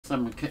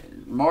some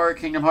more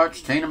Kingdom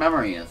Hearts Chain of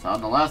Memories. On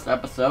the last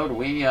episode,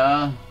 we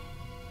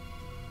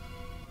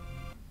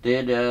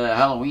did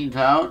Halloween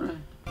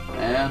Town,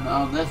 and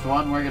on this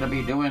one, we're gonna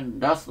be doing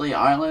Dusty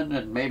Island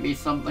and maybe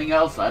something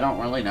else. I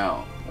don't really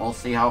know. We'll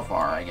see how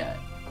far I get.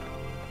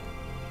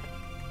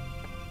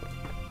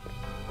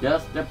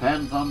 Just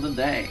depends on the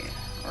day,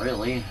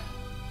 really.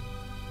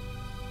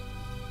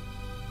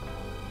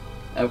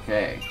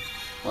 Okay,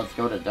 let's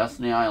go to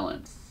Destiny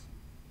Islands.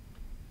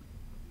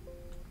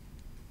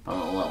 Put it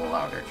a little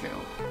louder too.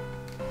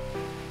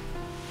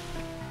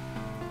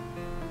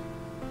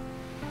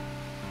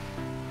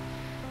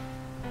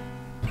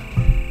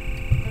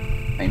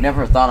 I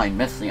never thought I'd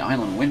miss the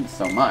island wind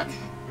so much.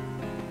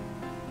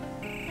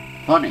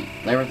 Funny,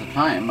 there was a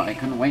time I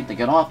couldn't wait to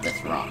get off this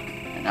rock,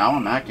 and now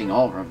I'm acting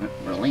all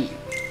relieved.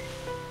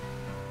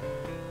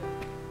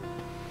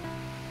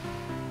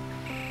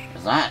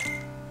 Is that?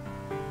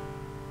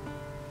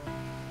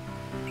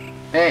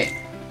 Hey!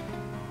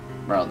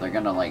 Bro, they're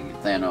gonna like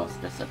Thanos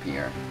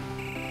disappear.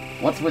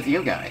 What's with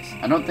you guys?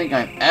 I don't think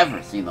I've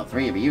ever seen the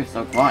three of you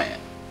so quiet.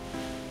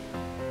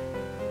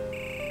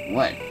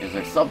 What? Is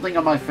there something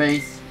on my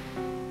face?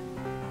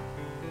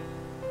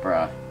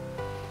 Bruh.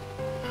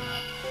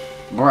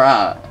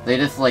 Bruh. They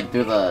just like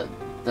do the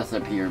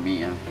disappear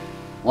meme.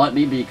 Let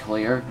me be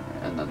clear.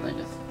 And then they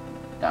just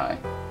die.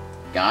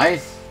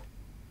 Guys?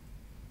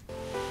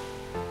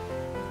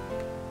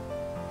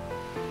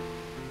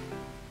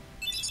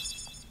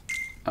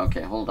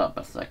 Okay, hold up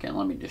a second.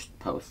 Let me just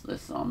post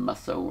this on my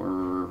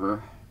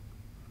server.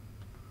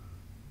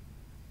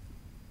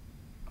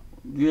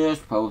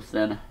 Just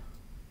posting.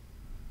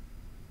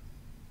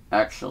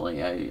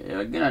 Actually,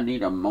 I'm gonna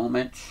need a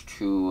moment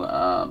to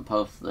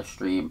post the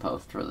stream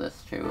post for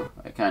this too.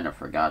 I kind of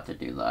forgot to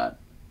do that.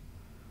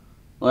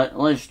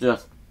 Let's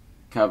just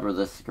cover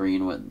this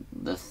screen with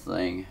this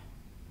thing.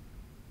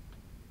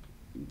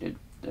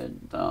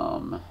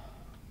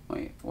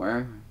 Wait,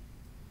 where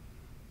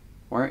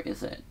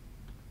is it?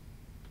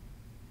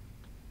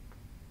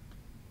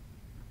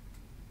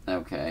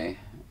 Okay.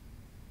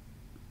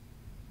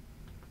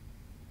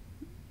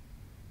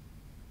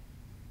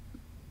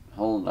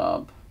 Hold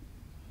up.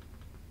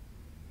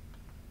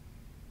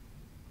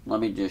 Let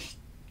me just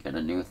get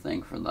a new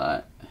thing for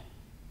that.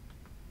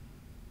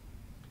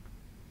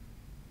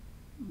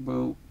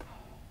 Boop.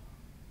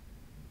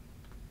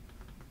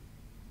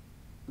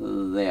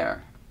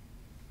 There.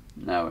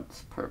 Now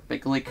it's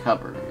perfectly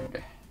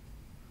covered.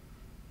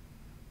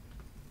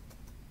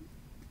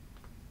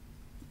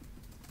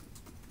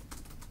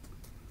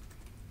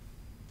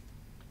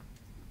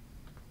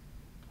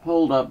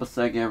 Hold up a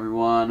sec,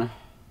 everyone.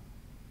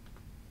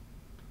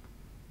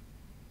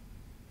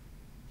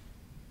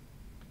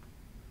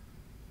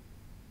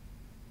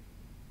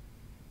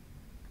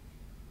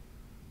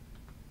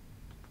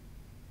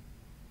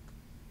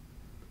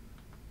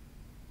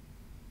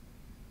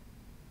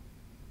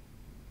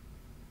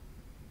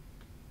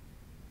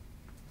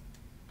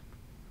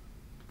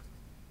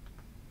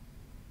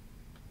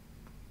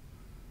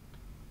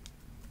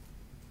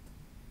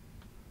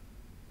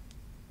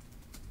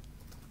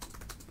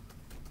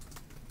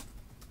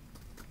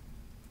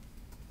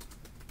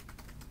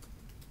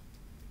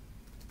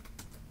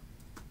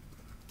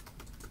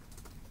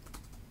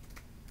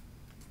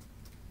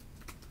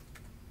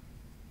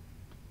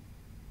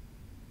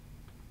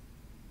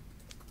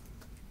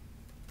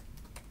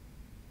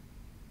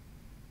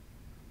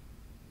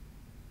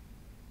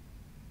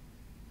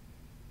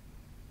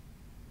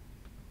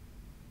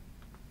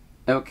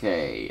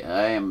 Okay,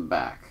 I am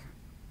back.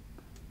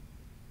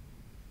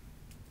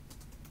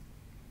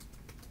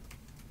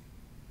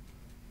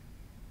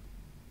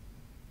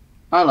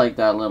 I like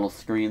that little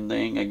screen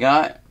thing I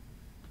got.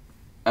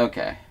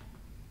 Okay.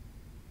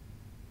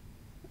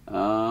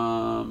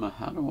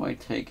 How do I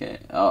take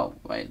it? Oh,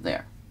 wait,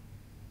 there.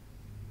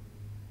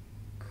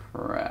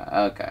 Crap.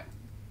 Okay.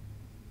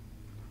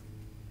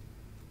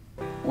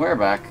 We're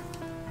back.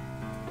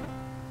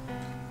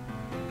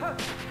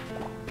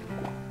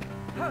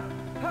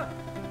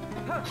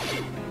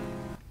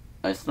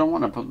 I still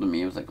want to put the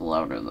music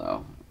louder,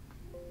 though.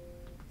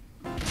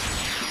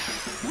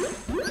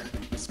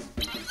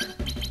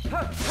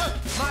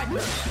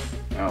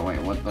 Oh, wait,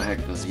 what the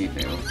heck does he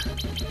do?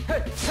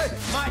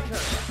 My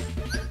turn.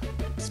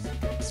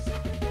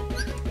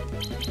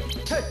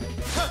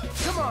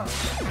 Come on.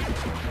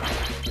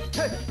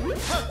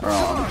 Bro,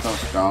 I'm so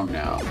strong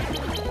now.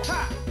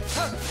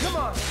 Come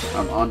on.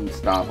 I'm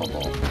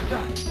unstoppable.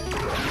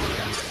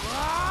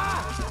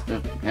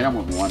 Just hit him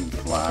with one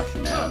slash,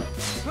 man.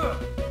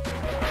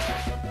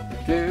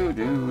 Do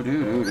do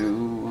do do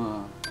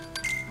do.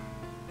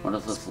 What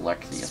does this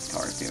Lexius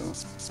card do?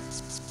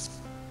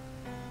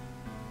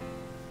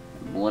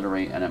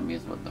 Obliterate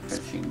enemies with the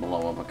fishing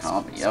blow of a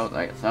combo. Yo,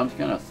 that sounds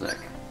kind of sick.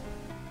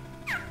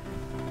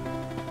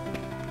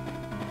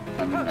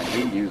 I mean, I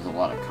did use a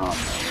lot of combos,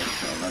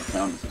 so that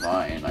sounds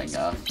fine, I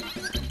guess.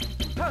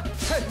 My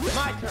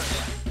turn.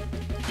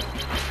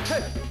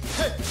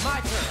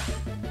 My turn.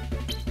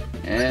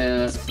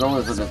 And it still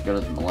isn't as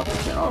good as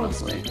Maleficent,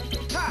 honestly.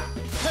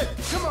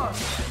 Come on.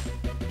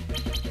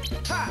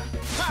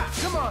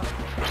 on.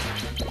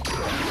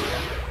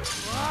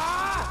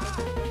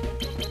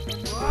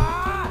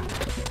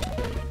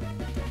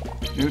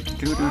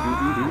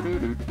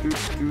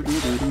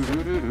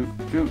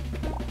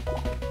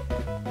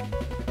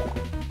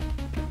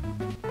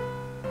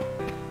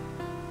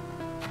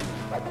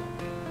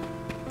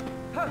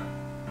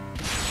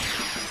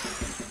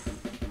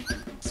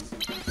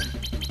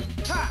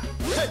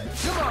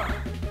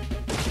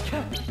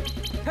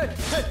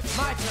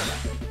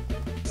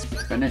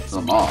 Finish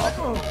them off.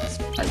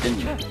 I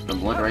didn't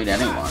obliterate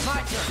anyone.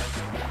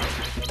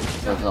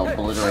 Because it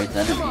obliterates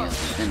enemies.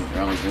 It didn't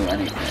really do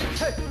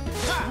anything.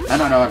 I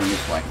don't know how to use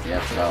Flex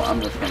yet, so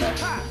I'm just gonna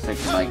stick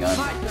to my gun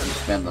and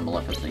spend the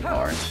Maleficent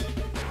card.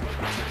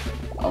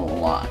 A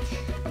lot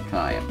of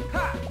time.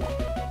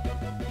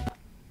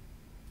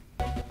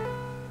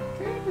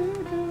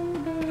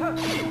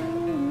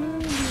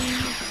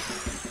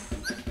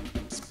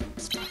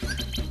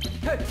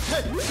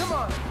 Come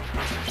on!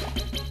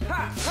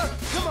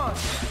 Come on!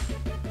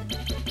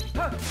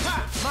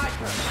 My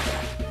turn!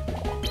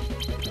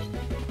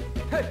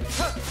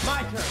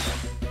 My turn!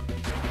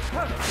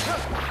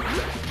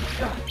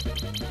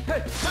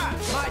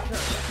 My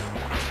turn!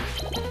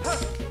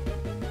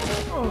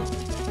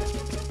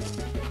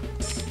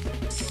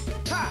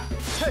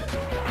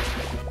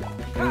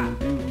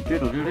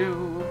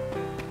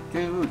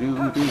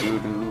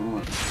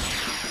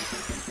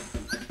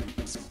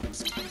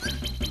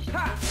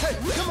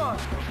 Come on!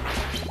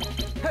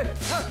 Hey,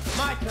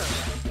 my turn!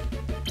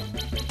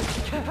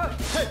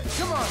 Hey,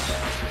 come on!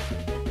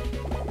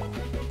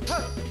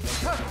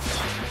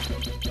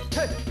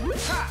 Hey,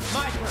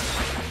 my turn!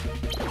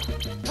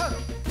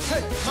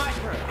 Hey, my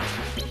turn!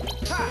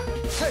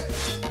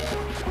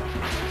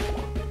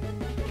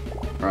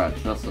 Right,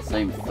 it's just the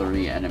same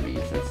 3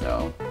 enemies or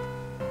so.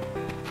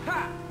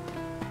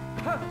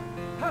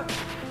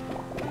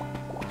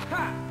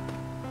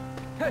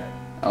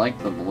 I like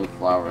the blue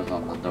flowers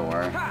on the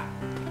door.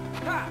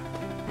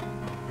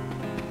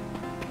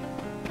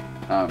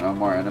 Oh, no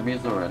more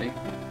enemies already?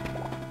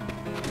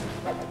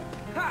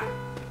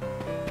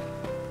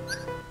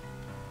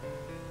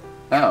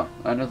 Oh,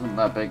 that isn't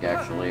that big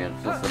actually,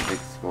 it's just a big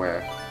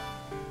square.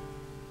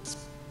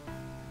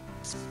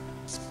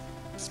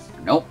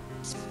 Nope,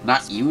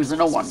 not using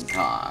a 1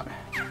 card.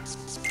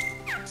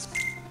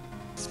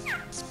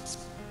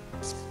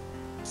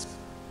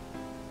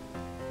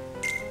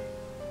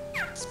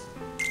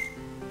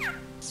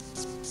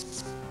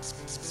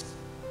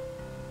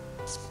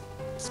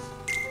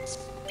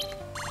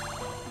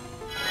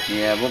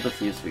 Yeah, we'll just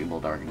use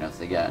Feeble Darkness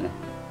again.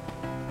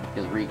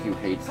 Because Riku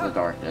hates the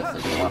darkness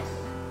and he wants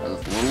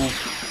as little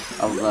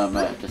of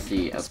them to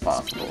see as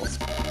possible.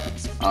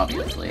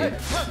 Obviously.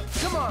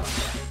 Come on!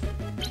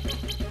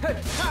 Hey,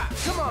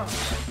 come on!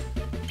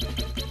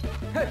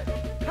 Hey,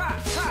 come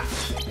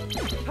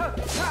on!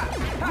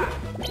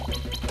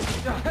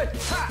 Hey,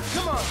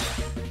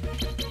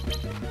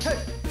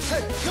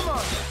 come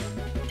on!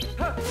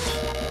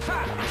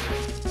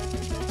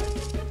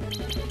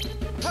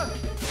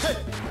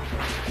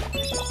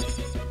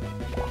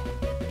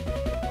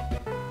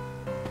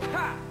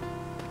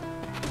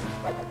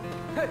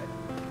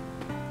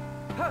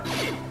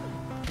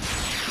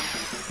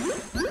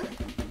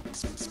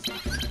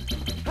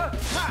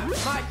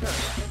 My turn.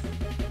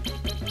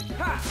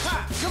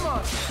 Come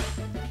on.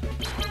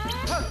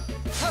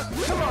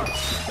 Come on.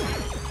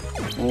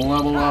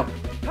 Level up.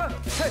 My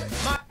turn.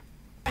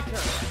 My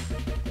turn.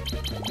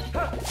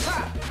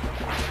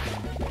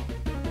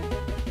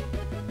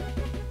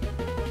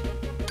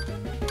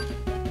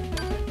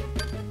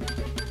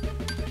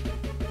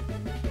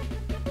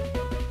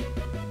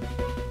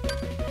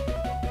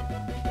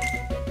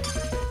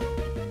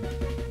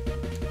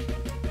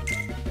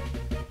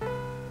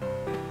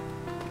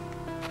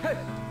 Hey,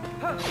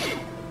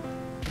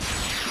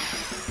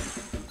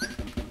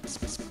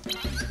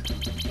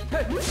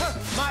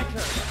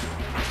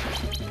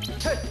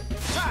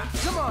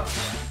 come on.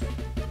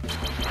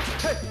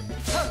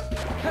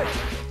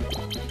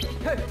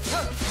 Hey,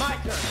 my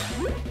turn.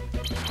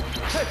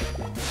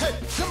 Hey,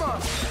 come on.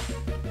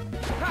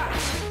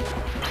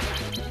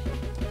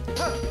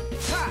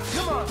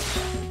 Come on.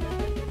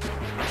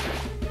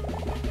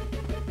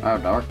 Our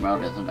dark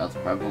mode isn't as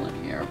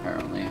prevalent here,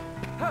 apparently.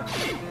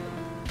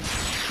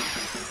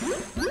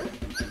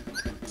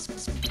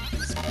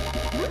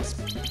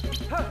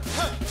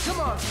 Come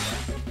on!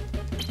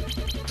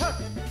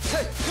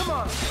 Hey, come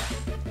on!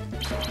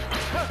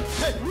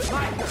 Hey,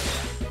 my turn!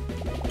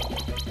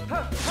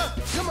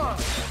 Come on!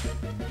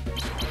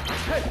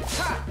 Hey,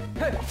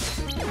 hey!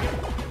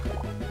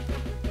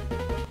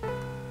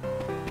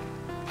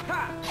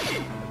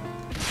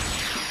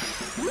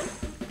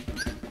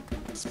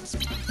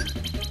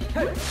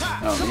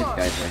 Oh, these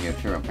guys are here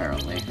too,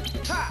 apparently.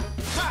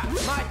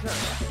 My turn!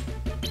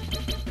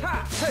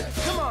 Hey,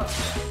 come on!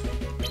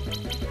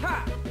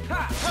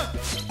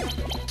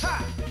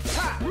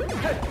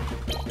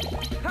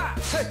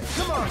 Hey,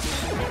 come on!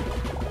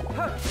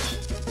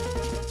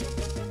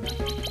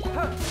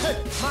 Hey,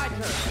 my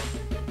turn!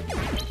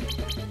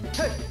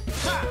 Hey,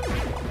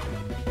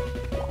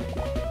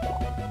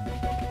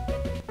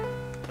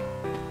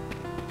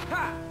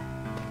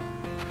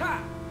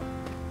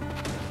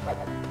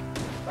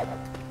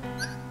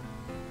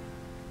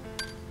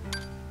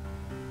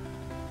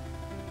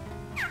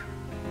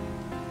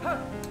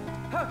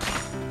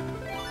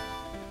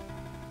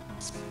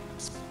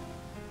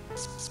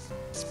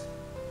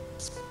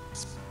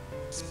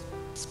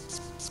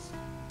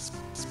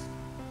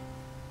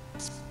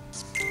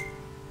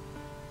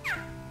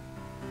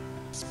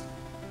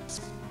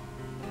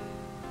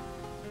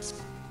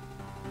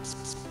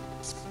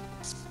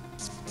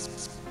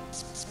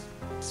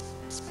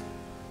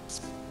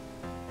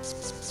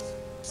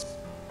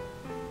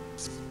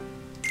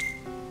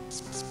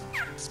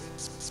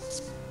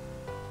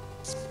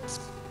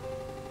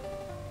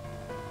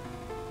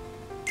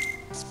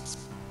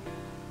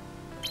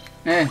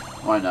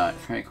 Why not?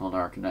 Tranquil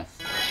darkness.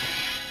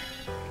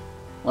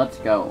 Let's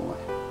go.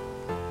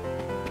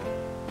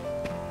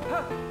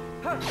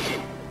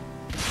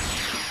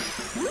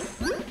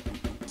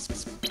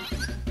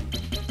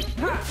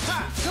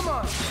 Come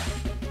on!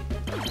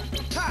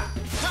 Ha!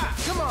 Ha!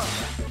 Come on!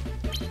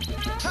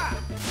 Ha!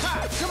 Ha!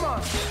 Come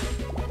on!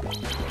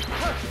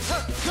 Ha! Ha!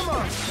 Come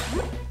on!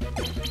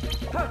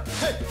 Ha!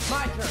 Hey!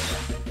 My turn!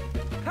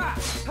 Ha!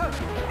 Ha!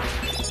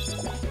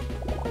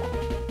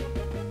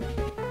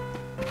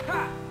 Ha!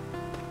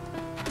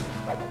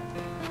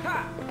 Ha!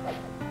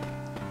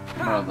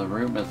 Well, the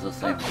room is the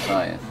same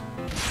size.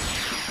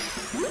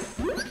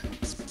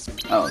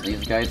 Oh,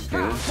 these guys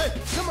too? Hey!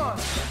 Come on!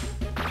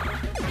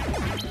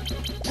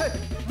 Hey!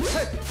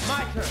 Hey!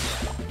 My turn!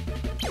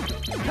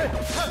 Hey!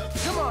 Ha!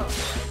 Come on!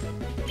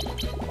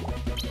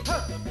 Ha!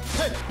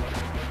 Hey!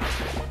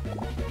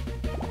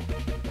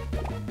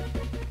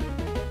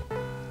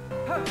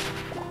 Ha!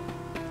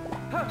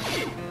 Ha!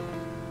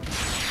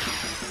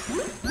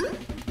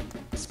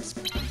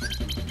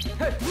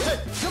 Hey! Hey!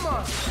 Come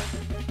on!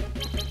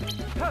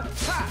 Ha!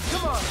 Ha!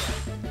 Come on!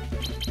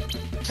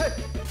 Hey!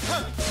 Ha!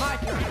 My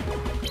turn!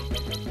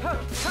 Ha!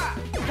 Ha!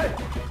 Hey!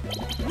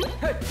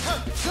 Hey! Ha!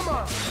 Come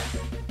on!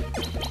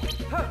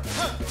 Ha!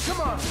 Ha!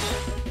 Come on!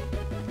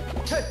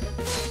 Hey!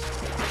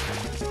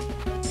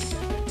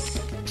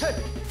 Hey!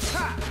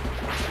 Ha!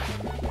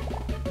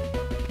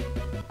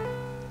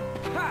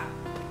 Ha!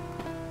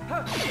 Ha!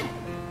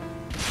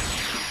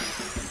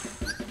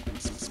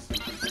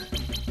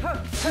 Ha!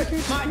 Hey!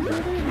 My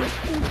turn!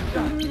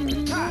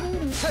 Ha!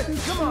 Hey!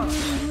 Come on!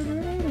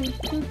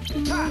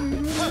 Ha!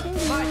 Ha!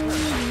 My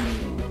turn!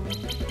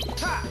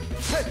 Ha!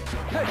 Hey!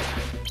 Hey!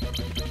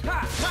 Ha!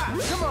 Ha!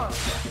 Come on!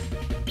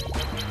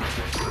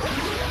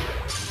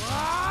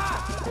 Ah!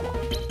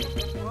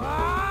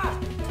 Ah!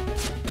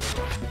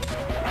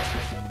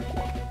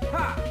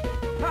 Ha!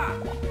 Ha!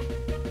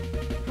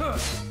 Huh!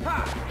 Ha!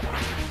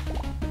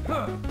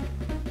 Huh!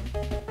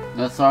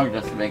 This song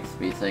just makes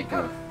me think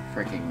of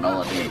freaking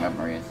melody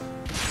memories.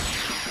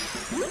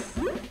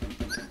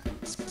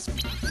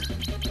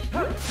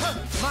 Ha! Ha!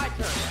 My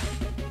turn!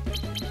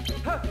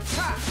 Ha!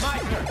 Ha! My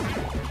turn!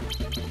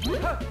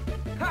 Ha!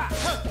 Ha!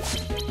 Ha!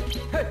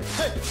 Hey!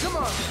 Hey! Come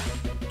on!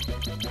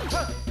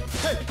 Ha!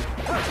 Hey!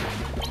 Ha!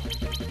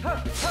 Ha!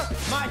 Ha!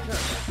 My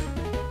turn!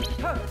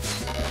 Ha!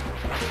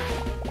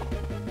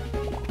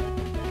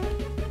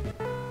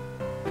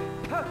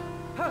 Ha!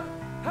 Ha! Ha! Ha! Ha! Ha!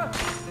 Ha!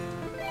 Ha!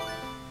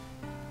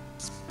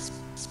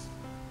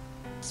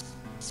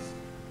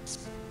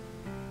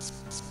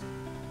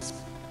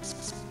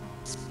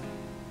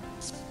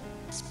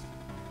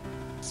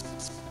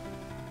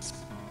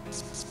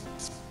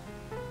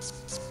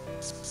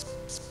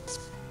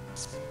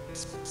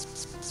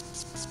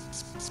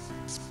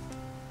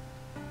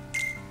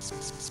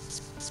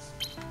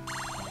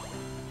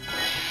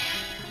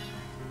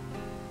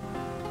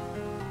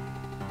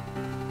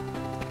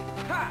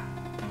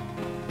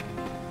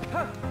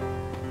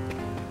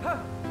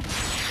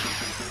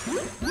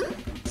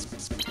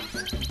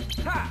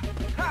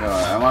 Sure,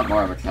 I want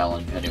more of a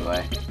challenge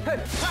anyway. Hey!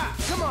 Ha!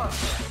 Come on!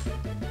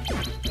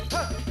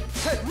 Ha!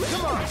 Hey!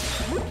 Come on!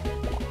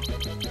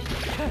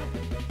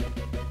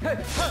 Hey!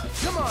 Ha!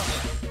 Come on!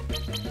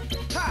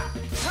 Ha!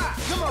 Ha!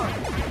 Come on!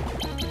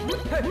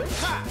 Hey!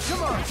 Ha!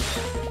 Come on!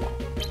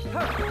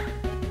 Ha!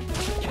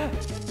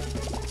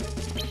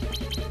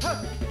 Ha!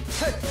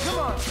 Hey! Come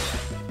on!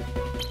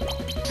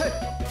 Hey!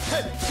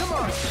 Hey! Come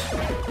on!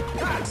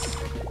 Ha!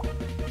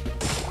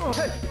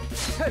 Hey!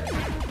 Hey!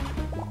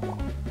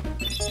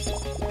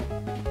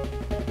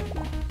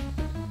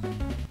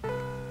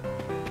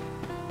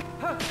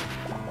 Ha! Ha!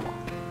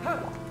 Ha!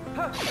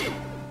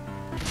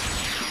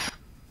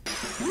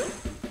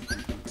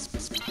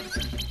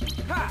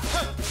 Ha!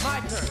 Ha! My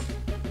turn!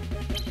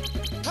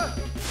 Ha!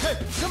 Hey!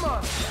 Come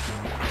on!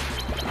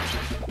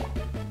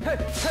 Hey!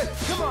 Hey!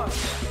 Come on!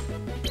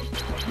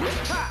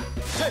 Ha!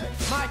 Hey!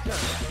 My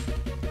turn!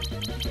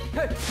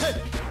 Hey! Hey!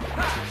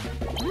 Ha!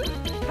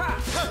 Ha!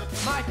 Ha!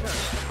 My turn!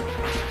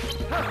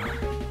 Ha!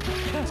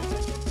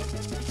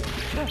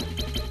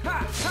 Ha!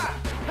 Ha!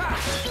 Ha!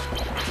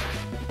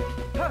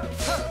 Ha!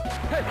 Ha!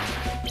 Hey!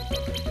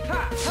 Ha!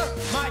 Ha!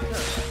 My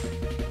turn!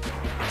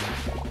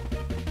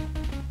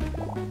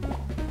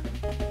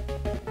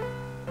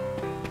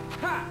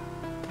 Ha!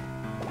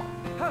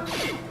 Ha!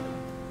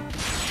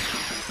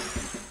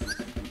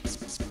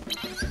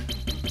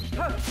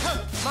 Ha! Ha!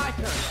 My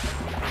turn!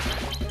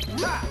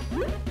 Ha!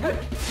 Hey!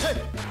 Hey!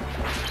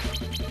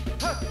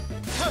 Ha!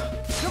 Ha!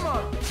 Come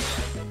on!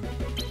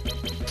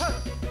 Ha!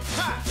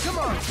 Ha! Come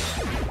on!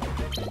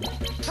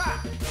 Ha!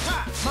 Ha!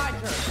 My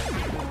turn!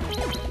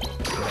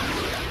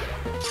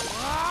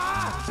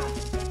 Ah!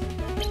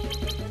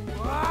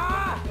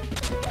 Ah!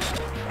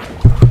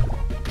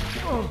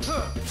 Oh,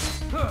 huh,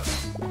 huh.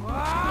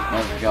 Ah!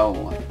 Let's go.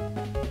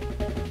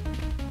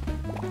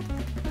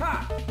 Ha!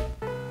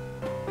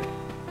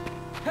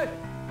 Hey!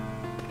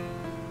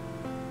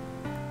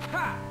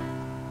 Ha!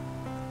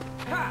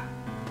 Ha! Ha!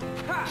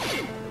 Ha!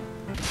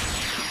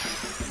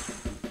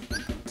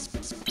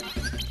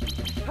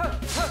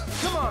 Ha!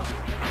 come on.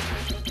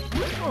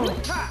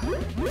 Ha,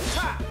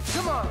 ha,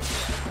 come on.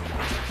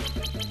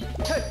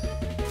 Hey,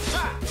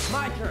 ha,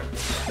 my turn.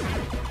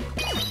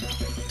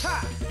 Ha,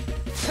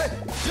 hey,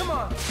 come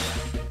on.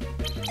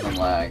 Some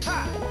lag. Ha,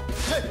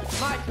 hey,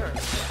 my turn.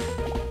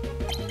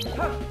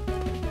 Ha.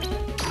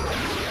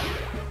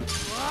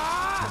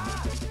 Wah!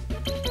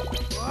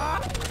 Wah!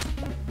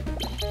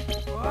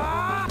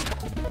 Wah!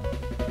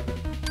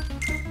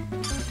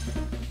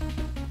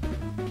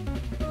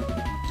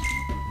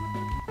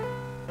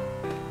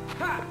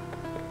 Ha!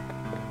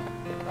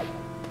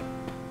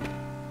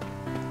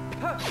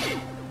 Ha!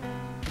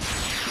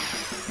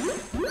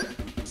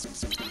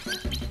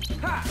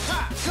 Ha! Ha!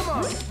 Come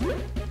on!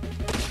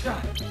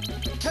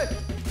 Hey!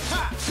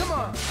 Ha! Come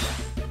on!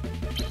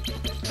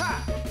 Ha!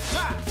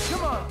 Ha!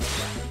 Come on!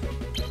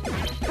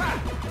 Ha!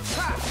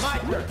 Ha! My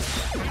turn!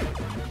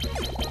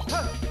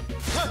 Ha!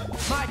 Ha!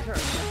 My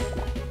turn!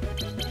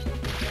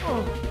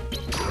 Oh!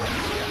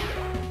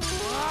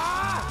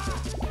 Ah!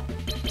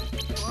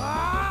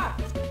 Ah!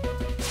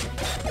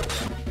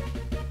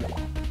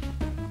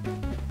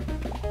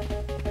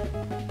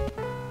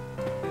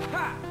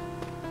 Ha!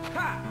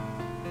 Ha! Ha!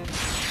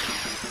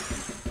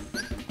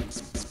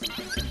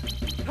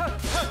 Ha!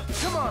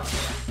 Come on!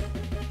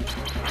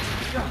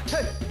 Yeah,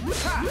 hey!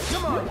 Ha!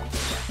 Come on!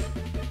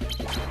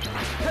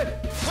 Hey!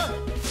 Ha!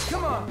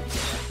 Come on!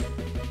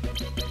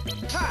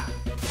 Ha!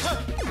 Ha!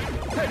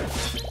 Hey!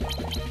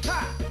 Ha!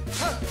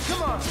 Ha!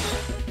 Come on!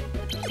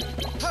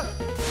 Ha!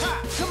 Ha!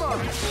 Come on!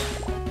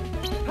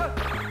 Ha!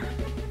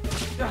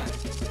 Yeah!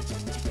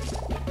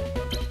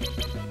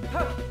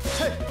 Ha!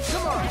 Hey!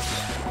 Come on!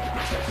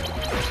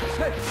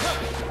 Hey! Ha!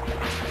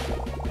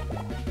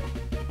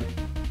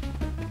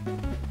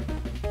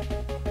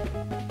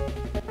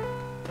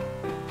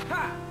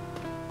 Ha!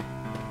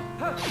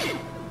 Ha!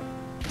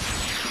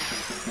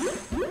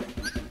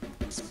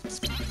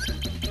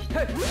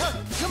 Hey! Ha!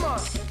 Come on!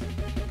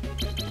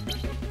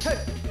 Hey!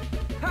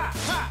 Ha!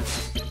 Ha!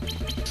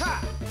 Ha!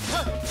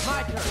 Ha!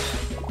 My turn!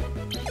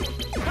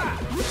 Ha!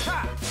 Ha!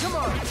 Come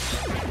on!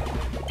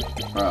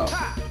 Bro.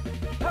 Ha!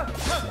 Ha!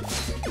 Ha!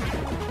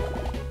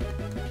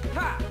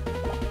 Ha!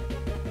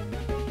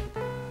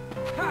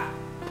 Ha!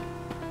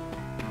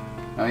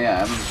 Oh yeah, I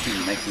haven't seen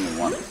Mickey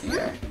once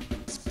here.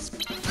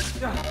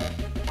 Yeah!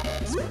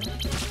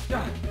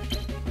 Yeah!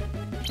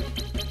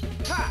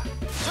 Ha!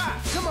 Ha!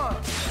 Come on!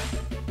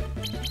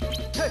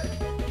 Hey!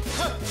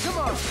 Ha! Come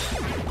on!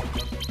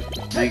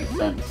 Makes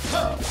sense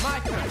though. My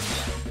turn!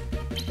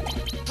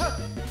 Ha!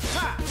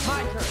 Ha!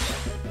 My turn!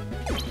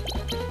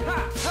 Ha!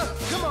 Ha!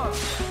 Come on!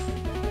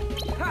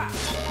 Ha!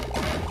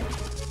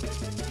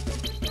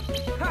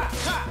 Ha!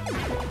 Ha!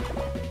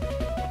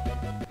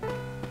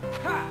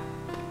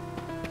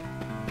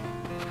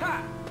 Ha!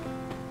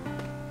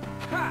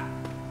 Ha!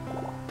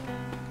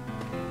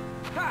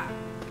 Ha! Ha!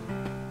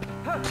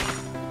 Ha!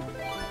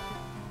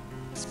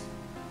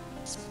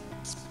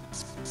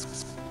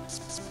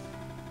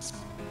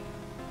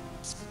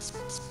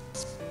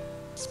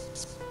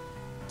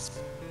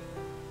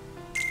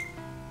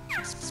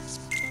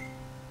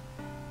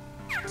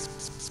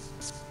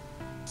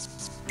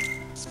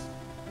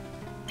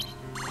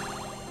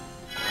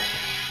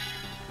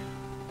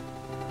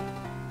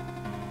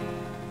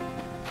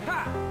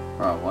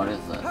 Bro, what is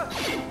this? Ha!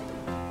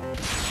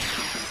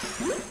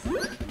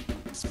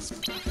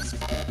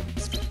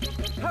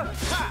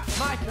 Ha!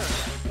 My turn!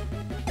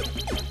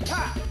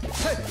 Ha!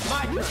 Hey!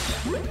 My turn!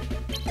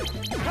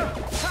 Ha!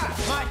 Ha!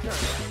 My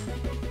turn!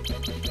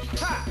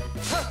 Ha!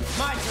 Ha!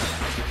 My turn!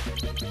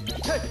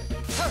 Hey!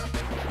 Ha!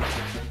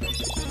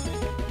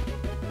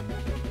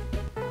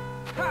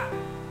 Ha!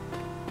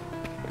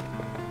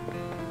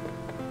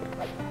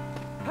 Ha!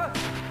 Ha! Ha!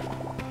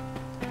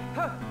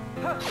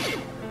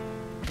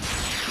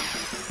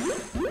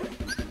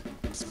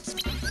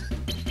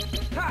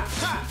 Ha!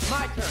 Ha!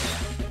 My turn!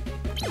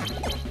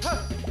 Ha!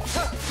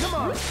 Ha! Come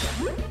on!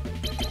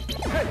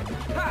 Hey!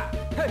 Ha!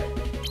 Hey!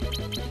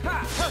 Ha!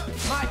 Ha!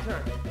 My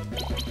turn!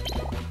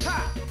 Ha!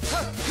 Ha!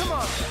 Come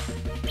on!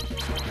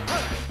 Ha!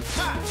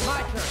 Ha!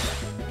 My turn!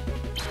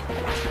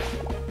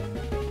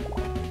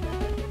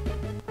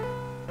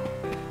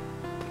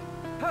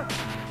 Ha!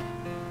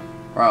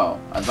 Bro,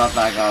 I thought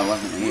that guy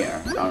wasn't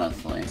here,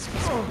 honestly.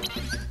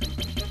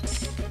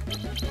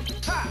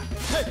 Ha!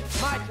 Hey!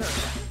 My turn!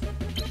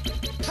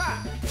 Ha!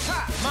 Ha!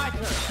 My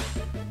turn!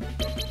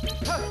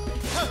 Ha!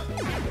 Ha!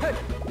 Hey!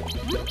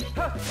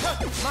 Ha! Ha!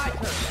 My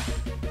turn!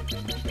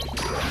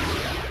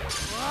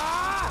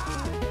 Wah!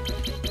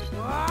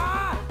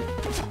 Wah!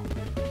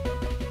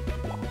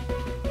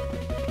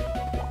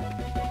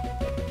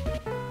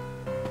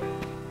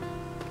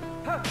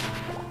 Ha!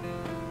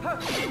 Ha! Ha!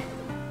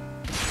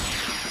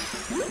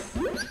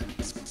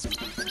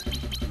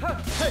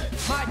 Hey!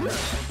 My turn!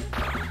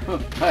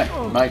 Hey,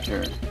 my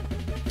turn.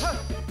 Ha!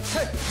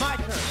 Hey! My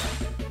turn!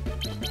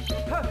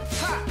 Ha!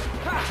 Ha!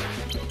 Ha!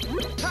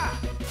 Ha!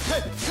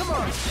 Hey! Come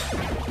on!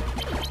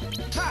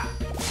 Ha!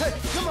 Hey!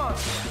 Come on!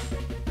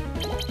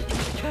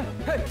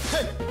 Hey!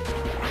 Hey!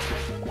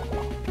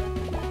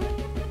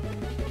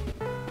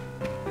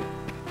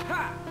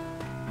 Ha!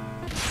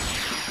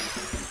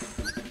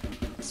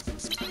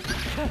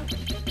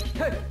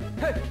 Hey,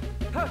 hey,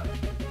 ha.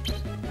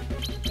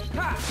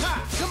 Ha, ha,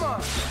 come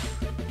on.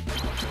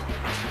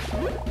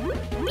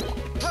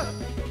 Ha,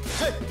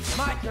 hey,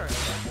 my turn.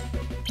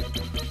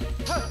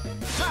 Ha,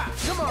 ha,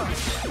 come on.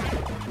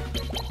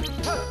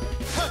 Ha,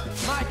 ha,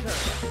 my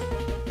turn.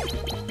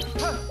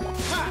 Ha,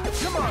 ha,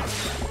 come on.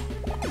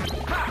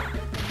 Ha,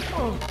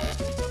 oh.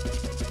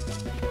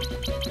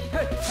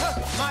 Hey, ha,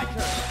 my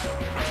turn.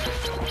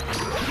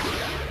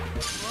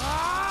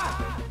 Ah!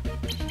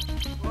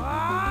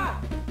 Ah!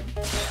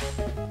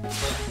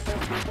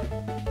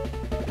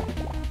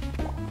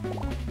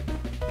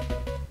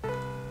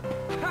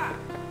 Ha!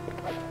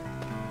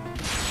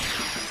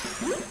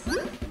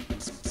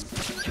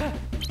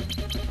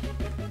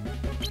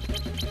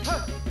 Ha!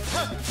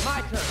 Ha! My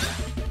turn.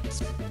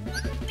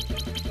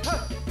 Ha!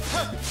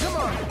 Ha! Come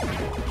on.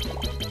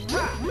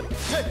 Ha!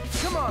 Hey,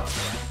 come on.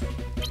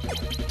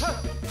 Ha!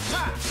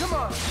 Ha! Come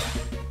on.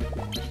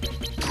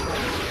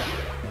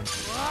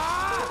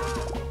 Ah!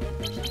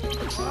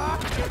 Ah!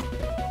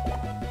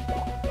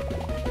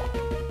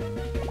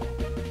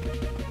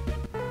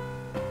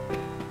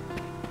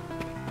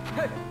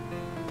 Hey!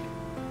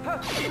 Ha!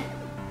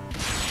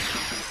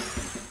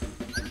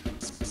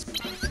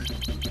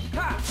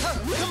 Ha! Ha!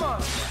 Come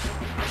on!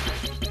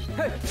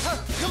 Hey! Ha!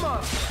 Come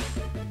on!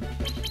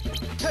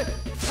 Hey!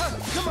 Ha!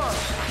 Come on!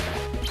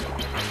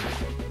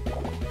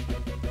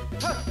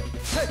 Ha!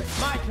 Hey!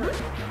 My turn!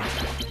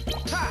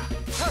 Ha!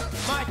 Ha!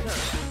 My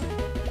turn!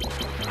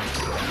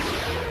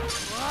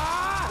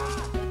 Ah!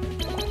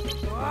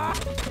 Ah!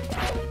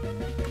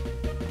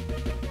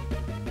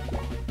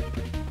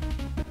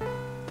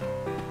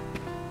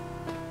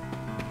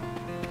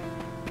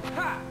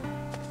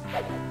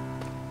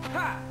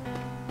 Ha!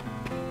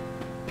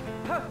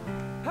 Ha! Ha!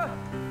 Ha!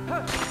 Ha!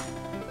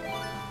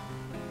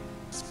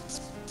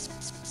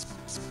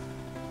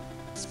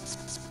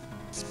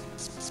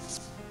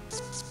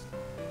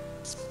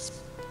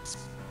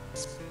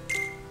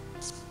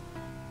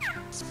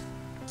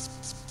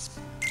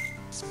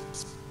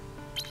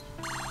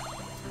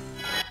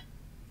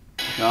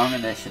 Strong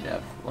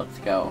initiative. Let's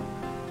go.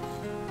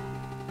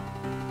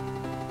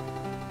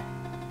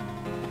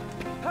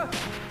 Ha!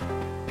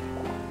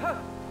 Ha!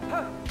 Ha! Ha!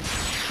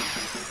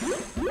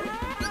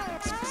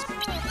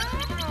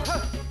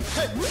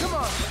 Hey, come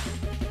on!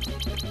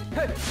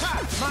 Hey, ha!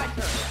 My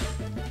turn!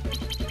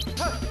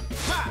 Ha!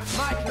 Ha!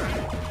 My turn!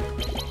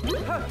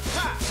 Ha!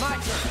 Ha! My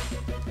turn!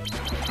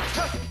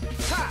 Ha!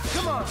 Ha!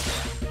 Come on!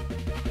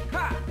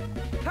 Ha!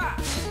 Ha!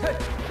 Hey!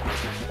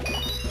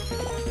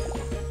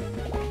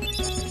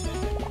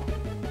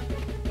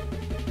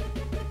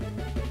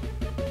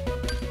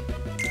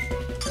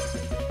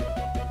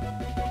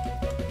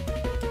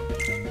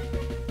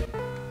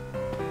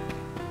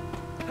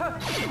 Ha!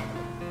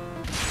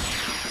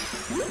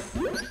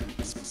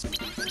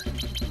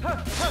 Ha!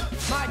 Ha!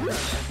 My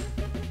turn!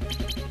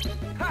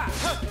 Ha!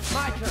 Ha!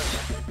 My turn!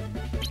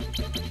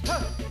 Ha!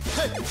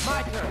 Hey!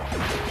 My turn!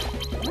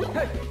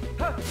 Hey!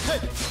 Ha!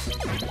 Hey!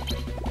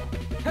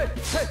 Hey!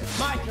 Hey!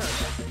 My turn!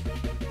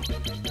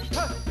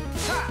 Ha!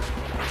 Ha!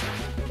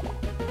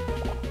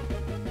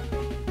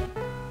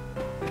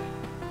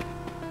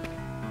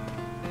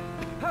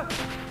 Ha!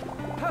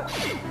 Ha!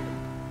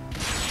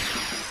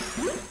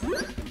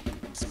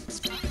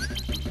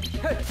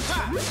 Hey, ha,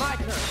 my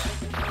turn.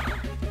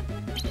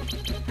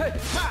 Hey,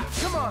 ha,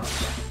 come on.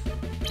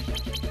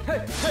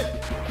 Hey, hey,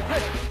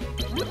 hey.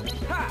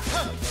 Ha,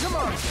 ha, come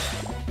on.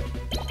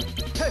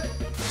 Hey,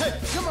 hey,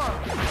 come on.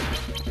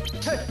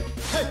 Hey,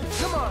 hey,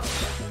 come on.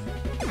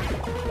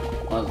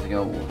 Let's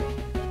go.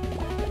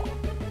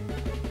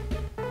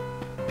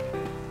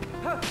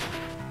 Ha.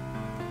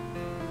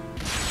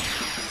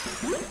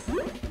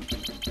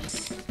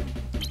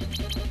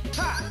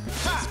 Ha,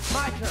 ha,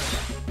 my turn.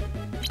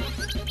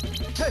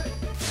 Hey,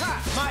 ha,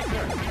 my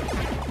turn.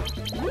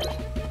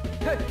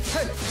 Hey,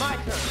 hey, my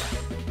turn.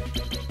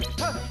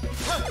 Ha,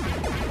 ha.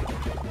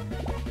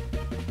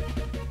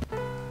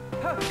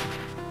 Ha.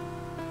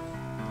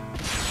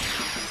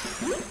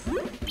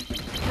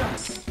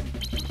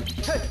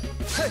 Hey,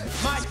 hey,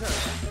 my turn.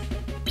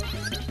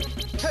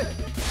 Hey,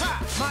 ha,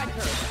 my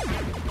turn.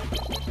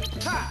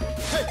 Ha,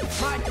 hey,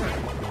 my turn.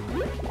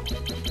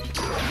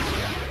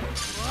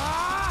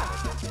 Ah!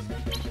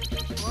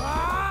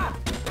 Ah!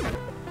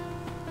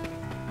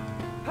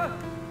 Ha!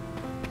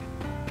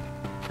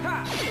 Ha!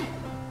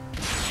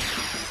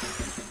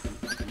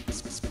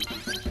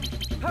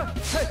 Ha!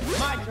 Hey,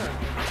 my turn!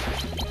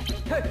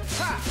 Hey,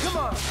 ha! Come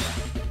on!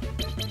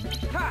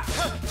 Ha!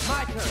 Ha!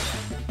 My turn!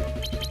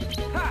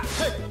 Ha!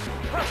 Hey!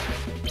 Ha!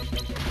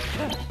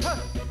 Ha! Ha!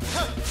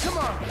 Ha! Come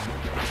on!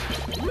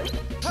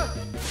 Ha!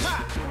 Ha!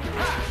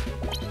 Ha!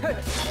 Hey!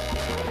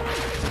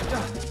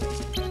 Ha!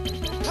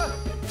 Ha!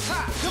 Ha!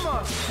 Come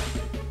on!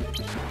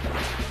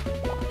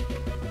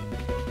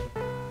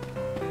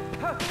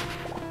 Ha!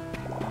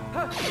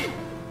 Ha!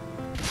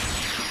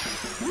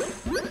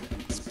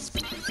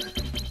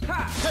 Ha!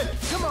 Hey!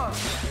 Come on!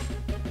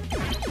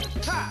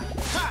 Ha!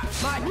 Ha!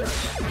 My turn!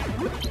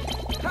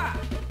 Ha!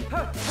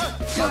 Ha! Ha!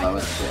 Oh, that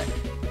was My sick.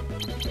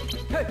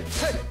 turn! Hey,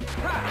 hey,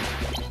 ha!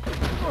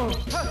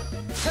 Ha!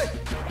 Hey!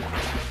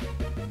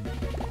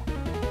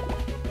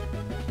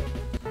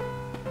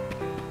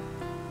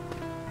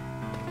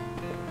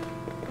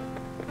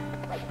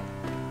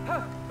 Ha!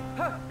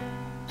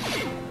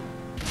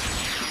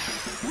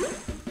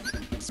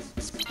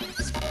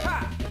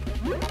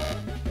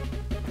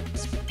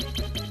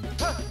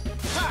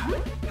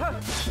 Ha!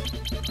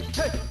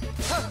 Hey,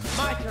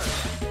 my turn.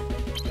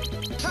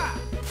 Ha,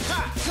 ha,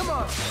 come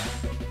on.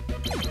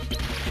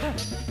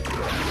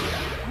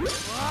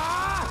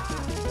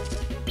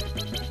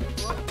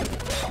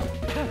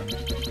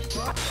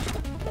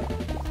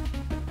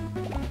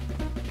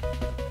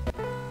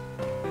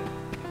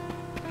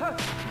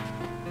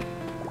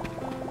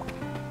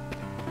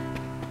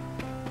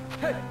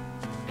 Hey.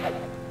 Ha.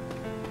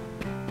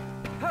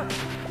 Ha. Ha.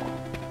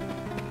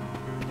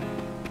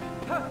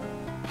 Ha!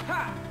 Ha!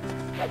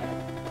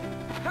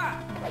 Ha!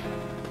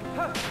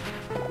 Ha!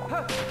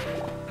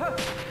 Ha!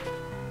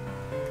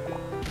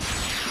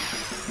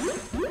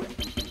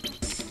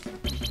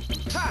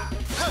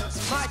 Ha!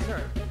 My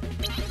turn!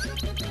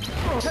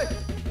 Hey!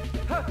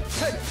 Ha!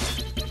 Hey!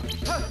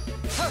 Ha!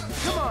 Ha!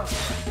 Come on!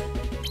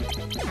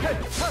 Hey!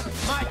 Ha!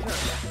 My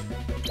turn!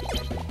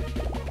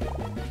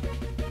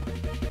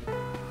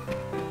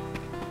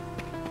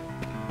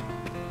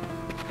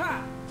 Ha!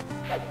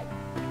 Ha!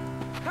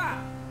 Ha!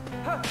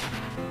 Ha!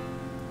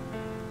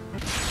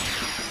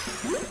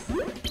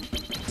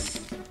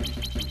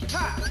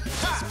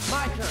 Ha!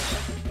 My turn!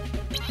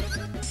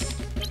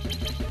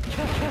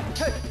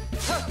 Hey!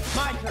 Ha!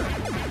 My turn!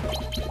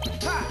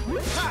 Ha!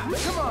 Ha!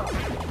 Come on!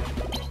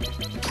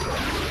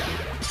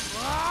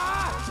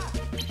 Ah!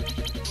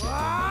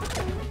 Ah!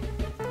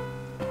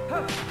 Ha!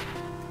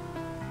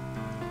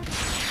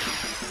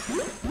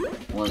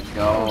 Let's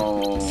go.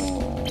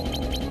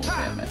 Ha!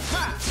 Damn it.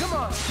 Ha! Come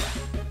on!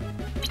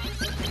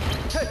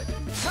 Hey!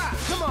 Ha!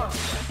 Come on!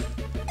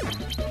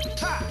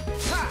 Ha!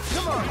 Ha!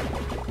 Come on!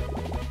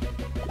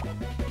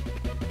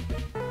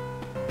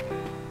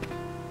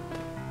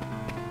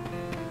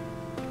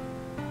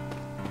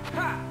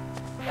 Ha!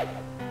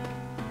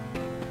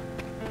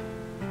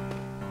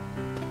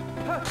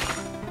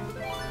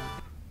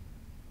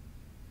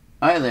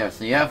 Hi there,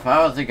 CF.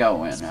 How's it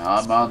going?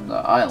 I'm on the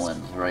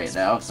islands right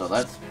now, so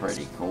that's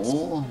pretty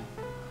cool.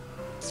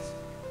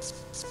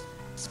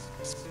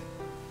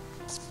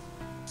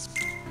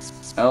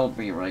 I'll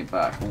be right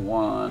back.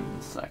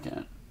 1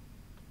 second.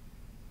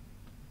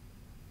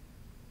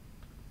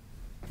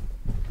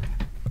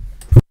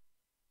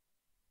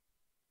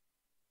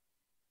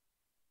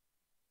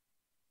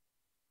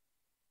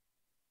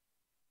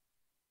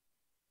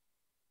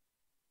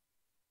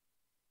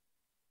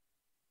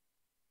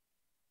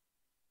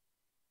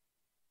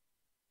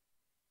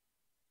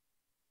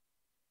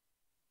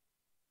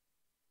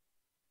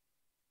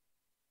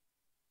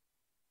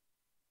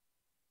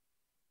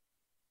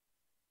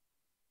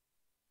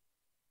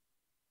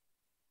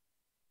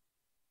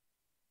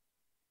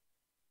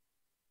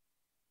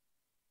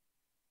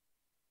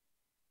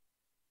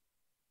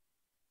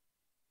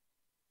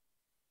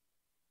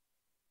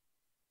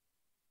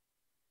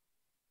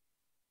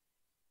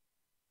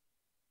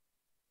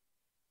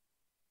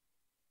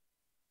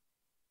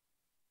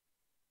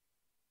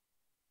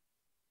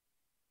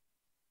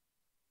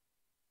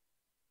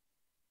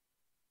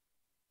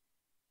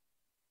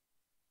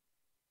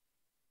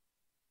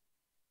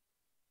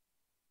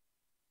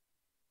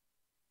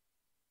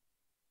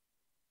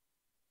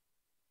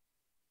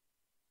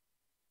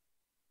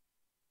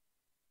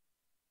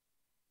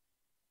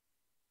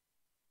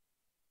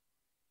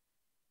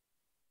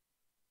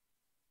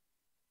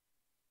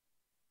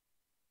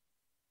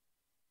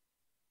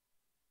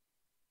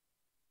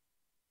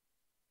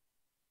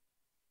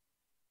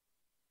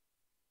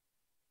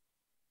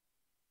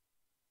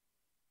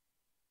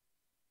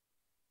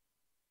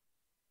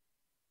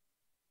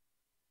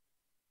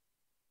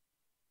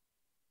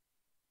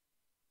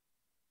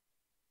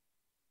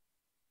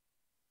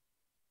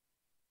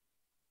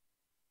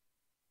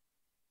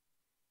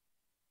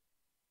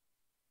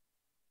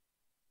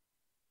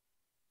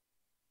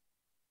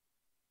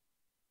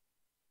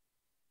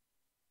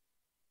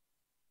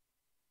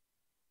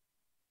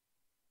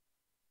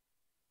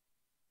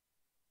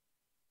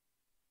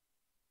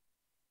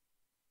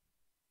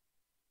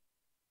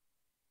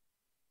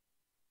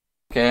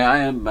 Okay, I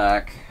am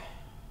back.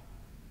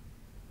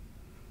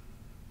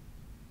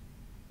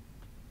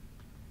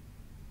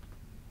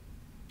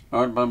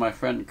 Owned by my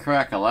friend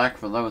Crackalack,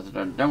 for those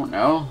that don't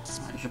know.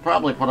 I should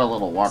probably put a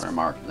little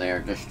watermark there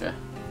just to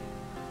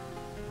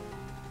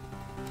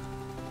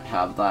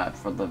have that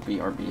for the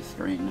BRB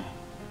screen.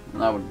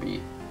 That would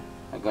be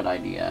a good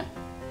idea.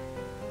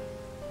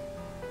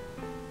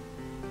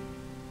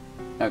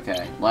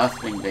 Okay,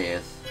 lasting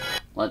days.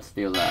 Let's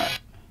do that.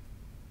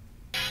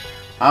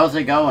 How's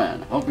it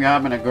going? Hope you're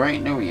having a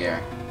great new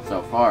year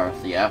so far,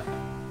 CF.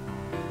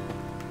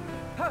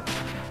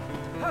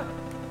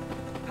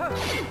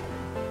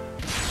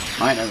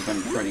 Mine has been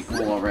pretty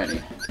cool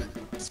already.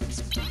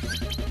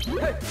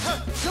 Hey,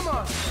 come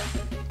on!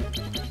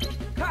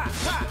 Ha,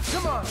 ha,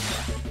 come on!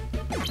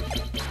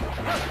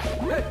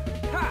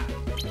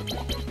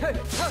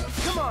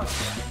 Come on.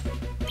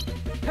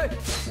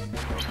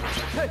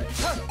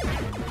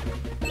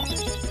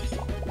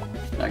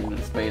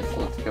 Stagnant space,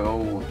 let's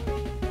go.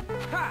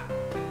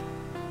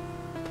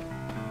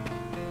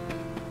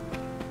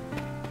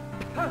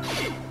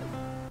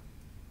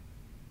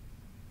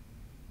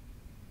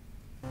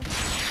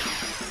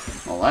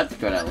 Well, that's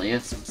good at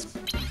least.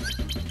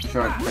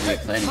 Sure, it's pretty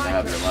exciting to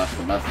have your last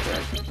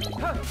semester.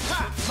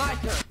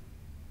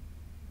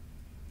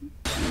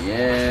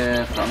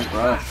 Yeah, Sonic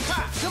Rush.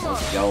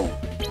 Let's go.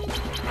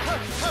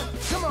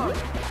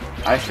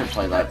 I should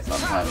play that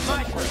sometime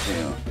eventually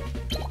too.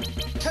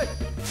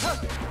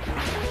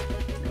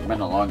 It's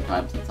been a long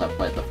time since I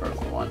played the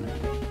first one.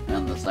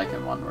 And the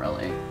second one,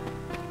 really.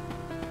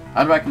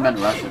 I'd recommend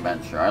Rush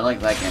Adventure. I like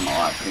that game a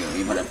lot too,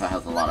 even if it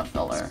has a lot of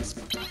filler. It's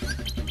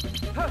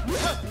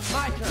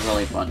a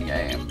really fun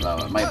game, though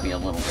it might be a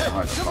little bit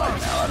hard to find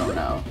now, I don't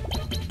know.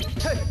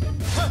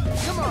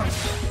 Come on.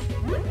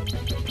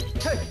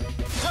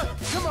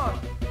 Come on.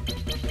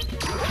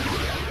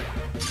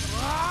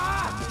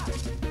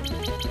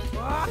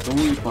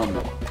 Sweep 'em.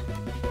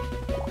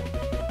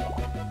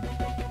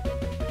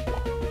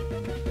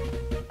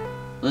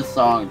 This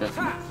song just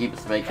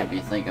keeps making me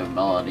think of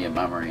Melody of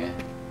Memory.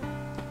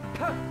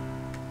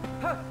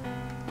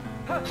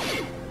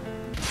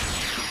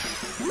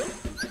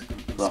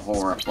 The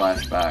horror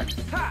flashbacks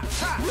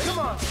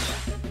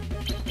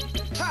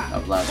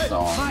of that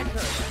song.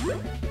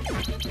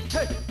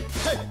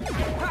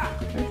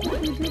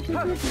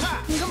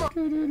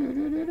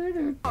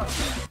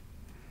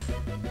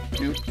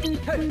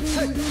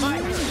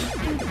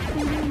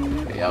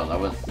 Yeah, that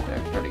was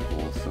pretty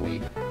cool,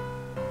 sweet.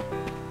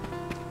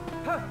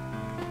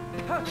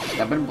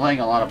 I've been playing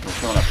a lot of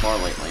Persona 4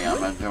 lately.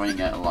 I'm enjoying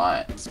it a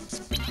lot.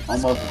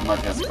 Almost as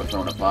much as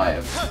Persona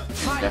 5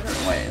 in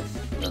different ways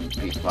than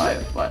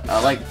PS5, but I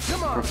like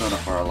Persona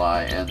 4 a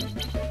lot, and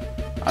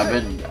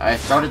I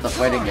started the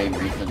fighting game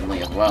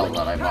recently as well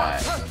that I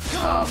bought.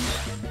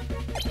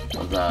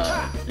 Was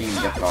a Steam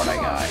gift card I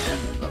got, and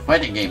the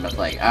fighting game is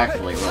like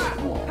actually really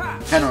cool.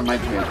 Kind of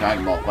reminds me of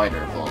Dragon Ball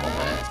FighterZ a little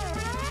bit,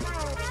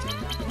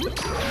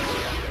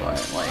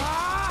 but like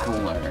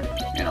cooler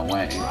in a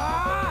way.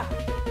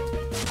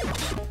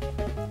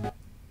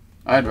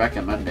 I'd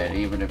recommend it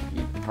even if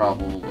you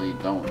probably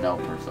don't know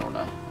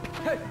Persona.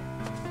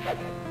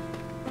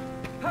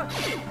 I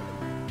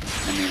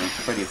mean,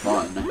 it's pretty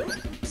fun.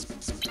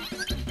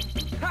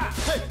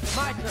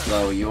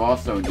 So you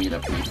also need a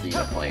PC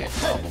to play it,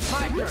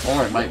 probably.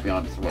 Or it might be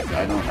on Switch,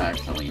 I don't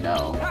actually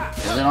know.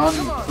 Is it on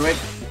Switch?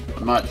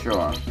 I'm not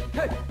sure.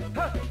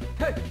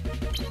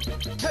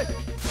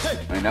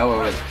 I know it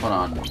was put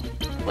on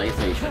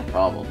PlayStation,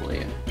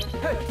 probably.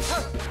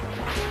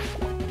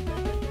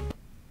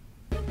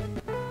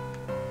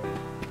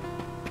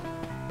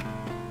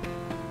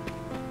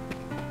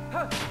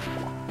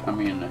 I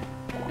mean,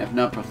 if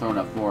not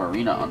Persona 4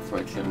 Arena on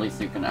Switch, at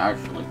least you can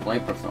actually play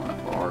Persona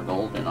 4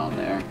 Golden on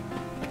there.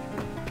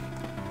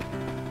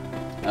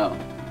 Oh,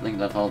 I think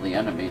that's all the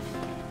enemies.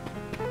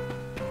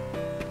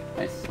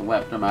 I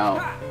swept them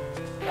out.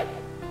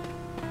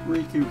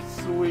 Riku,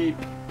 sweep.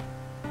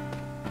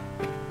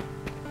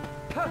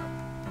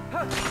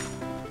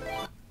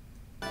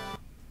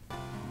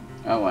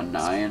 Oh, a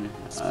 9?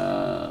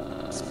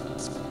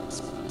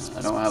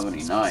 I don't have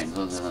any 9s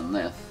other than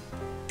this.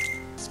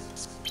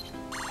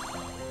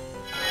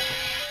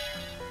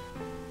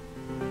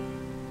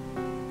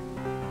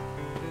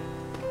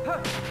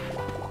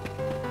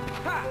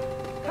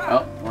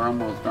 Oh, we're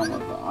almost done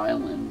with the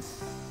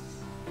islands.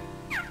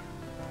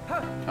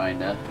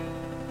 Kinda.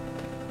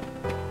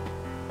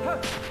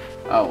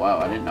 Oh wow,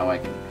 I didn't know I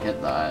could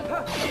hit that.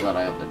 I thought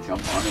I have to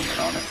jump on it,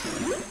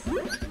 honestly.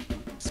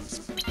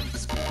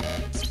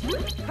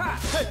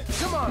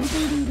 Come on!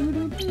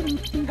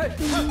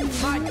 Come on!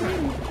 My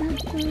turn!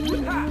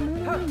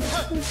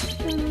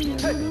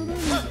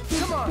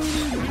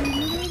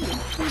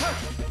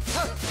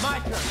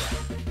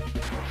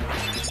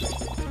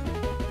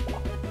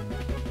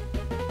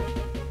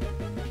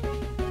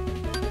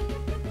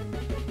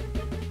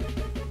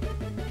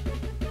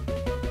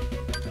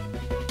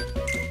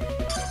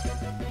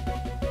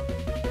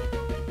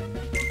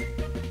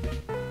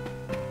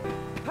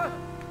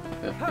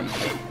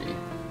 50-50.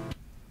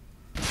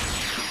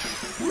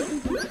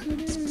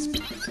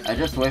 I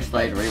just wish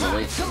they'd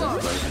re-released this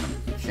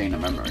version of Chain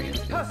of Memories.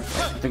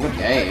 It's a good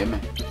game.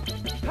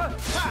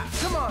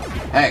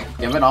 Heck,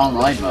 give it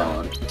online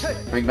mode.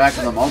 Bring back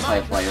the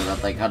multiplayer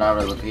that they cut out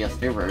of the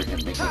PS2 version,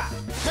 because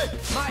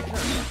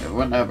it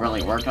wouldn't have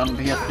really worked on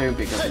the PS2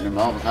 because it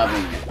involves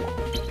having a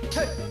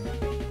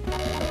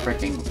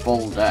freaking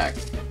full deck.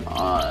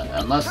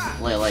 Unless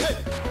they like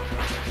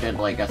did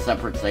like a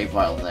separate save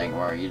file thing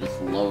where you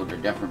just load the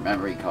different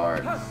memory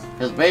cards.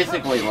 Because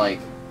basically, like,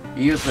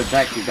 you use the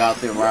deck you got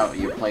throughout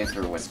your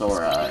playthrough with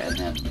Sora, and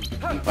then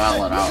you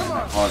battle it out in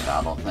a card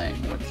battle thing,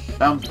 which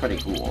sounds pretty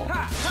cool.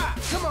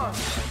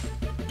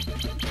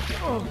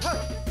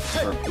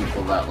 for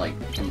people that, like,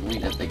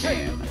 completed the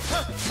game.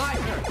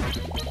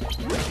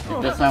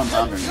 It just sounds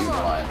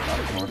underutilized,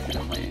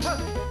 unfortunately.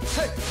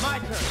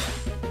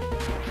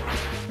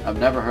 I've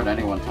never heard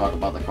anyone talk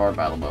about the car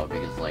battle mode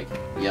because, like,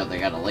 yeah, they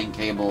got a link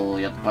cable,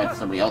 you have to find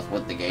somebody else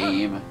with the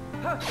game.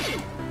 I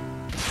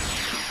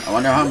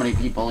wonder how many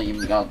people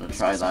even got to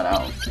try that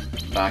out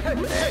back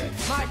in the day.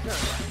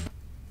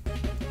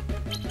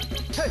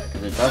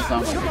 Because it does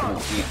sound like a cool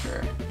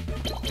feature.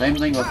 Same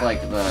thing with,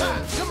 like, the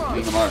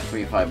Kingdom Hearts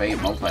 358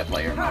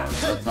 multiplayer mode.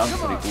 That sounds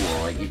pretty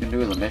cool. Like, you can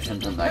do the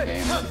missions in that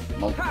game with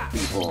multiple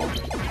people,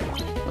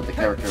 with the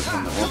characters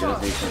from the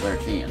Organization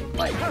 13.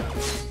 Like,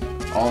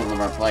 all of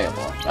them are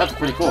playable. That's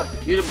pretty cool.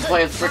 You can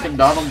play as frickin'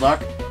 Donald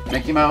Duck,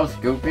 Mickey Mouse,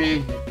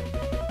 Goofy.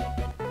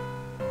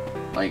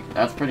 Like,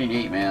 that's pretty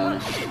neat,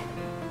 man.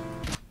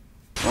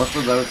 Most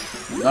of those,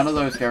 none of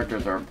those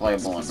characters are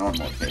playable in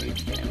normal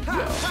stage games,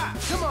 so.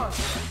 Come on!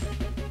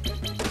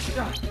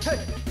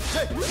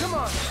 Hey, come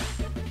on!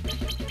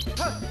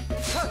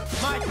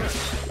 My turn!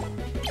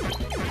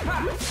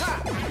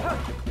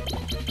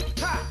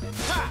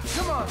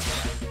 Come on!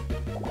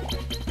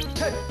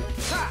 Hey,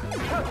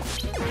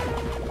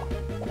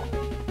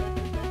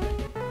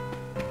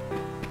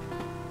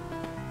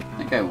 I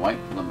think I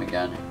wiped them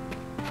again.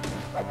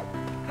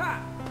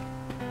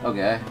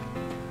 Okay.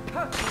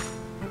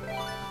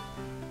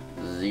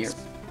 Zero.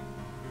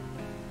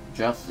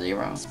 Just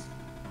zero?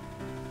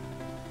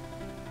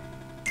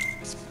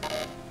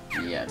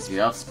 Yeah,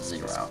 just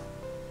zero.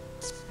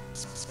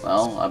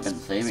 Well, I've been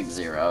saving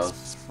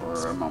zeros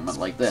for a moment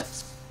like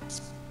this.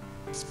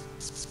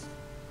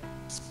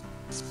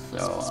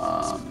 So,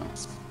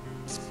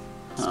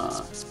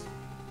 huh.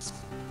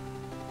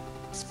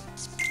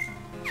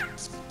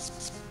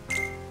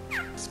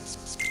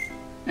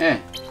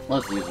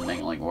 Let's use the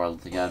Mingling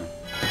Worlds again.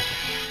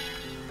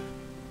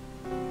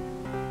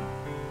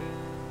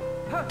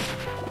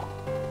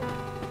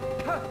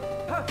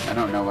 I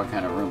don't know what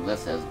kind of room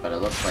this is, but it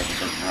looks like it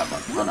doesn't have a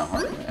ton of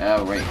heart.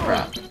 Oh, wait,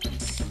 crap.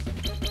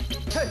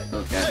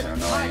 Those guys are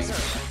annoying.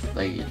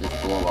 They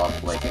just blow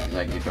up like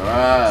Executor.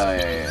 Ah,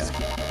 yeah.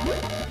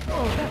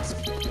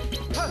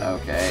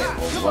 Okay,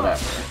 well,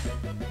 whatever.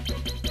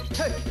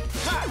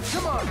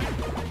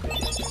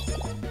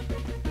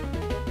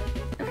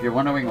 If you're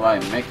wondering why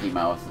Mickey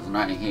Mouse is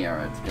not here,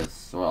 it's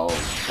because, well,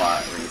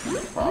 plot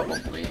reasons,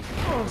 probably.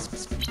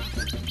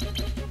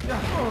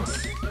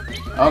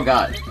 Oh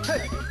god.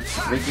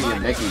 Speaking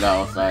of Mickey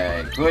Mouse,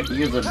 I could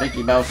use a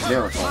Mickey Mouse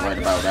miracle right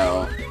about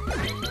now.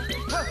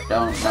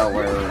 Don't know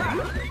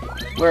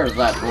where's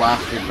that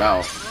blasted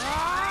mouse?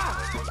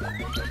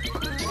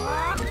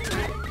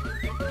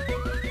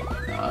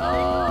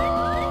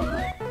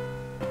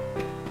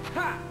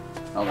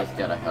 I'll just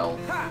get a health.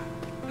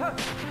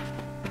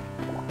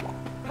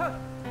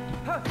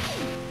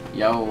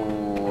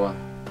 Yo.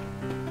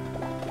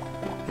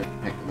 Just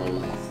pick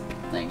those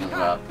things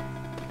up.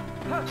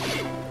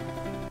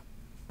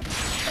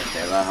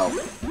 Okay, that helped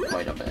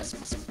quite a bit.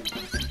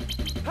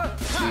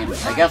 I mean,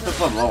 I guess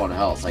if I'm low on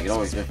health, I can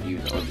always just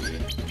use Oogie.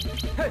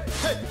 Hey,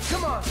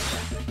 come on!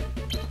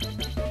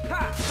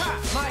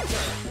 My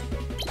turn!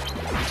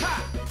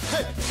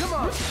 Hey, come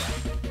on!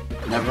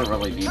 Never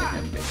really needed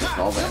him because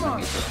all the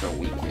enemies are so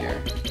weak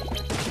here.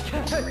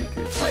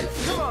 Riku's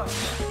fights.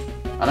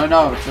 I don't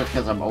know if it's just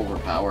because I'm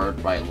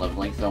overpowered by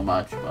leveling so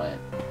much, but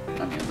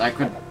I mean, that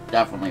could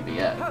definitely be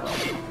it. But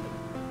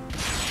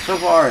so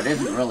far, it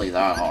isn't really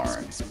that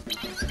hard.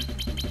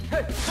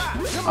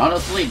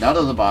 Honestly, none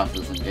of the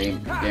bosses in Game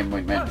Boy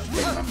Advance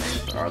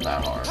memories are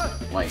that hard.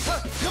 Like,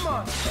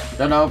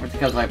 don't know if it's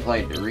because I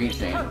played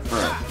Rechain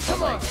first, but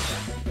like,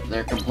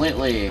 they're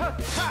completely...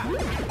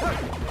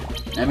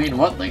 I mean,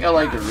 one thing I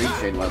liked in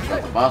Rechain was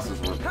that the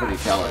bosses were pretty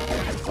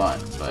challenging and fun,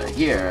 but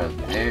here,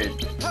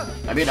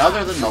 I mean,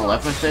 other than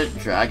Maleficent,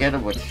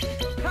 Dragon, with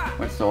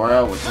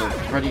Sora, which was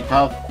pretty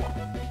tough,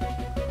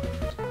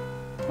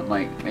 and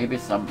like, maybe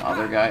some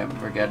other guy I'm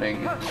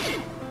forgetting.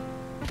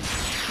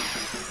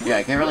 Yeah,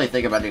 I can't really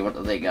think of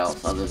anything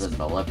else other than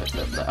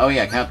Maleficent. Oh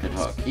yeah, Captain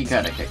Hook. He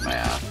kinda kicked my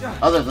ass.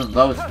 Other than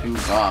those two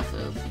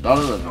bosses, none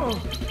of them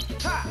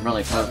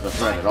really posed a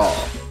threat at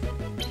all.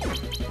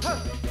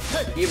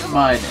 Keep in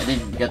mind, I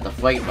didn't get the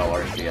Fight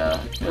Militia,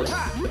 because,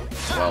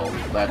 well,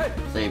 that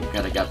save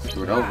kinda got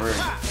screwed over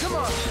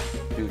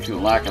due to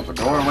lack of a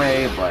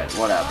doorway, but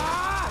whatever.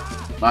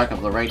 Lack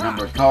of the right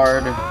numbered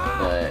card,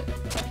 but,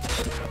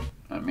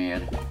 I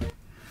mean...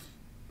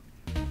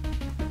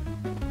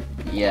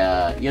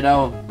 Yeah, you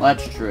know,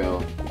 that's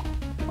true.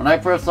 When I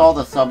first saw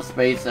the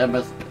subspace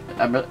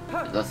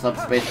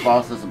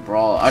bosses in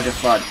Brawl, I just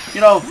thought,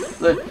 you know,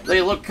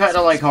 they look kind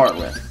of like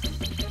Heartless.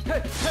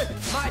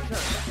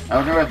 I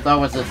wonder if that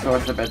was a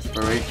source of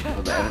inspiration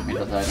for the enemy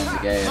design in the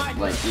game.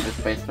 Like, he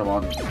just based them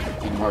on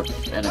Kingdom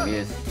Hearts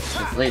enemies,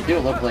 because they do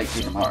look like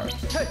Kingdom Hearts.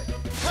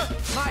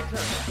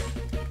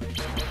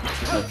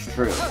 That's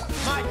true.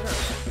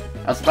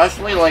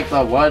 Especially like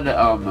the one,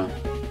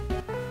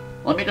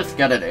 let me just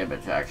get an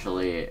image,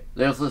 actually.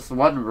 There's this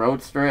one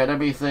roadster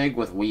enemy thing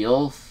with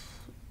wheels.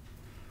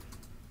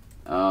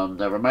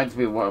 That reminds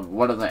me of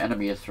one of the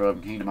enemies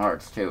from Kingdom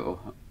Hearts 2.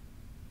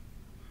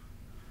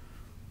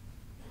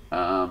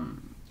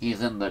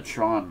 He's in the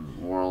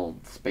Tron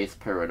world, Space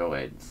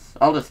Paranoids.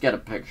 I'll just get a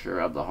picture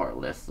of the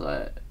Heartless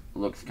that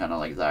looks kind of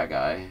like that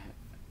guy.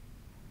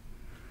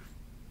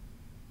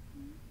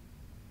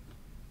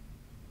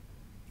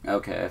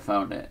 Okay, I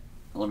found it.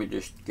 Let me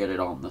just get it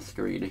on the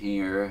screen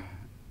here.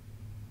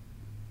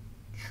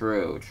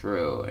 True.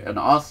 And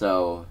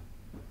also,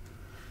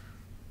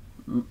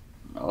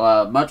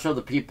 much of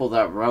the people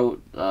that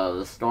wrote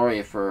the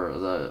story for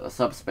the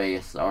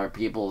Subspace are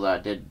people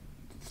that did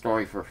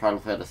story for Final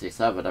Fantasy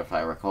VII, if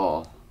I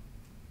recall.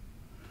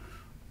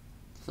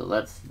 So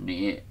that's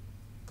neat.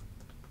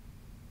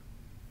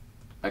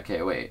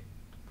 Okay, wait.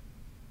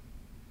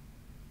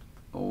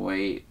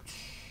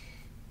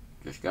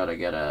 Just gotta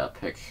get a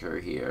picture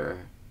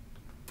here.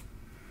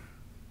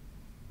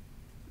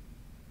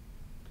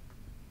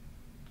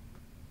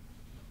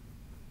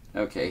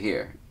 Okay,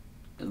 here.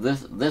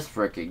 This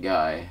frickin'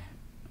 guy.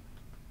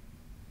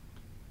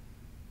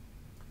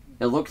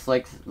 It looks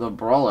like the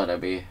Brawl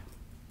enemy.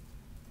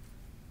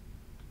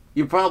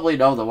 You probably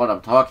know the one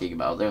I'm talking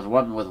about. There's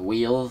one with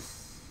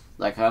wheels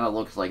that kind of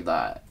looks like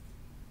that.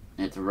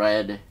 It's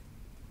red.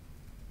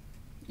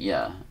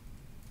 Yeah.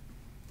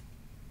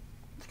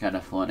 It's kind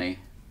of funny.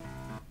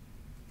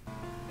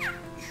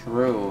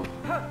 True.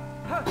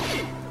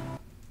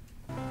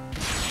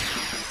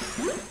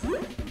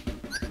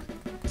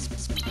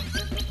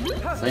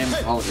 Same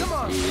color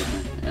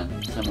scheme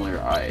and similar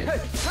eyes.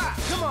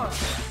 Come on!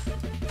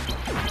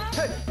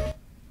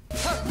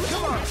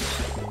 Come on!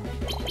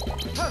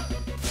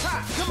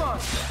 Come on!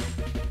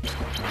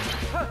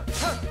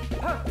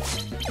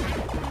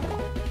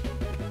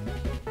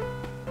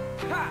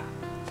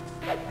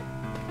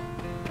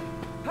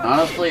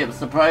 Honestly, I'm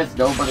surprised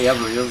nobody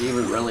ever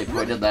even really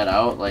pointed that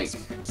out. Like,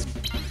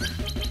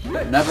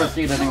 I've never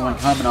seen anyone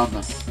comment on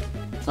the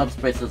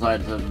Subspace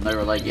designs and they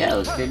were like, yeah,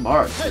 it's Kingdom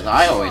Hearts. Because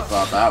I always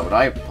thought that when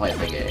I played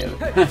the game.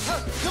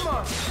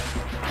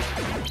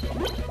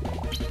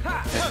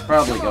 It's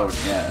probably going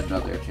to get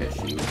another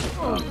tissue.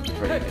 I'm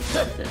pretty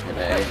consistent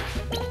today.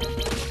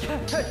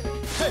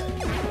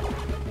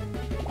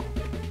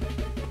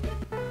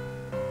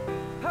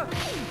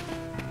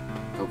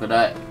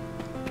 Coconut.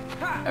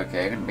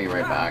 Okay, I'm gonna be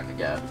right back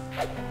again.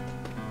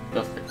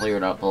 Just to clear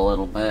it up a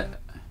little bit.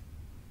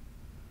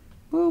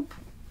 Boop.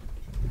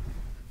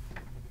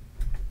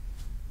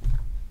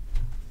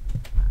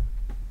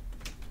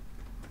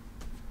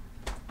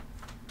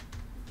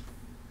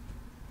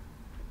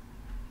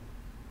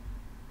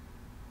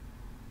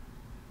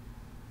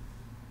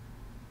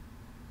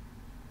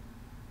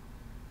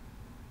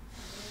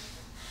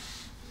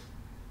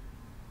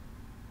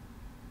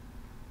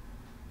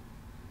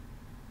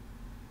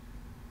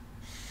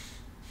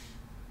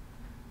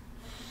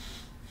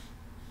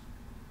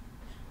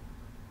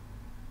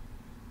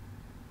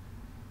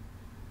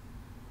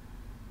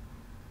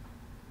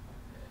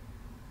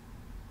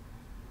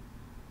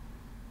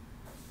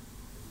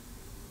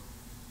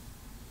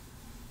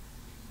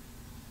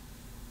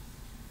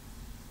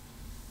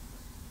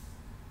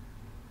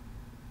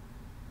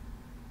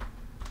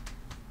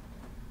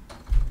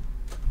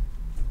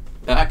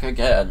 Back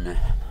again.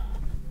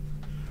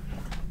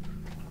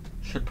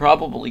 Should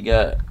probably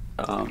get,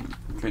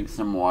 drink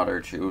some water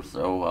too,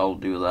 so I'll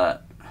do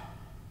that.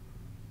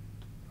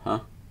 Huh?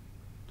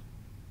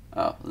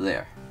 Oh,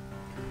 there.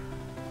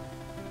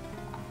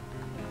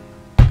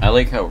 I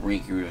like how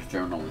Riku's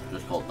journal is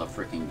just called the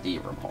freaking D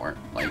report.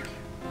 Like,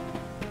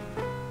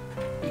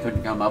 he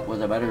couldn't come up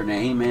with a better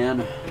name,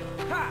 man.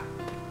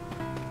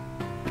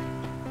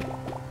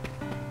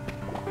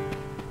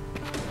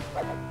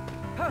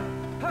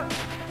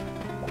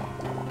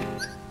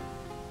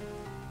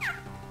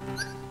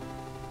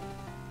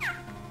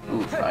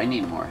 Oof, I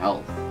need more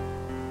health.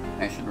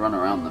 I should run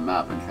around the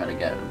map and try to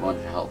get a bunch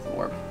of health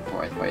orbs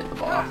before I fight the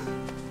boss.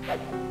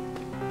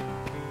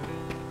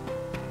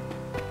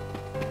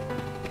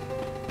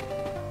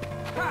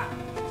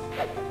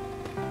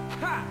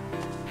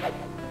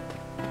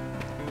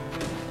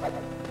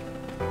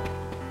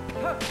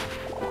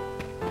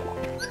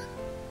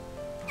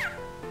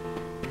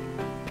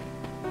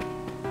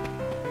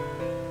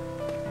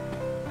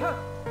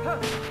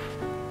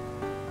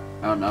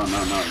 Oh no.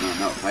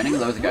 Fighting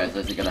those guys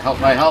isn't gonna help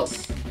my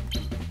health.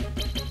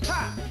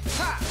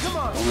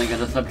 Only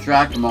gonna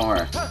subtract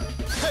more.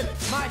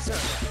 My turn.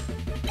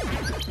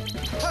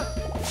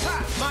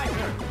 My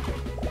turn.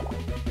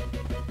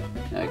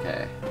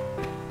 Okay.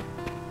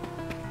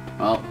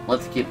 Well,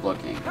 let's keep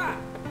looking.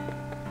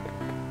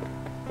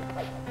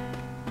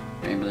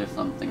 Maybe there's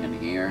something in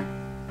here.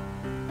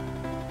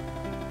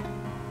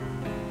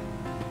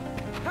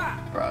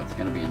 Bro, it's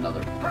gonna be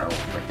another barrel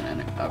freaking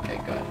enemy. Okay,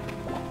 good.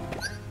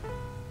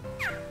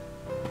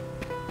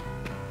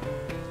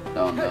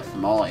 So the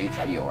small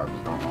HP orbs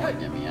don't really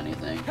give me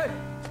anything.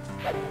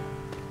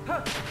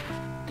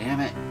 Damn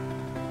it.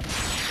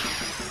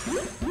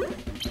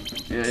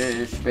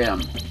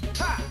 Spam.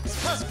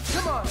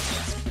 Come on.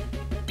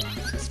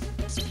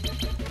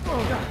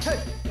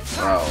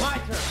 Bro. My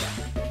turn.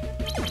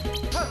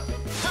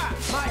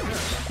 My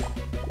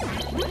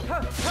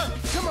turn.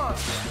 Come on.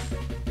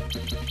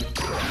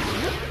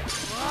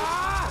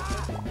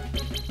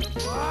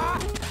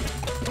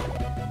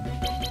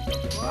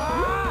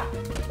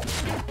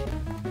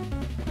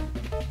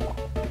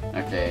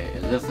 Okay,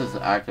 this is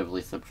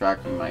actively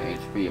subtracting my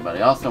HP, but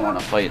I also want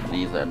to fight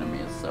these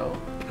enemies, so...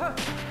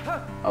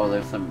 Oh,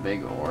 there's some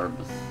big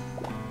orbs.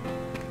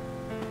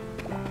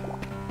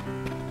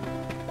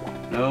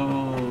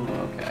 No,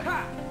 okay.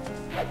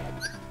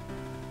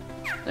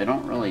 They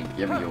don't really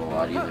give you a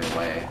lot either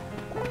way.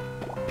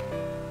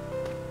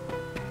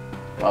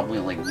 Probably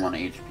like 1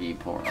 HP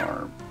per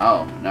orb.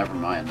 Oh, never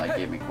mind, that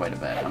gave me quite a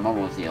bit. I'm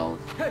almost healed.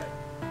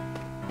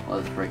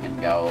 Let's freaking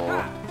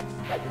go.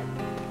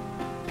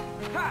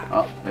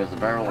 Oh, there's a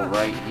barrel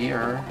right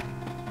here.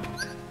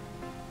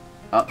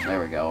 Oh, there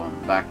we go. I'm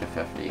back to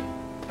 50.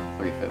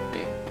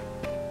 350.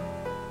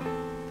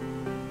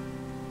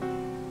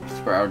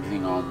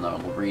 Scrounging on the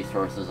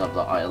resources of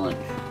the island.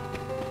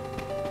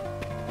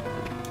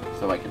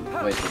 So I can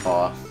fight the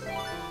boss.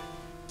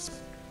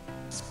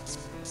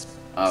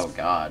 Oh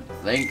god.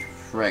 Thank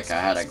frick I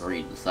had a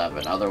green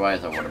 7.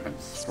 Otherwise I would have been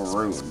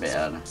screwed,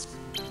 man.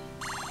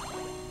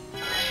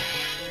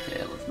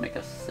 Okay, let's make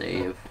a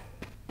save.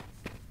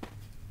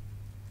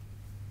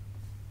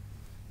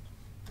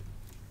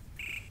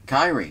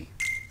 Kairi.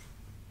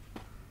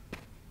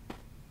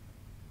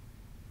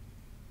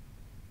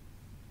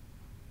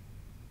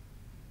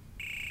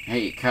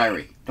 Hey,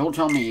 Kairi, don't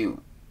tell me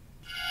you...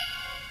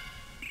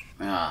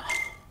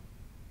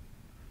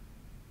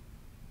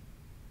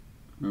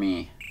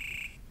 Me.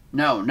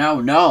 No, no,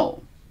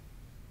 no!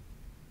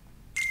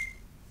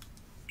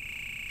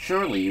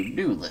 Surely you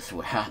knew this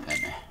would happen.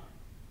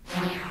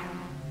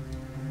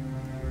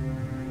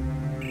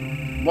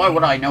 Why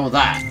would I know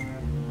that?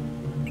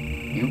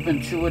 You've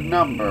been to a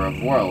number of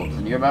worlds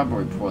in your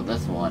memory before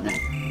this one.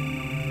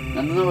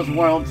 And in those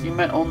worlds, you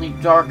met only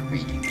dark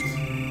beings.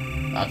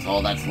 That's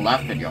all that's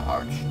left in your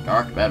heart,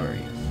 dark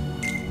memories.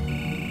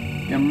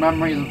 Your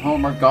memories of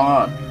home are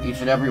gone,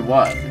 each and every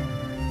one.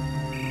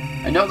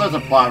 I know there's a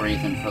plot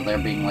reason for there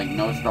being, like,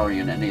 no story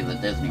in any of the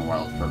Disney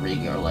worlds for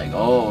Riku. Like,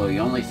 oh, he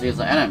only sees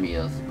the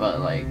enemies, but,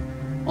 like,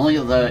 only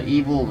the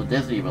evil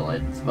Disney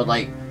villains. But,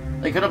 like,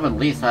 they could have at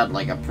least had,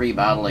 like, a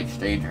pre-battle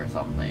exchange or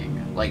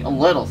something. Like, a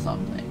little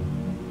something.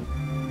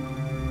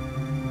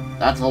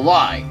 That's a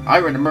lie. I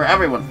remember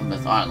everyone from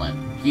this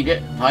island. He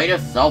did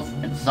Titus, Self,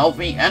 and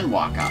Selfie, and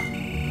Waka.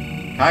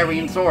 Kairi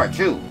and Sora,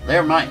 too.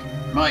 They're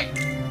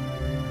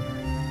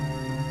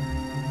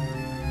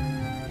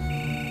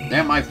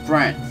They're my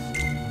friends.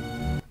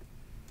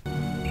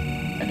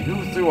 And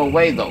who threw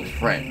away those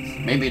friends?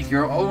 Maybe it's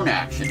your own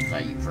actions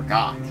that you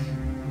forgot.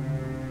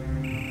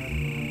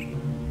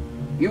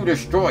 You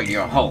destroyed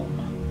your home.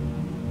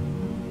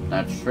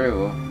 That's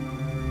true.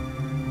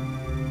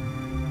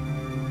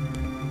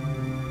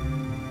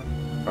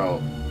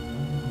 Bro.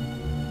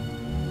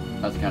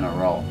 That's kinda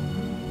raw.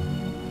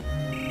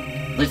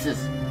 This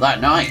is that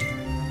night.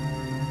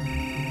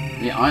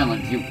 The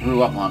islands you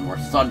grew up on were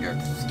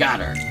sundered,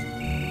 scattered.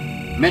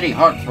 Many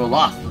hearts were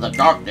lost to the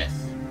darkness.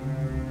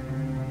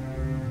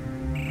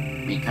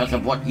 Because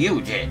of what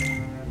you did.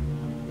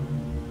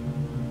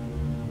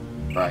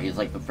 Bro, he's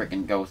like the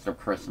freaking ghost of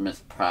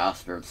Christmas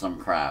past or some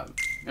crap.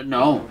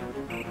 No.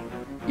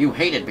 You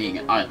hated being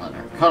an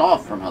islander, cut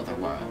off from other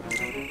worlds.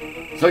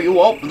 So you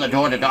opened the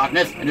door to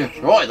darkness and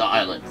destroyed the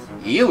islands.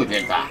 You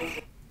did that.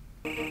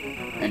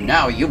 And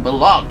now you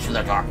belong to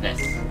the darkness.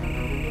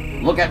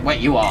 Look at what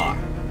you are.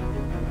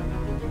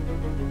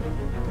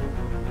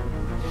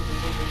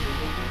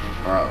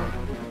 Bro.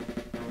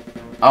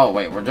 Oh,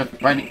 wait, we're just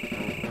fighting...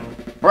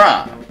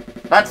 Bruh!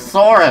 That's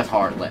Sora's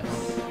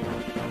Heartless!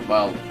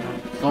 Well,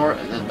 Sora,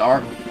 the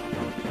dark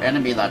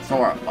enemy that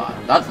Sora fought.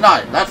 That's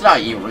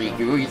not you,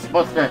 Riku. He's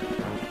supposed to...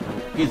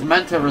 He's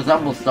meant to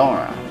resemble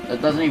Sora.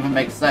 That doesn't even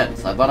make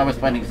sense. I thought I was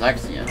fighting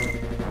Zexion.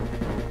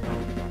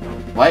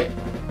 What?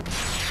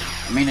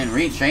 I mean, in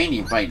Rechain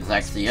you fight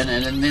Zexion,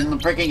 and in the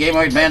freaking Game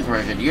Boy Advance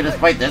version, you just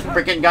fight this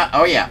freaking guy.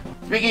 Oh yeah,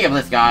 speaking of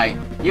this guy,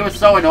 he was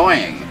so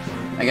annoying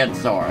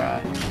against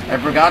Sora. I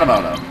forgot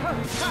about him.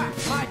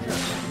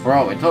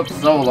 Bro, it took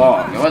so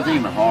long. It wasn't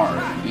even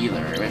hard,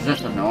 either. It was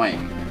just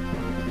annoying.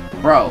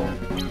 Bro.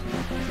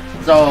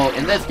 So,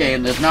 in this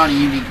game, there's not a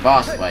unique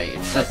boss fight.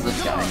 It's just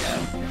this guy again.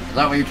 Is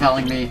that what you're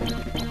telling me?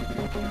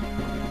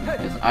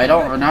 I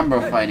don't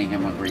remember fighting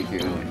him with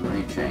Riku in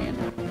Rechain.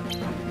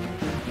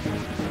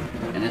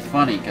 And it's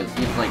funny, because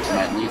he's like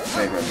my least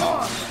favorite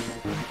boss.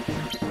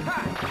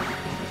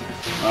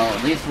 Well,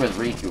 at least with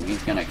Riku,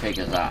 he's gonna kick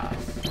his ass,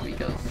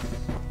 because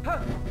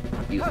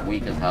he's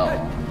weak as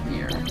hell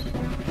here.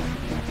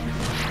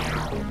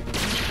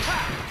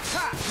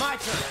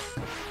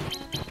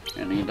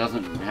 And he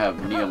doesn't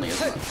have nearly as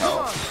much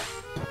health.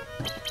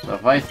 So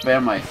if I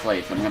spam my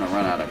slates, I'm gonna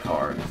run out of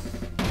cards.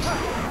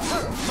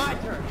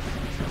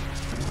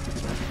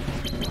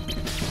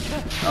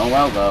 Oh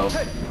well though.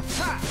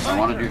 I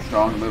want to do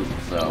strong moves,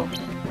 so...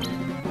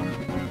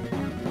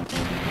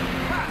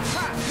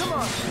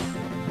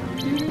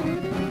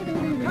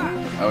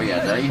 Oh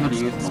yeah, did I even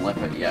use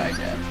Malefic? Yeah, I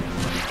did.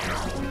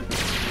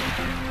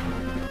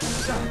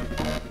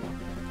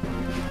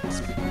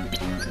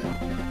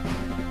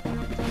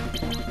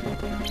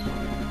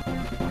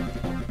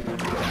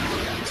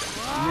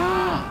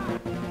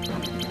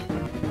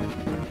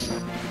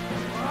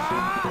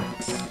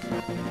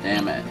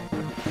 Damn it.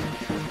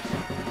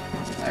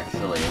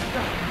 Actually.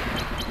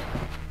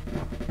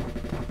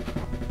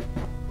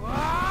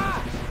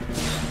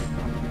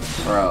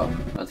 Bro,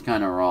 that's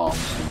kinda raw.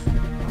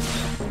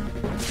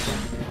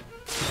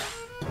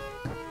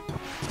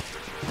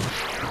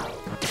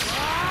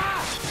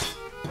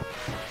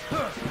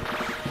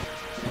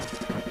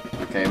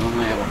 Okay, we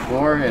only have a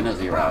 4 and a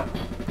 0.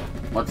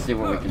 Let's see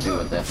what we can do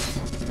with this.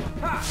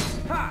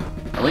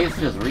 At least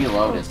just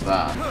reload is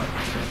fast.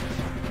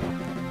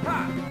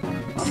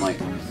 Unlike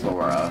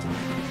Sora.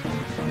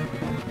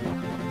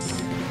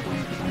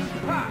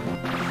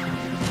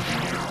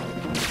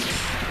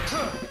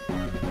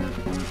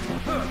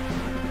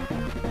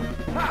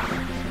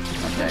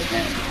 Okay, I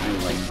can't do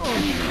like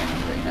any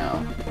damage right now.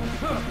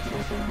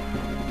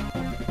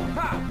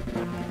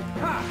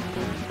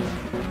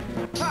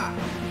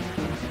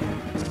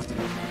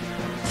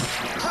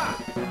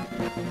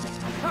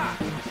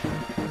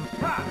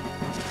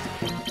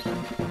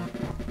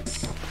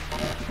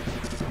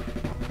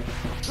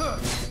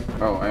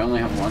 Oh, I only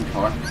have 1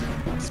 card.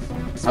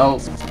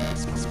 Help!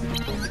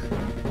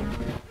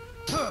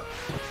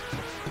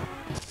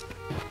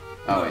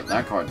 Oh wait,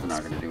 that card's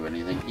not gonna do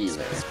anything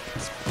either.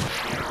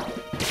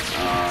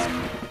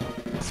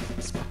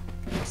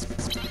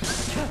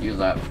 Use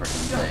that for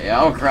today.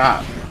 Oh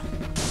crap!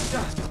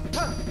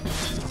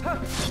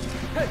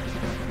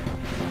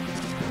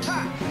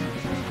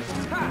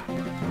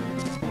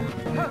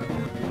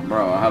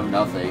 Bro, I have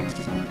nothing.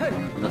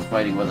 I'm just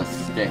fighting with a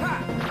stick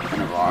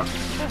and a rock.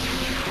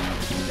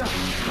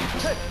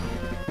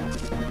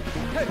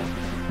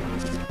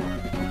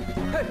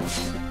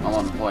 I'm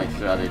on play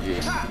strategy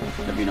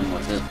to beat him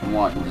with this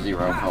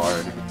 1-0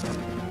 card.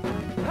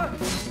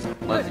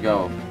 Let's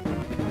go.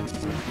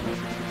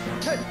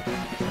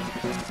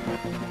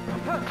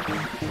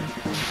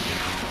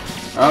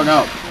 Oh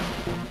no!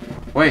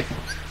 Wait!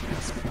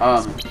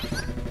 Come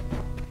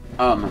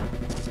on!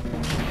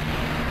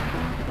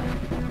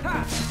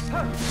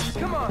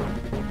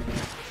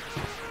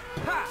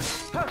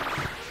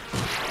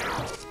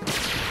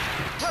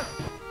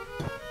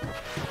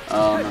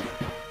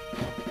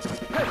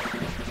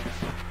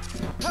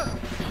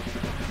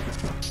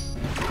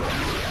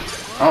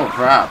 Oh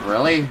crap,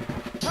 really?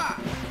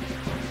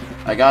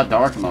 I got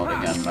dark mode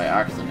again by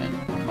accident.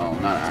 Well,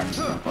 not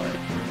accident, but...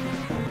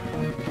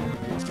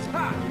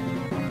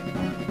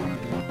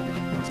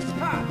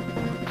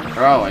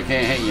 Bro, I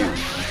can't hit you.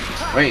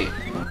 Wait.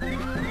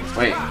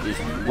 Wait,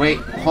 just wait.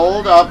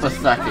 Hold up a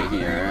second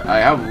here. I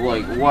have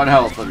like 1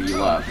 health of you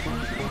left.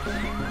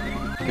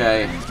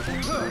 Okay.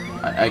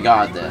 I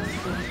got this.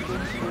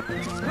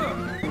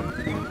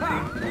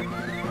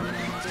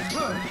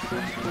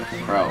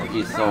 Bro,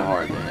 he's so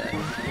hard to hit.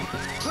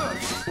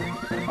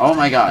 Oh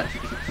my god.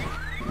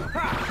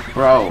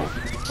 Bro.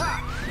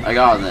 I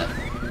got this.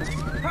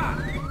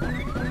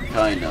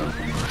 Kind of.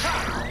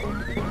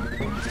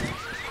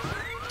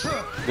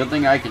 Good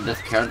thing I can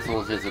just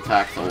cancel his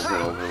attacks over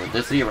and over with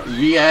this hero.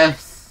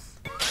 Yes!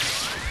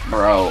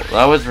 Bro,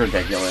 that was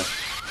ridiculous.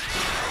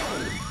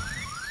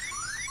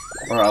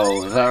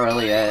 Bro, is that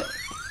really it?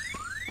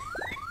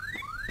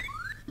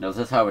 No, is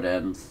this how it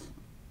ends?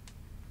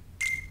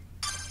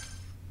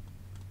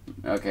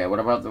 Okay, what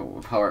about the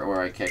part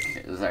where I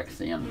kick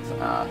Zexian's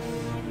ass?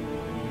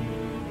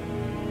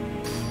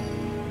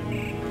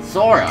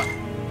 Sora!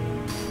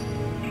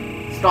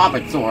 Stop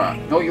it, Sora!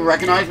 Don't you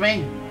recognize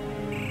me?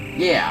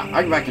 Yeah,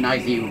 I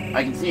recognize you.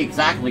 I can see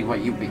exactly what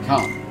you've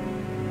become.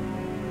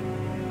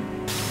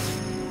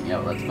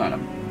 Yo, that's kind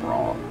of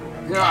wrong.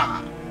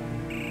 Gah!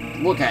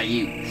 Look at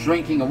you,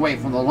 shrinking away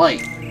from the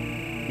light.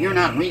 You're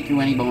not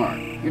Riku anymore.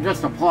 You're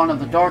just a pawn of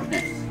the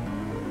darkness.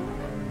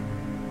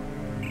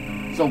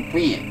 So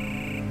be it.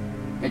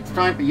 It's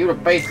time for you to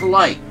face the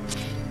light.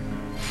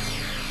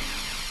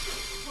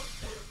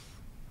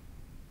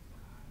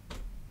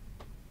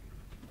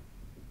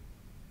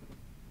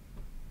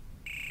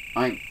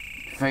 I'm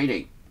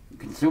fading,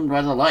 consumed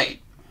by the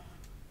light.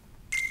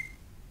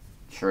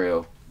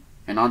 True.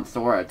 And on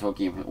Sora it took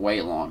you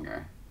way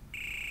longer.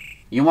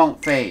 You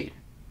won't fade.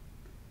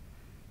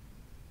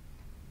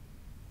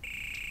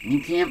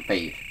 You can't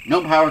fade.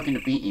 No power can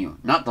defeat you.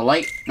 Not the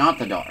light, not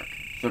the dark.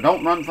 So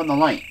don't run from the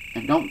light,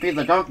 and don't fear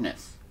the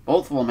darkness.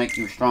 Both will make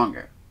you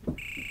stronger.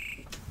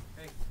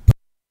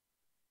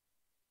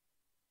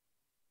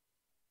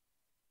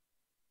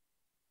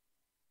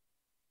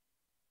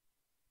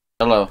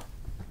 Hello.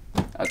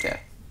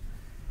 Okay.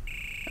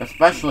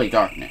 Especially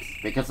darkness,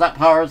 because that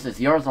power is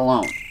yours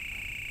alone.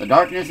 The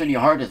darkness in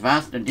your heart is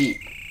vast and deep.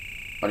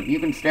 But if you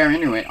can stare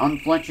into it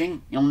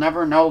unflinching, you'll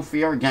never know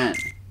fear again.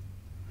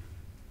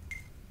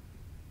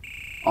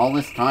 All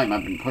this time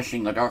I've been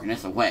pushing the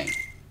darkness away.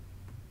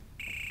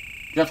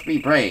 Just be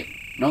brave.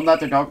 Know that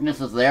the darkness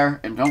is there,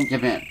 and don't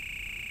give in.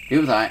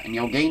 Do that, and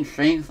you'll gain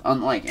strength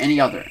unlike any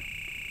other.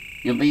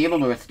 You'll be able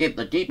to escape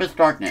the deepest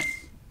darkness.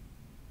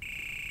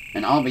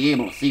 And I'll be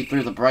able to see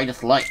through the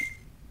brightest light.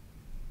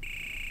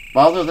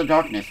 Follow the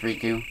darkness,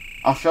 Riku.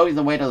 I'll show you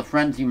the way to the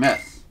friends you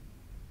miss.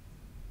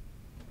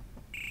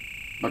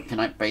 But can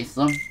I face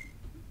them?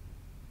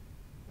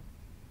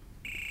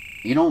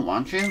 You don't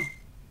want to?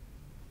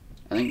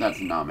 I think that's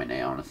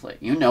Naminé, honestly.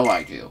 You know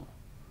I do.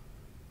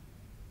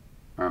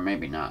 Or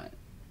maybe not.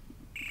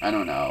 I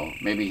don't know.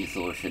 Maybe he's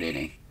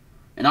hallucinating.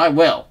 And I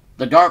will.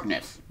 The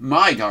darkness,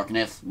 my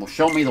darkness, will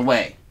show me the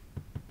way.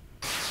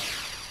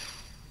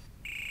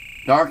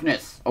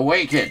 Darkness,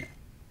 awaken!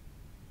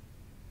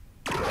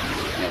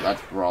 Yeah,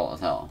 that's brawl as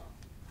hell.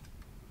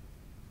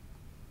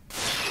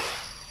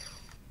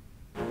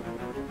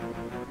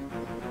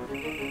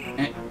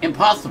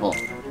 Impossible!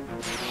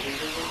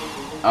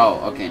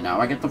 Oh, okay, now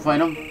I get to fight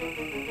him?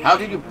 How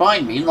did you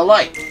find me in the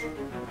light?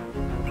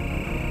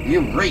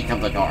 You reek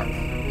of the dark.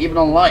 Even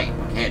a light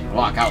can't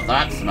block out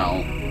that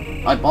smell.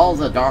 I ball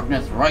the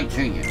darkness right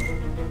to you.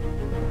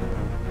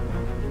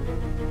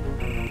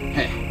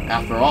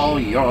 After all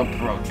your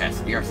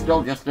protest, you're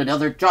still just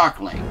another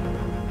darkling.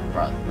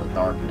 Bruh, the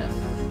darkness.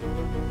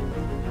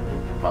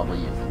 Probably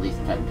used at least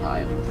 10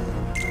 times.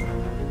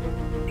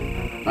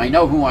 I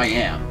know who I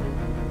am.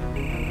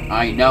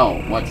 I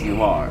know what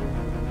you are.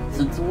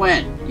 Since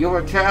when? You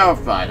were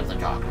terrified of the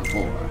dark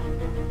before.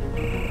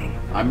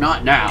 I'm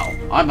not now.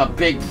 I'm a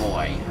big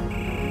boy.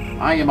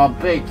 I am a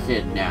big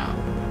kid now.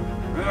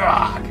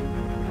 Ugh.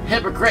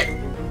 Hypocrite!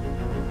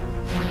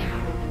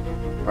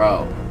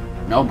 Bro,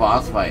 no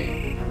boss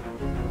fight.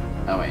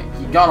 Oh wait,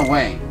 he got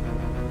away.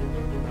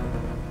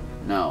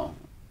 No.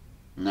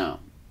 No.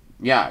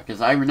 Yeah,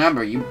 because I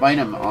remember you fight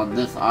him on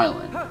this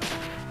island.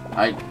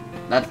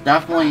 That's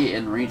definitely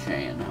in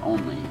Rechain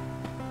only.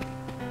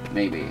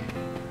 Maybe.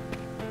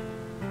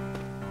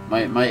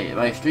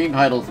 My stream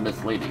title's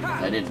misleading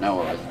because I didn't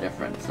know it was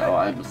different, so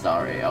I'm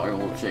sorry. I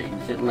will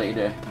change it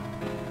later.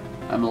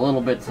 I'm a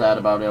little bit sad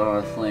about it,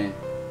 honestly.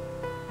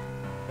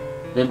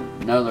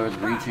 Didn't know there was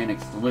Rechain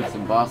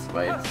exclusive boss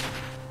fights.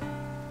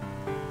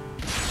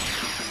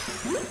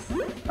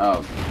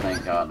 Oh,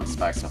 thank God, I'm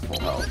back to full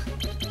health.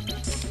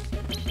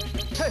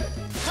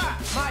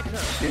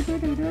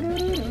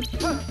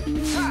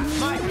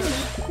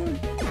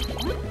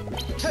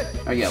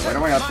 Oh yeah, where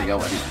do I have to go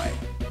anyway?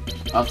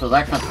 Oh, so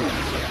that cutscene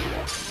is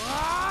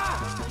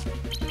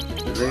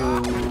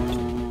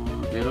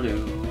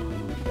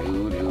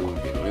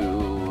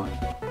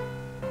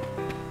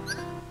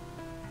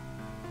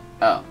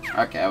Oh,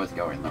 okay, I was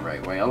going the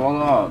right way all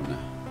along.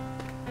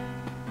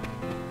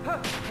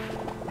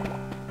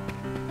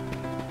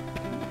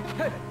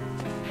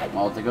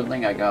 Well, it's a good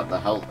thing I got the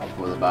health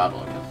before the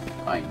battle, because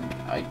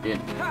I did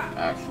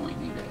actually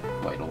need it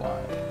quite a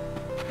lot.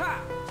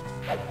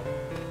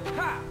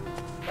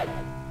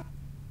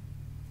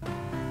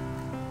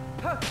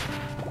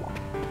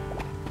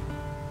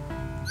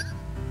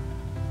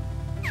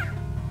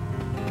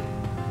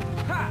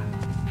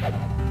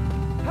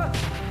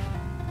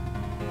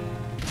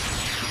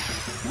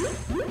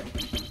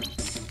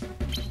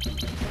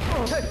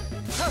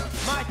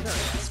 My turn.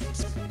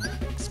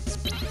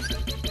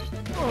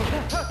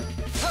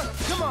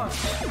 Come on.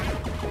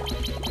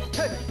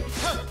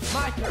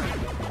 My turn.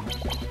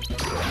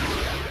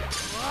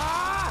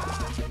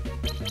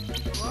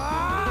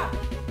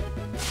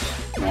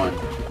 One.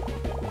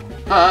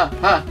 Ha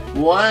ha!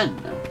 One!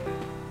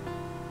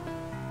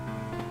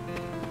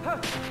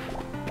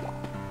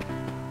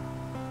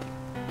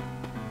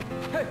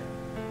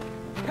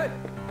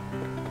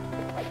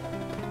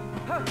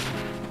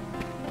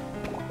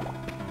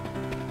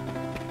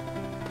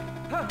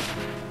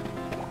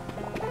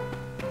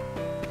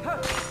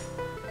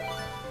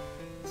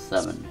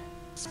 Seven.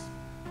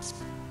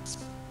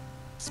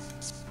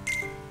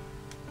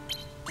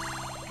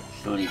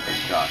 Sleep in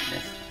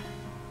darkness.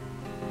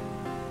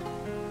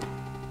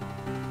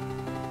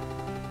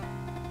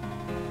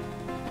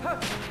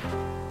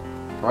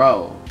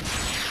 Bro,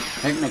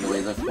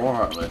 technically there's 4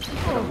 heartless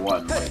instead of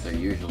 1, like there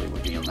usually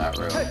would be in that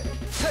room.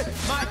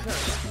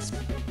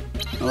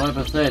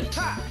 Olympus said,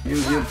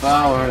 use your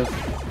powers.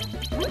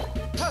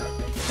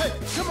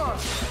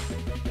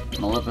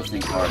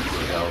 Maleficent cards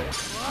to go.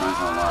 Not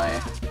gonna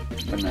lie.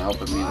 It's been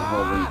helping me the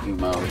whole Riku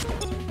mode.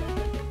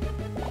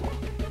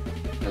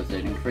 Because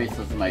it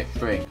increases my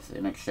strength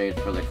in exchange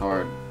for the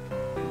card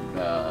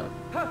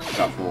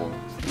shuffle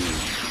speed.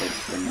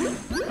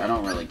 Which, I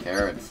don't really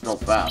care, it's still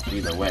fast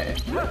either way.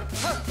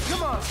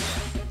 Come on!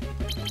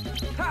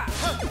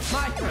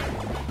 My turn!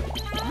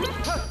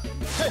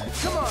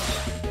 Come on!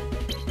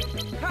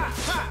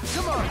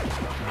 Come on!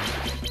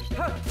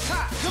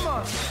 Come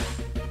on!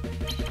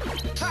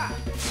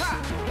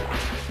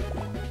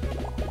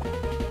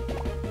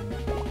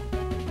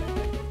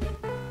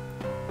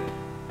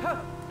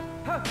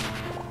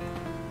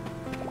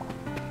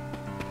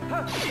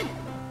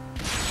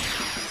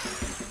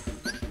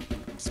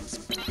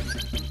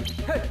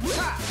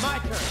 My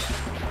turn!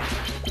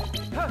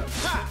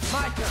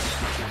 My turn!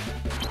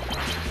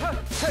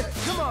 Hey,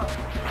 come on.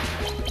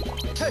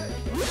 Hey,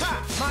 ha,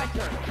 my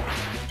turn.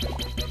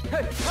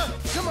 Hey,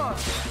 come on.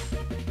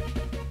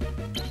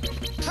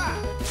 Ha,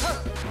 ha,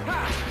 ha.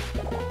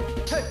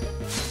 Hey.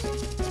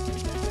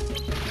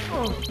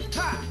 Oh,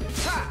 ha,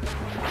 ha.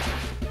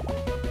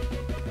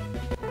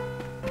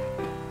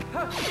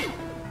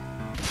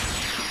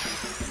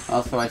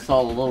 Also, I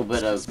saw a little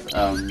bit of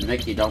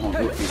Mickey, Donald,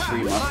 Goofy,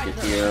 Three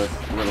Musketeers,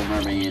 Little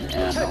Mermaid,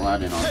 and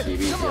Aladdin on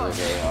TV the other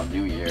day on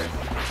New Year's.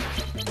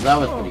 So that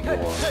was pretty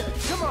cool.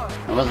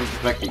 I wasn't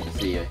expecting to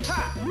see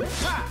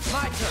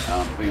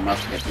Three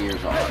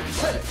Musketeers on,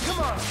 but it's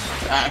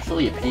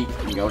actually a peak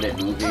and go-to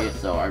movie,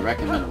 so I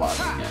recommend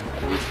watching it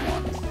at least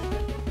once.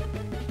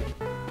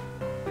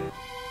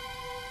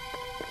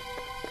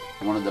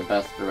 One of the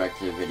best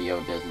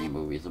direct-to-video Disney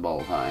movies of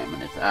all time,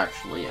 and it's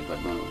actually a good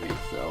movie,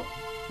 so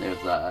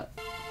there's that.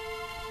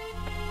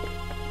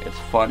 It's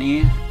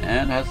funny,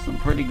 and has some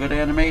pretty good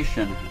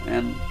animation,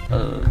 and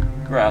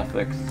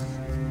graphics.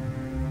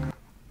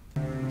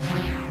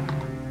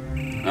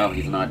 Oh,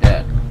 he's not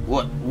dead.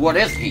 What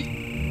is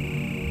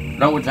he?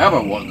 No one's ever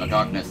won the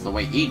darkness the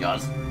way he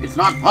does. It's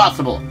not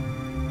possible!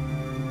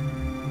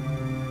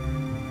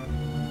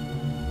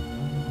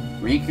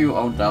 Riku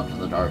owned up to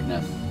the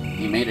darkness.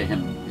 He made it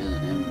him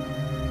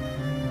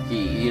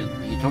he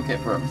took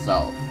it for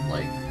himself.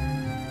 Like,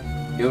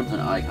 dude's an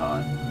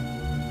icon.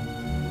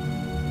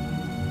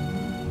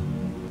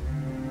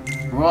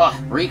 Whoa,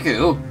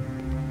 Riku!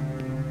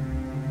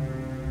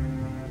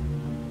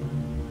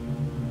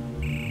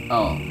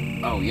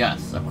 Oh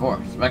yes, of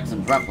course,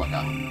 Vexen's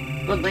replica.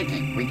 Good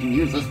thinking, we can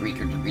use this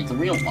Riku to beat the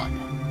real one.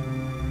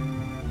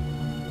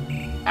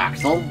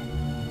 Axel?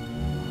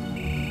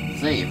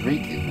 Say,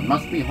 Riku, it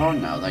must be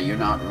hard now that you're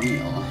not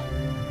real.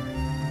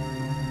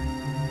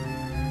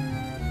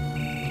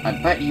 I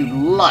bet you'd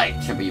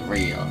like to be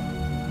real.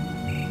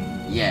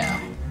 Yeah.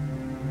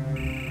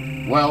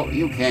 Well,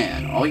 you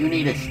can. All you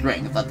need is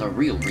strength that the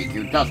real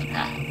Riku doesn't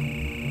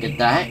have. Get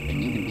that,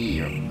 and you can be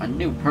a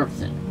new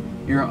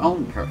person. Your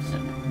own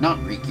person. Not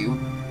Riku.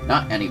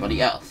 Not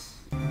anybody else.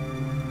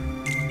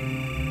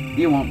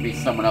 You won't be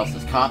someone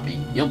else's copy.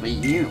 You'll be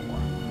you.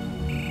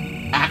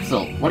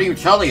 Axel, what are you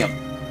telling him?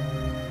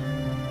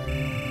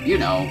 You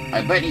know,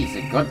 I bet he's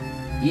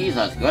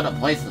as good a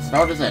place to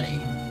start as any.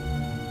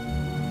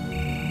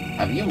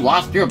 Have you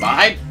lost your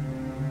mind?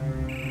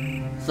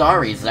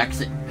 Sorry,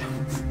 Zexy.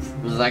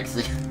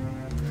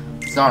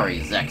 Sorry,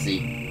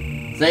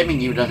 Zexy. Saving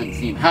you doesn't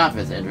seem half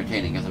as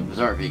entertaining as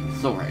observing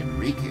Sora and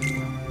Riku.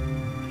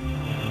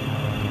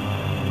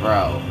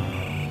 Bro.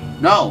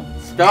 No!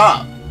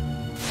 Stop!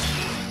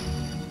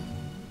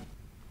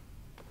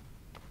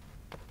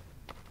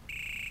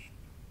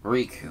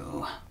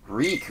 Riku.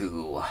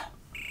 Riku.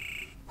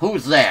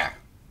 Who's there?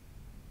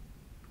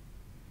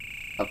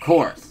 Of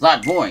course,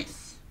 that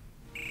voice.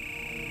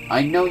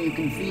 I know you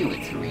can feel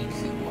it,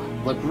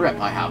 Riku. The grip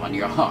I have on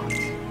your heart.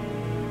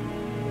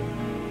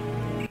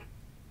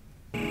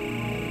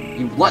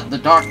 You've let the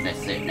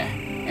darkness in,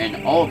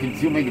 and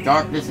all-consuming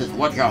darkness is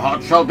what your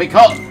heart shall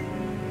become.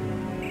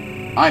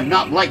 I'm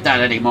not like that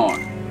anymore.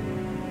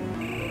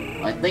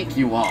 I think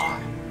you are.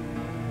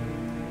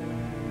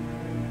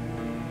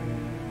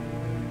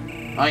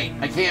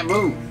 I can't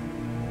move.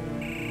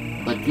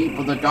 The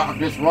deeper the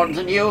darkness runs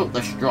in you,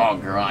 the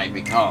stronger I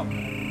become.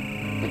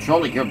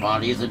 Controlling your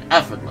body is an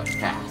effortless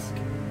task.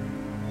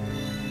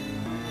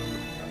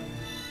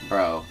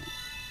 Bro.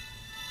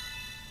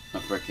 A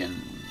frickin'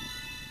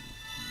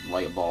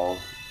 light ball.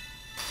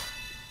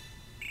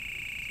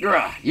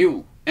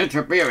 You!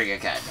 Interfering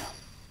again!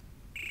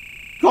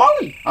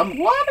 Golly! I'm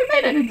glad I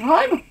made it in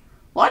time!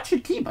 That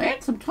should keep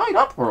Ansem tied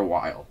up for a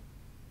while.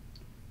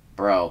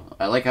 Bro,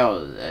 I like how...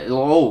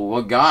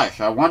 Oh, gosh,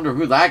 I wonder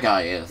who that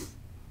guy is.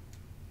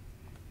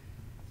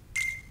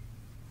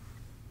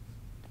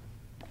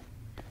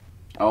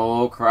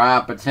 Oh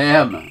crap, it's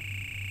him.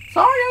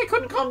 Sorry I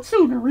couldn't come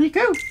sooner,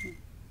 Riku.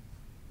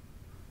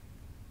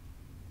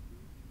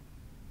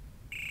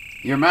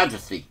 Your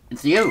Majesty,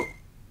 it's you.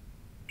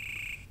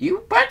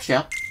 You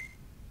betcha.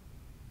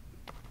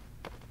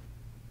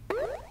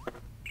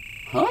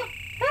 Huh?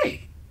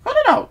 Hey, cut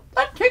it out.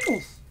 That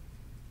tickles.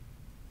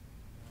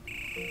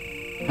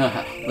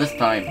 This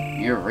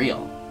time, you're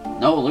real.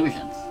 No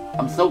illusions.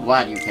 I'm so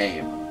glad you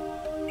came.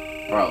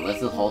 Bro,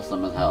 this is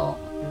wholesome as hell.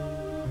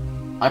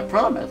 I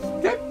promised.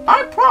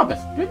 I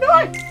promised, didn't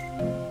I?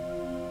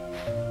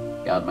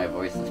 God, my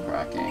voice is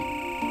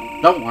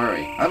cracking. Don't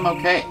worry, I'm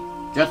okay.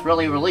 Just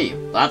really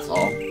relieved, that's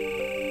all.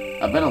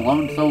 I've been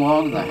alone so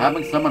long that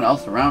having someone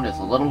else around is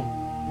a little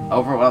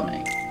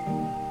overwhelming.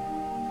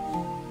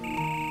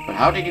 But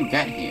how did you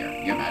get here,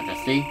 Your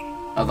Majesty?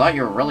 I thought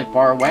you were really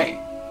far away.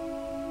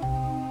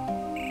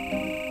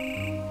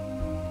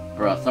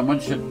 Bruh, someone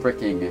should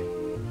freaking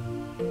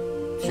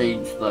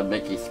change the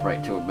Mickey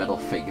sprite to a middle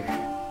finger.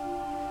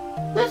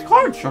 This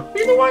card showed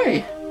me the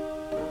way.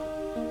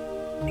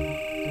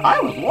 I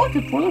was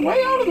looking for the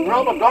way out of the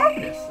realm of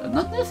darkness, and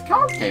then this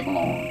card came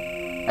along.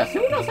 As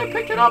soon as I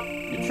picked it up,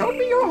 it showed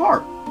me your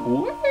heart,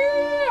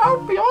 way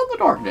out beyond the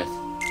darkness.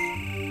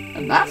 And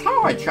And that's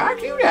how I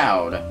tracked you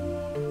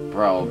down.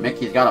 Bro,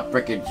 Mickey's got a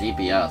frickin'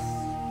 GPS.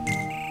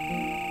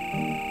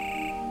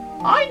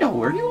 I know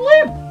where you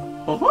live.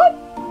 What?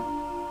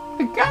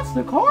 I guess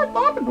the car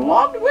thought it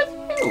belonged with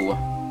you.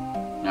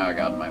 Now I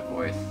got my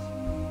voice.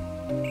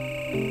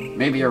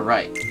 Maybe you're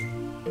right.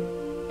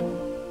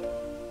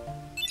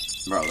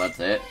 Bro, that's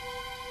it.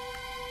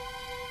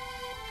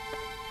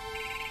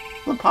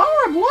 The power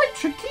of light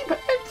should keep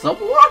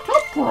Ansem locked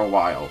up for a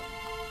while.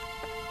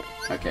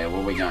 Okay,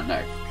 what we got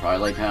next?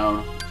 Twilight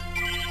Town?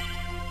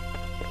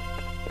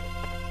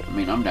 I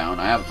mean, I'm down.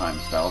 I have a time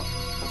spell.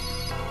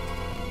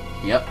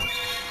 Yep.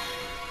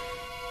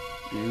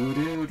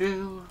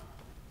 Do.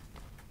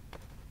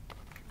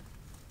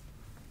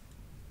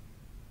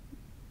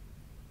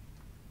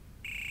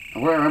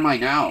 Where am I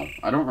now?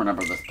 I don't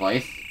remember this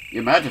place.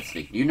 Your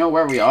Majesty, do you know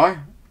where we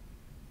are?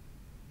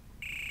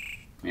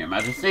 Your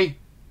Majesty?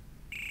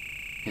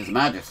 His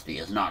Majesty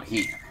is not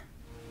here.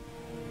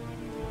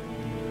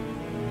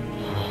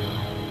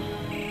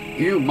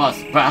 You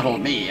must battle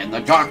me in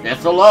the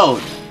darkness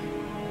alone!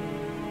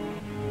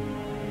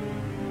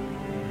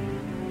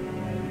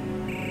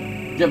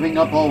 Giving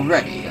up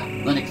already?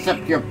 Then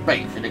accept your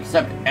fate and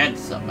accept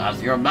Ansem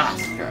as your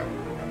master.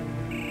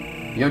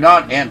 You're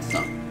not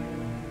Ansem.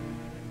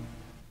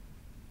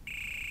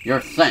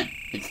 Your scent,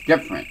 it's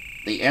different.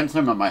 The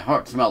Ansem in my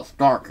heart smells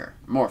darker,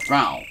 more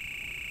foul.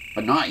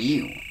 But not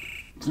you.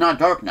 It's not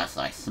darkness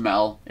I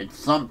smell, it's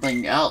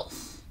something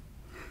else.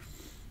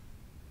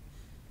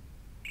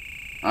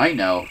 I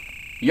know.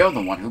 You're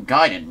the one who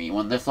guided me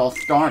when this all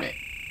started.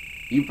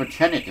 You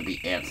pretended to be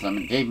Ansem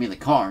and gave me the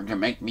card to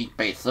make me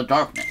face the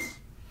darkness.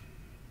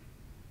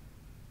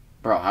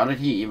 Bro, how did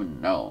he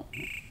even know?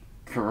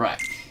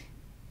 Correct.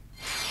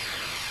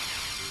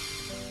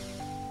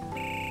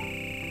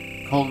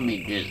 Call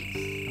me Diz.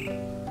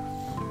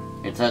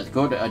 It's as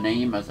good a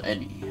name as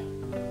any.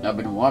 I've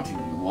been watching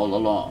you all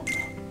along.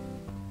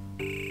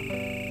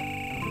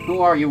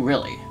 Who are you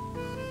really?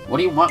 What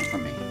do you want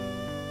from me?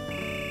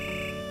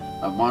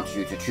 I want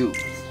you to choose.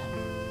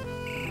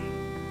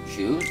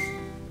 Choose?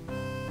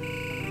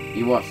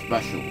 You are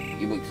special.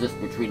 You exist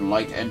between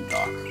light and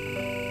dark.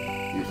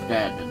 You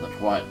stand in the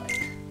twilight.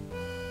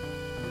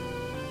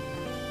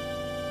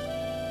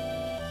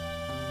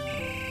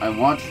 I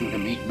want you to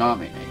meet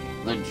Namine,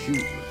 then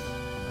choose.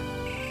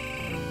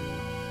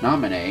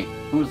 Namine?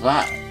 Who's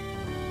that?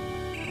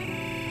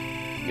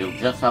 You'll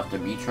just have to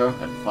meet her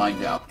and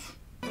find out.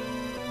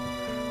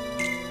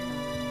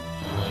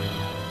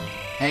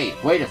 Hey,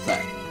 wait a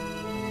sec.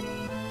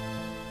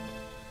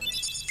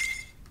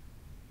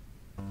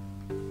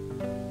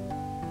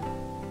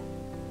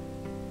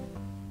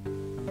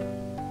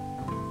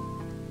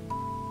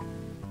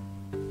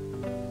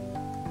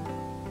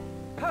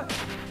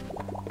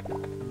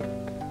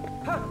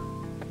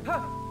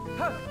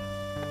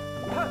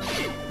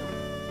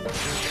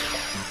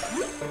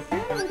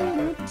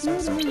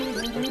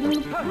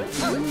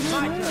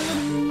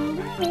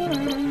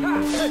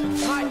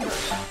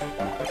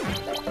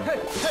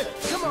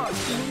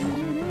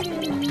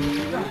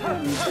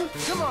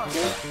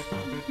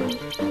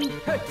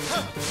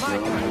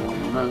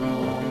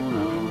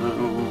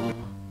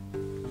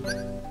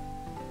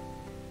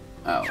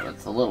 Oh,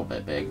 that's a little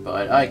bit big,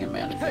 but I can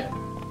manage it.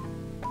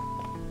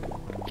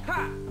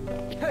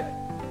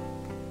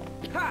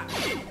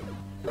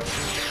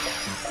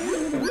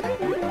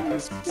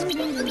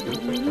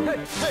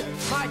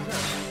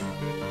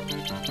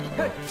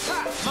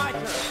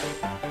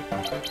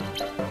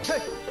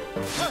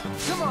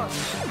 Come on!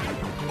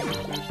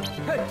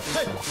 Hey,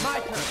 my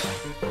turn!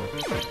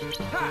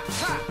 Ha,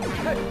 ha,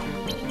 hey!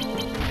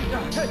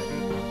 Hey!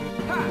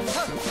 Ha,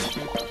 ha!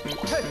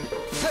 Hey,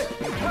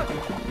 ha!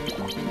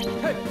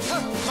 Hey,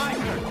 my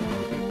turn!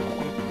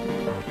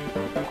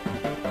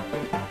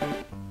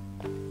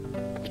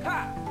 Ha!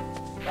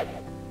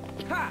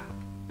 Ha!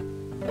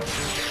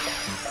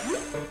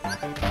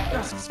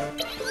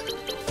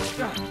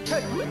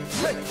 Hey,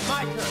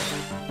 my turn!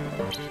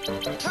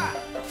 Ha!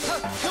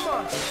 Come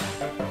on!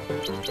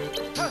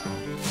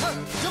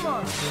 Come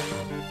on!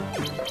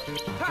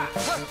 My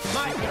turn!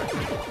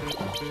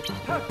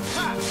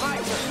 My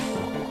turn!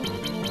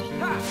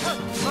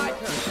 My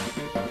turn!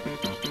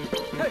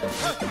 Hey!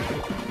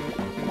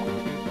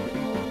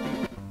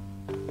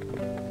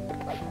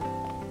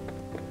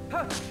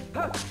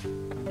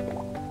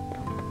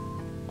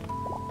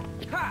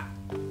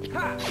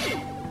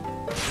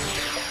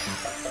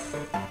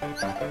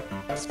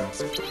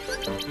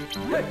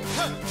 Hey,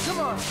 come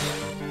on!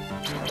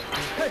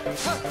 Hey,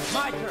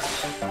 my turn!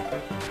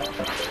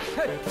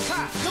 Hey,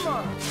 come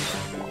on!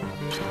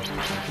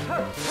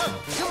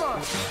 Come on!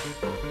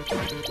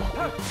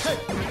 Hey,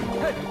 hey!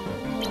 Hey,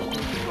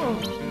 come on!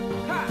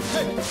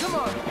 Hey, come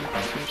on!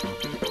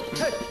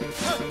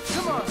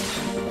 Come on!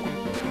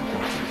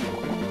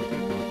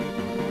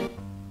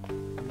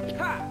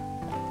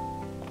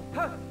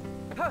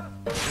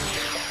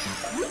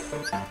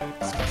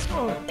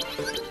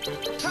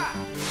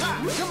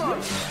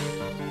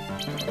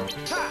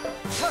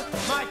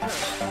 My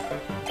turn!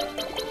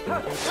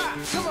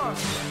 Come on!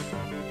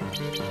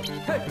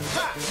 Hey,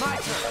 ha, my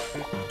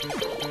turn.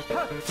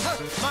 Ha, ha,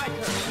 my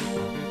turn.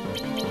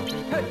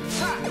 Hey,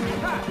 ha,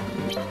 ha.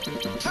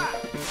 Ha,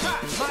 ha,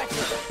 my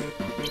turn.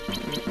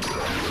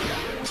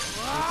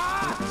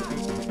 Ah!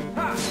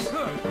 Ha,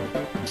 huh,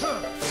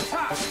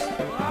 ha,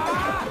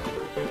 ah!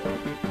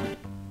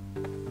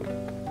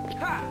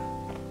 Ha,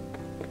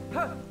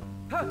 ha,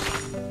 ha.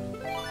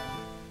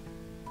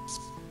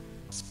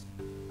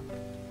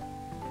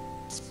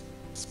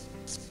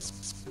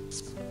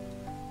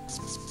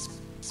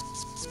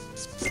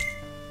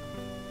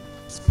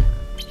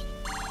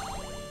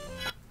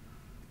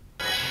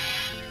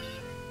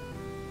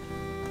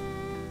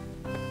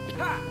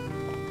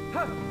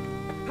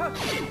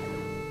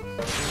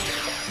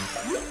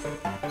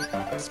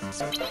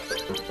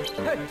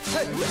 Hey,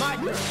 hey, my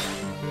turn.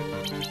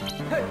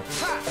 Hey,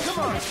 ha, come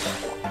on.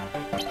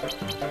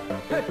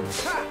 Hey,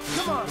 ha,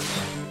 come on.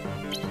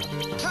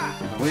 Ha,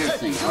 Weird hey,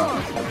 thing come about on.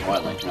 this whole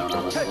Twilight Town,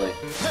 honestly.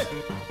 Hey,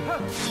 ha,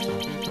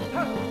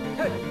 ha,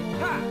 hey,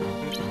 ha,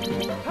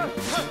 ha,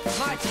 ha,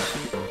 my turn.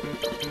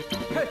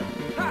 Hey,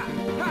 ha,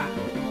 ha,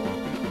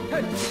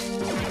 hey,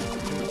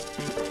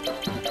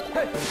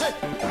 hey, hey.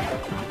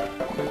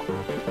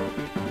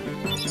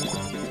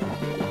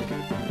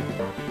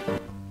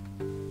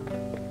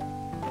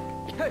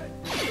 Hey!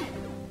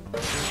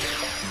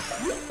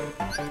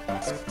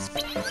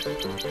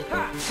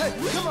 Ha! Hey!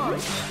 Come on!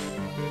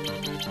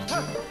 Ha!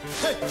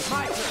 Hey!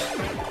 My turn!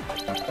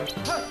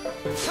 Ha!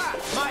 Ha!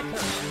 My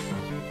turn!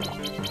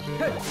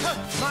 Hey! Ha!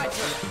 My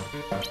turn!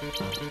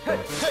 Hey!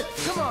 Hey!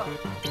 Come on!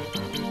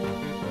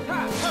 Ha!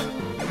 Ha!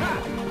 Ha!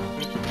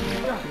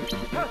 Ha!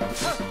 Ha!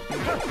 Ha!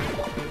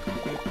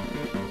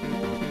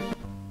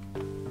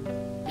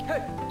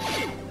 Hey!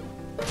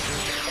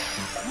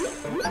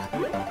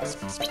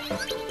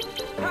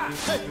 Ha!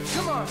 Hey!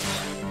 Come on!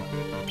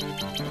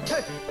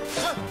 Hey!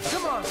 Ha!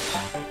 Come on!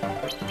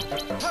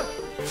 Ha!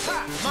 Ha!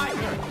 My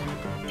turn!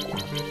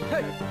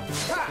 Hey!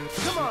 Ha!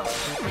 Come on!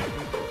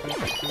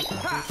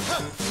 Ha! Ha!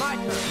 My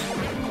turn!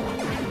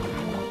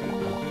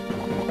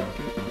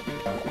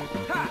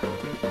 Ha!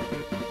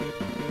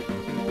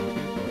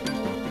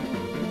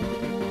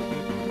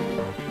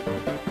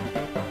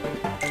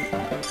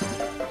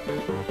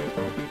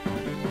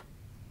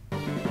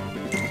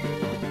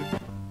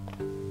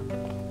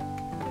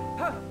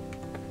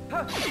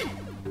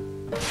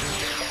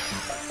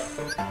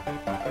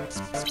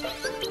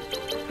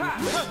 Ha!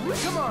 Ha!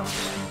 Come on!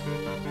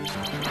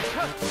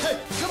 Ha! Hey!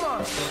 Come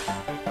on!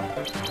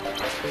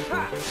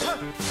 Ha! Ha!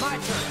 My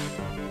turn!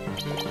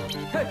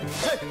 Hey!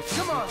 Hey!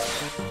 Come on!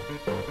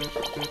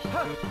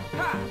 Ha!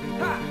 Ha!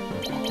 Ha!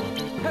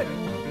 Hey!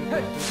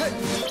 Hey! Hey!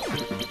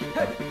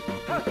 Hey!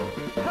 Ha!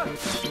 Ha!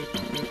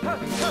 Ha!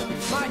 Ha!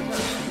 My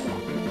turn!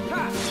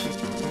 Ha!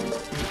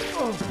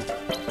 Oh!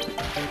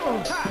 Oh!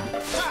 Ha!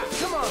 Ha!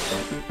 Come on!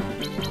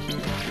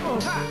 Oh!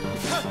 Ha!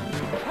 Ha!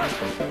 Ha!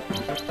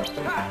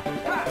 Ha!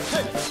 Ha!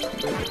 Hey!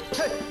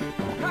 Hey!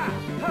 Ha!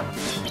 Ha!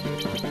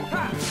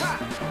 Ha! Ha!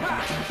 Ha!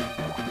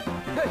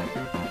 Hey!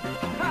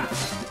 Ha!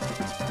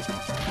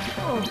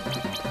 Oh!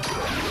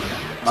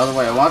 By the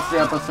way, I watched the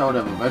episode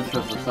of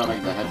Adventures of Sonic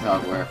the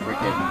Hedgehog where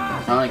freaking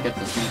Sonic gets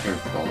his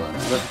sneakers stolen.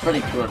 It was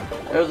pretty good.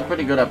 It was a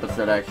pretty good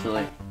episode,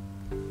 actually.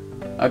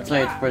 I'd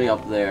say it's pretty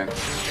up there.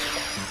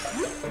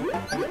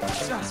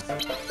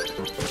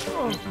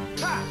 Oh!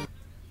 Ha!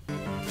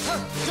 Ha!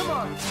 Come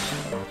on!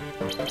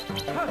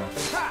 Ha!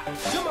 Ha!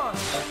 Come on!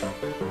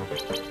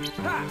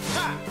 Ha!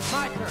 Ha!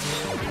 My turn!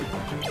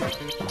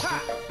 Ha!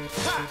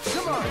 Ha!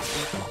 Come on!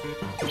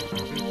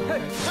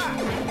 Hey! Ha!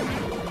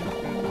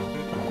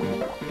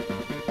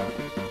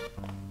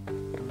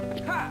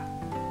 Ha!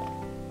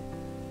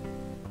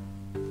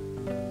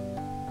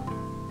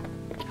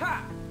 Ha!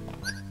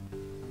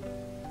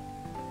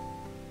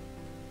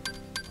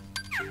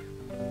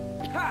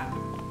 Ha!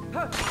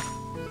 Ha!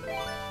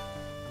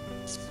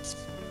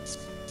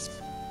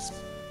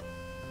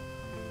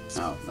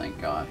 Oh, thank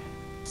God.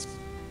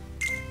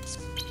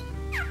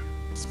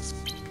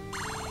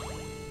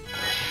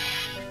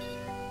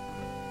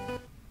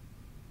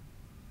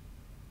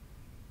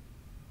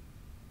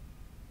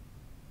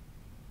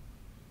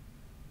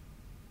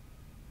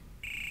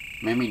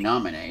 Mimi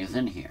Nominee is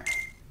in here.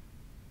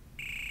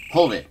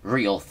 Hold it,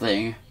 real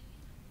thing.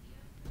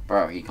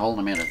 Bro, he called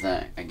him in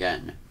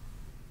again.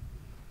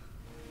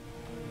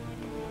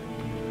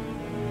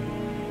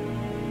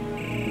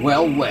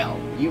 Well, well,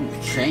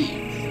 you've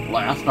changed.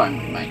 Last time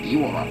we met, you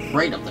were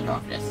afraid of the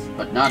darkness,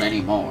 but not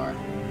anymore.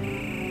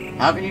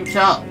 How can you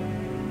tell?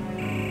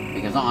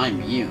 Because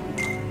I'm you.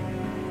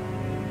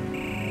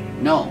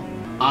 No,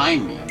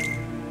 I'm you.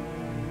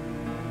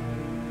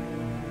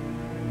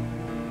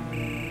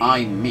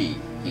 I'm me,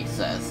 he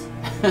says.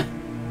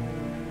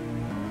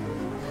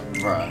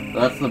 Bruh,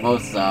 that's the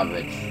most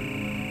savage.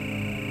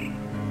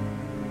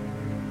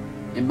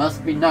 It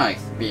must be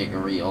nice being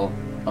real.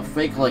 A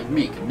fake like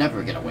me could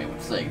never get away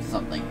with saying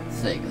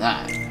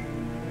that.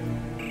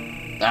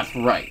 That's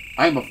right.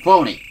 I'm a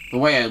phony. The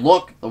way I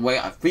look, the way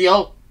I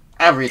feel,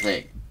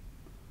 everything.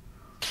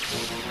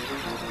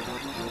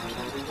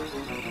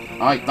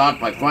 I thought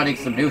by finding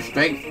some new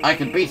strength, I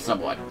could be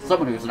someone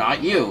who's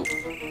not you.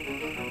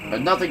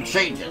 But nothing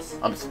changes.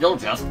 I'm still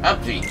just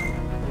empty.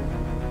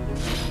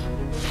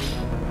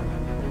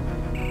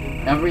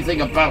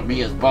 Everything about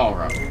me is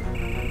ballroom.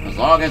 As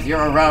long as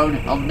you're around,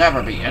 I'll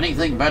never be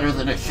anything better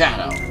than a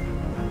shadow.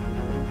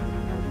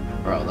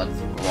 Bro, that's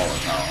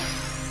volatile.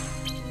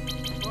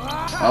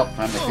 Well,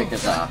 time to kick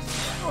his ass.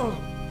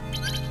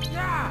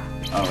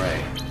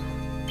 Alright.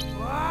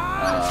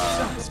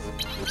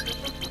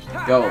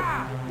 Go.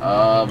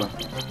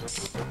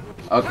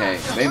 Okay,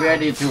 maybe I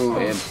need to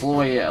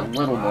employ a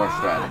little more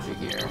strategy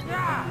here.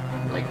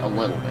 Like, a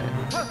little bit.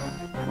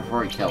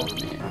 Before he kills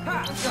me.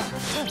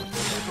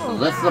 Is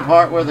this the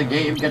part where the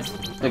going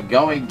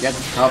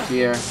gets tough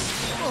here?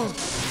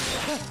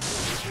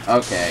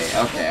 Okay,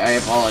 I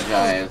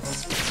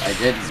apologize. I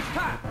didn't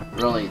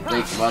really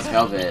think much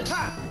of it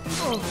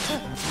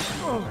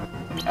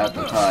at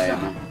the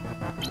time.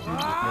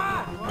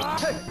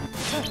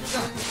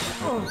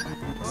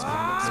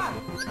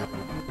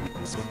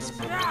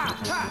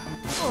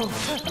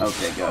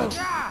 Okay, good. I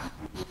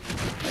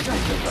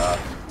think this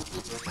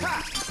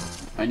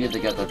I need to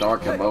get the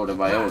darker mode of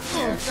my own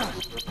here.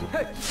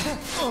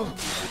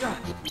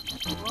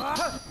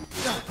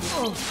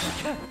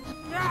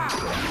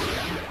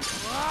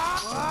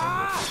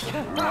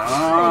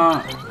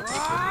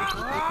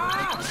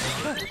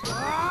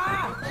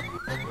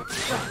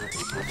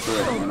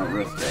 Good, I'm gonna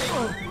risk it.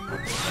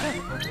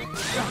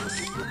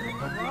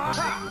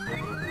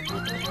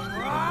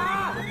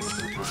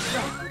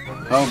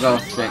 Pogo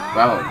stick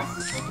bounce.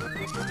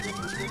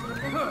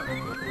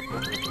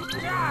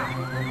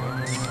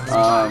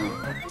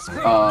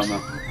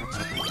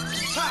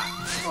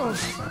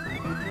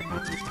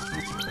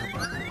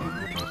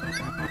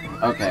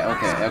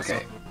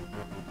 Okay.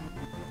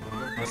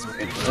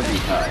 It should be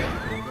tied.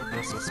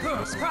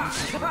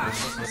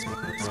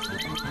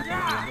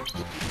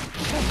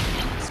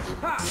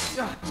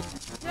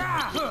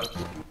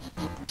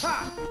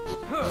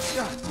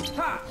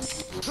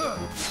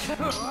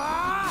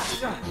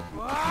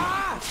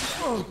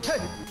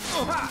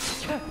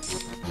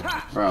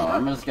 Bro,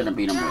 I'm just gonna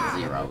beat him with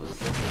zeros.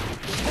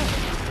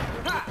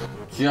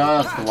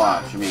 Just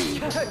watch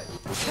me.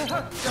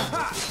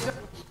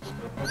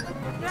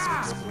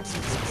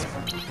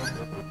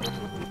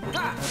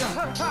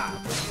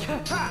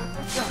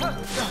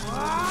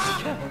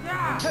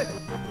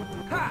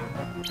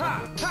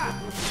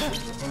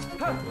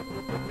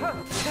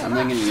 I'm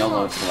thinking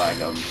yellow flag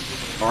him.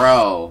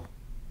 Bro.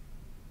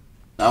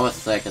 That was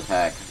sick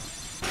attack.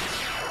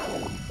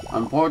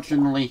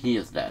 Unfortunately, he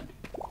is dead.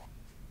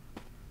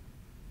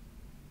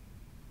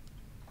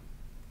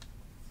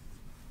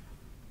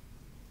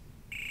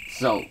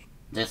 So,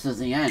 this is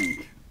the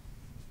end.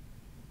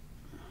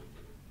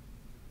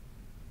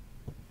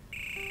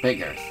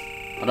 Figures.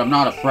 But I'm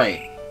not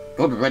afraid.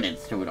 Good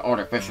riddance to an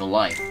artificial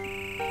life.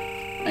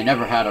 I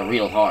never had a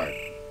real heart.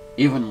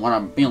 Even what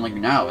I'm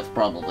feeling now is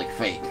probably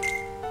fake.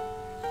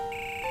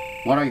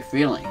 What are you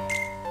feeling?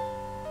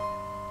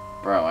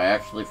 Bro, I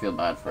actually feel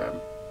bad for him.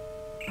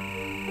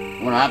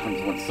 What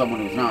happens when someone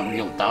who's not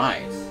real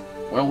dies?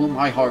 Where will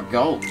my heart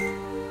go?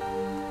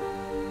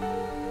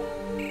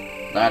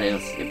 That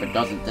is, if it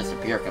doesn't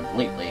disappear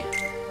completely.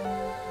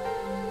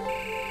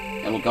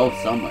 It'll go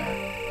somewhere.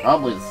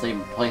 Probably the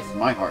same place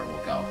my heart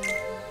will go.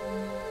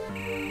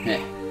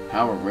 Heh,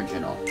 how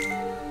original.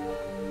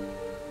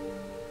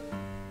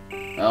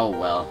 Oh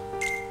well.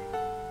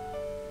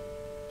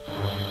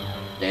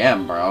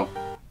 Damn, bro.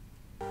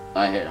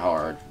 I hit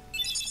hard.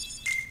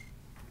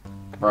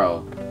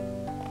 Bro.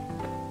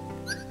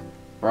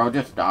 Bro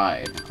just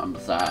died. I'm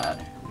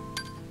sad.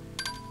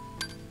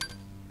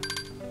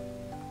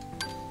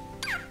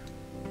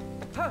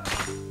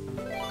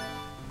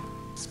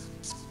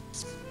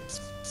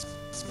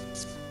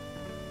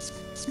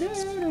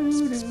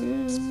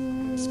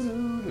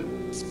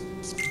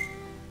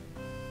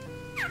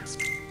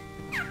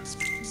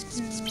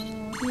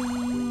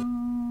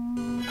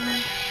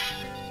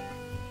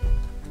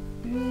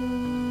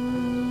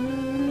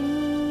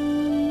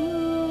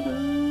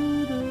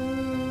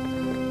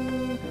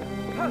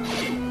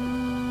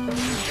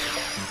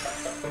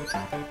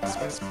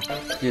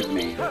 Excuse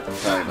me.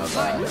 Sorry about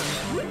that.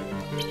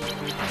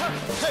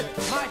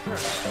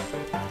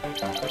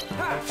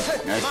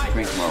 I should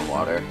drink more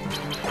water.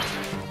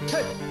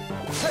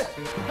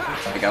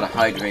 I gotta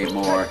hydrate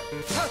more.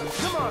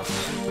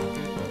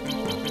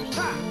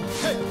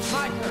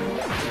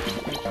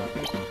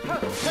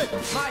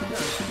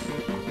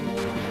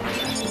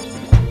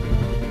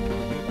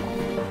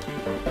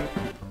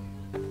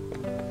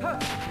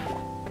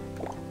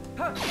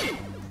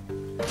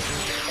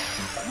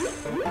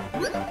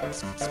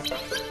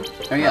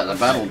 Oh yeah, the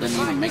battle didn't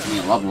even make me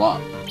level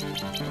up.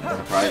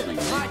 Surprisingly.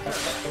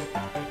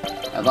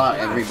 I thought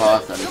every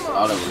boss that was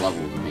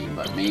auto-leveled me,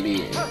 but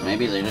maybe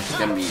they just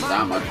give me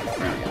that much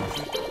experience.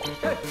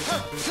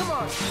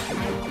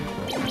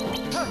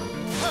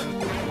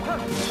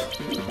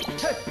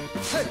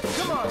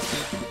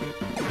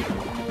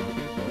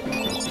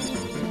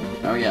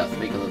 Oh yeah,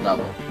 speak of the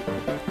devil.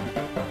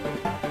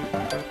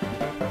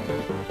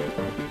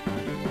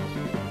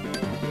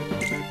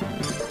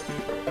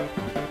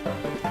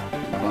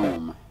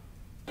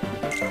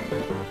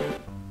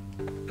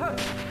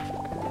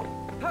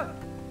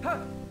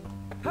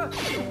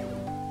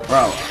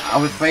 I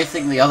was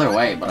facing the other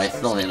way, but I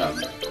still hit him.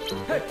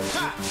 Hey,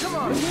 ha, come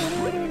on.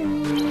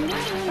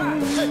 Ha,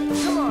 hey,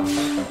 come on.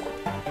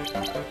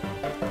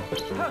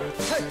 Ha,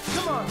 hey,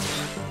 come on.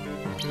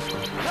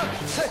 Ha,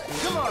 hey,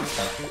 come on.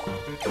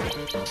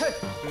 Hey,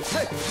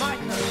 hey, my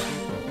turn.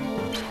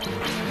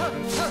 Ha,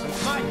 ha,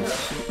 my turn.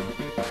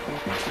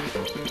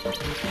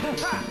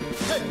 Ha,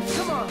 hey,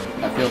 come on.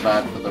 I feel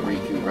bad for the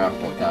Riku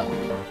replica.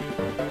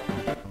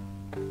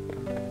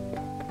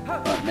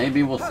 But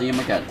maybe we'll see him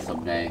again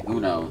someday.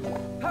 Who knows?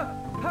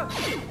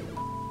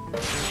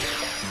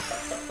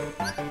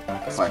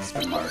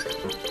 Question mark.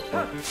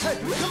 Hey,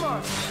 come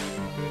on.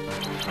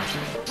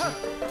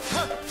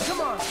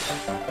 Come on.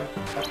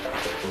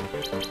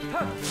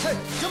 Hey,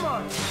 come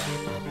on.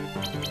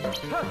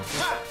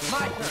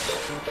 My turn.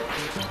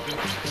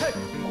 Hey,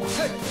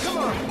 hey, come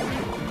on.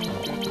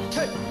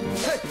 Hey,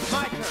 hey,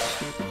 my turn.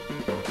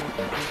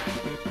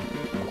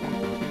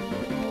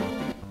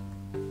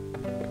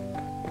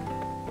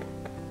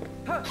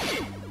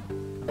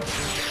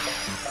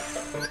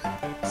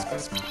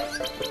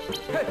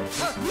 Hey,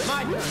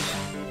 my turn.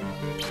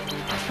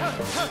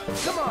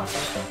 Come on.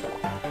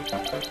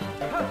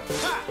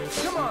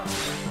 Come on.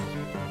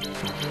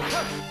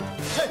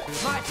 Hey,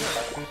 my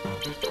turn.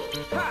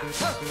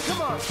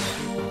 Come on.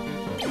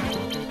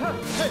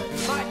 Hey,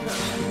 my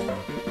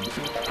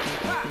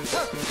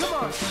turn.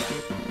 Come on.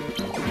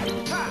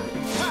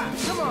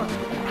 Come on.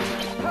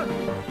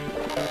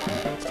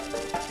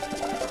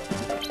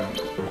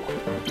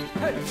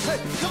 Hey, hey,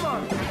 come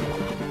on.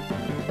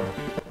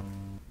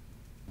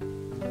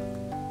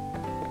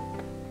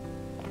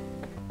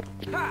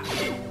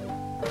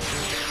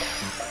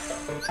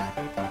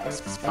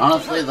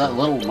 Honestly, that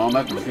little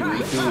moment between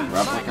Riku and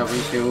Replica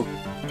Riku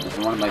is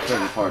one of my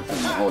favorite parts in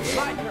the whole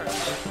game.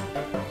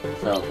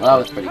 So, that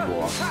was pretty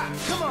cool.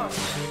 Come on.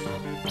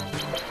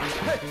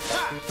 Hey,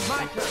 my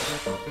turn.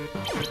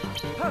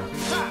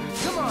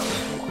 Come on.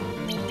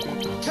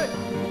 Hey,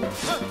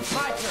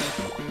 my turn.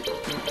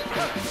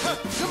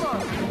 Come on.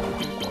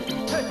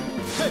 Hey,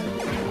 hey,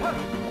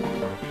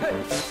 hey.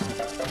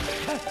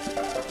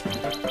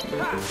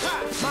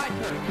 My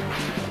turn.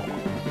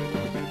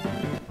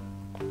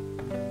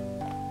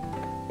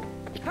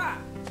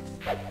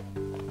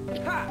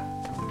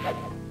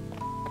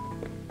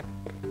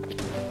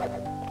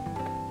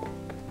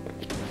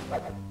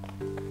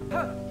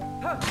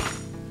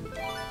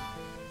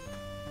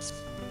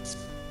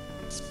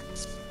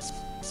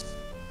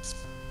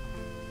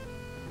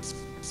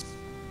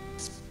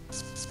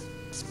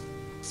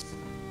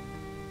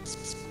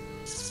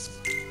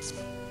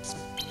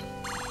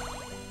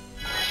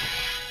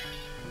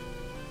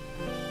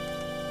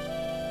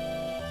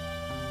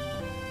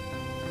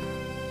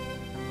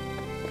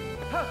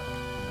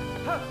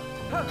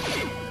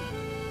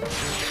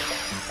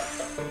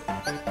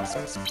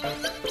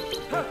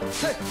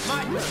 Hey, my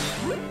turn.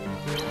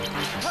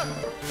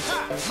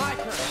 My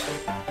turn.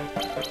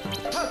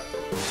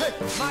 Hey,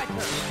 my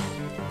turn.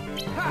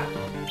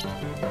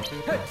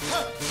 Hey,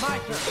 my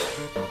turn.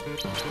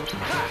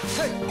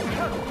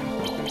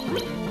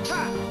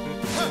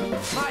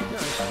 Hey, my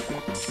turn.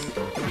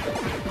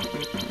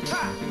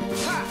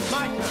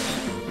 My turn.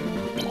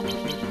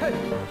 Hey,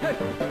 hey,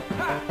 come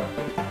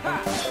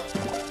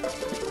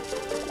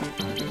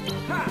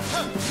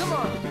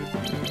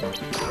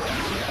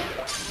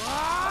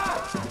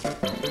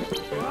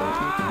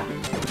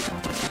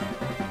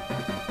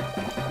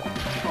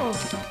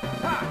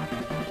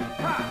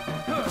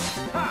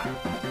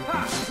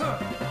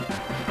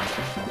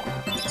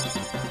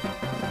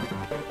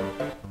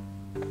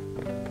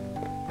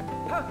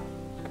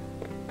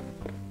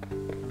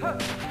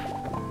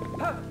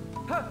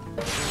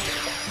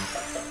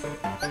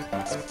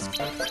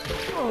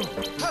on.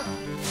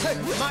 Hey,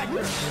 my turn.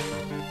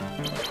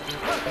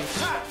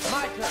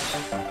 My turn.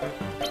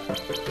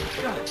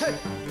 Hey,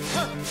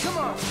 come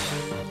on.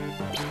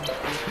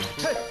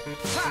 Hey,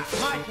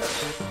 my turn.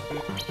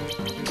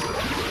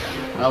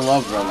 I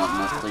love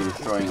relentlessly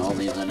destroying all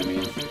these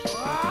enemies.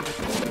 My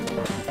turn.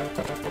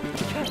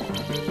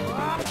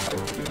 My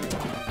turn.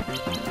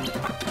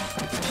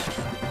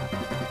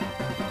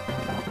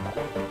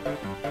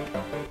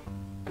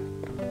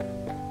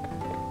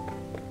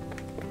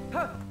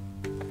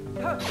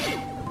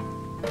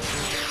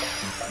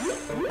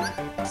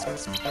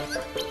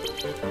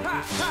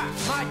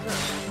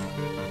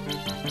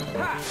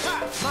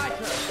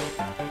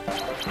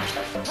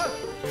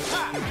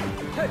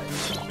 Hey.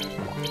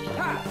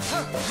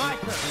 My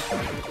turn.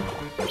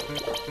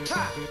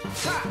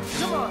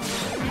 Come on.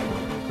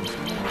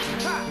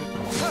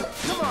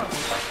 Come on.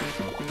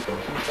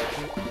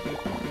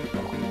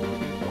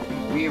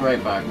 Be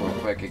right back real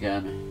quick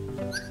again.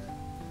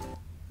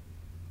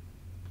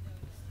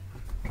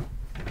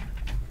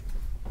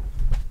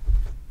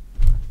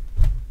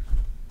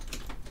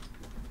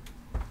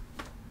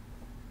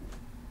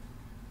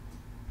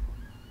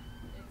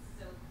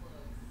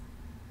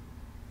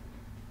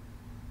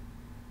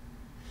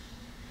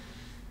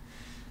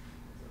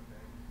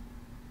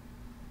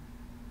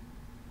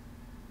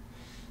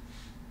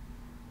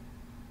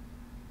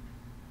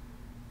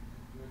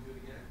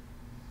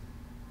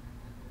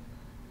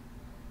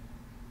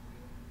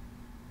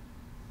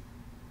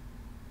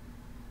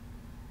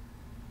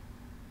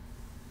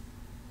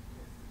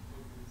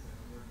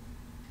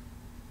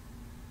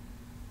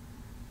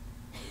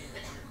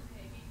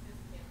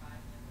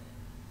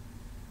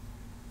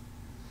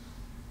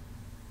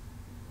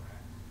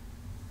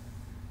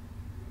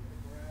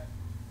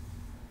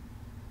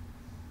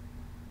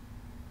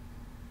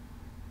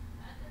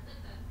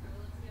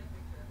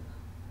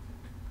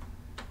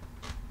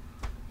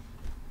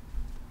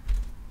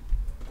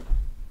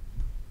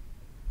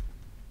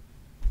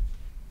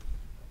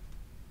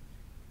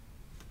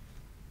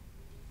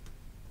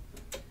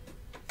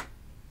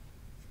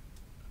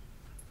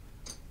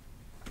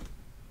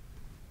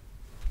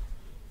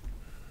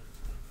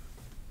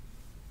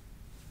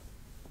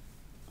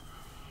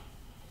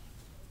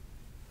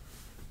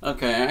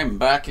 Okay, I'm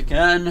back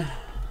again.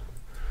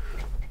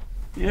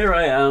 Here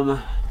I am.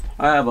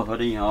 I have a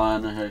hoodie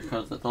on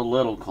because it's a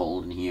little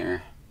cold in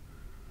here.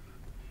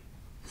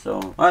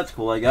 So, that's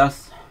cool, I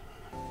guess.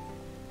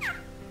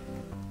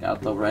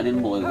 Got the red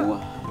and blue. The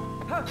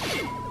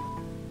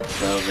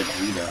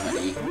Vegeta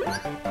hoodie.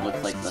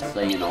 Looks like the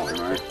Saiyan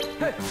armor.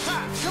 Hey,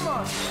 come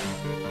on!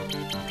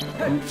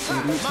 Hey,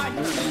 my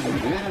turn!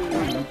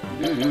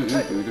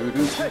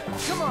 Hey,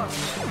 come on!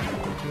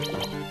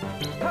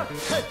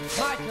 Hey,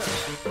 my turn!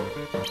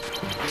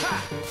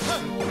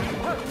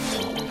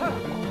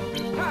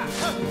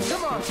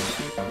 Come on!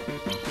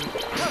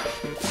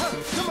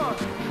 Come on!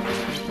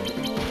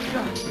 Come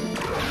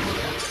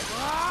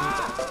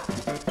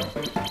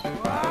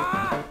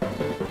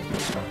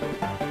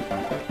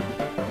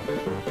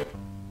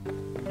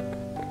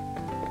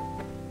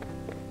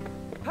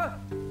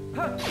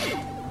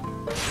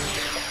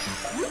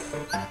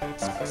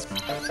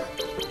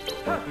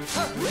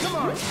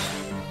on!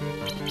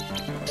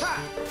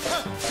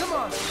 Come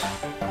on!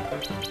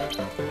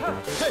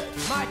 Hey,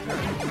 my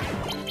turn!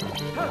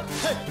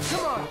 Hey,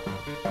 come on!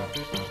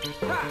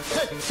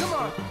 Hey, come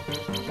on!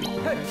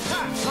 Hey,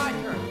 my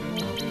turn!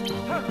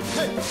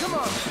 Hey, come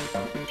on!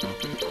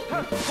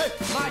 Hey,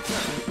 my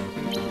turn!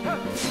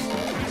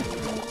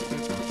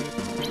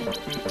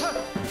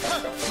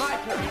 My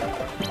turn!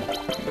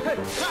 Hey,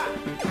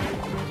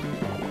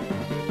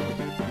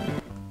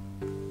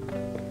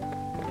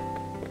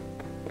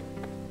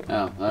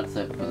 Oh, that's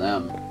it for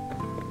them.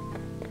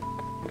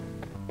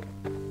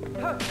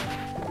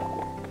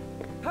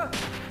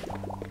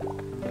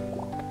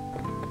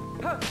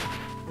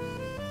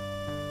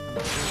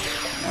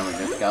 Now we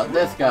just got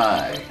this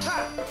guy.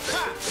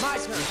 My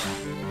turn.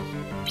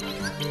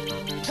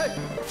 Hey,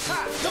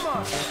 come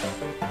on.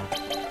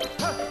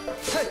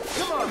 Hey,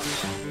 come on.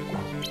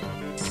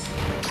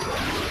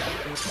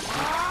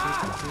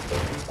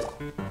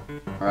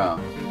 Bro,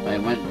 they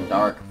went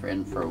dark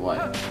for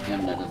what?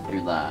 Him to just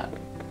do that.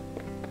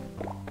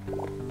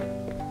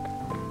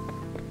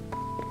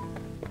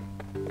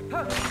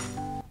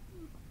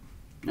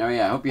 Oh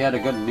yeah, I hope you had a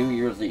good New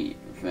Year's Eve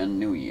and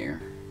New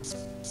Year.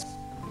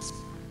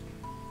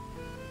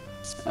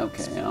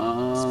 Okay, I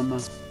don't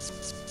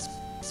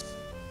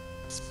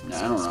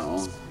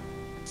know.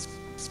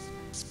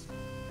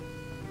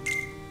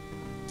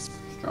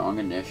 Strong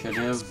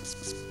initiative?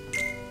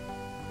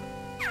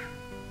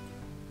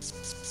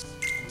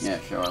 Yeah,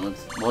 sure,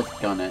 let's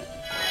gun it.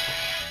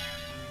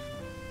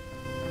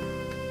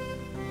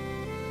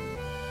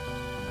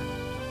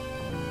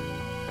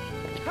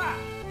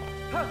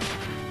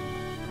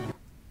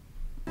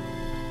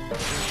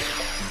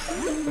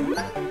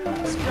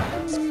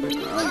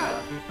 Oh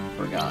yeah,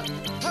 forgot.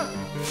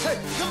 Hey,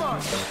 come on!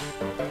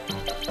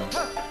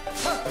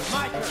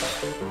 My turn!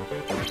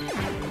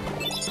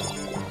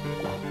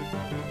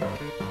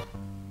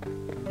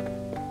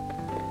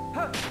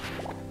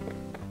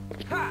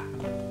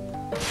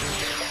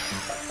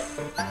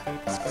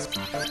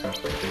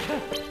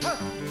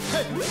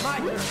 Hey, my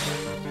turn!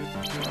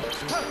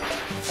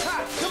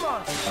 Come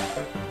on!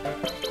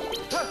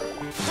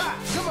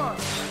 Come on!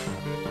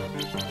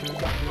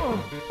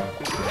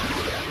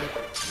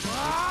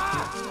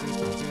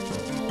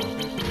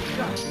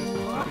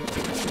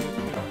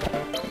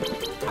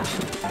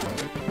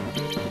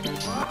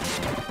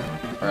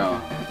 Bro,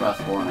 press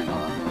warning on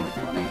that move,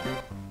 funny.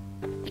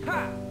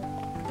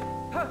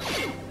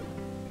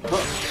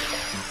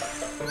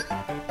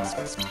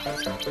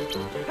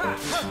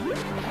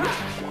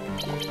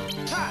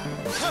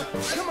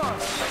 Come on!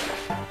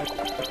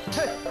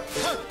 Hey,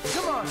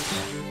 come on!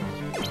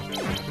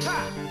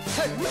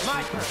 Hey,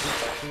 my turn!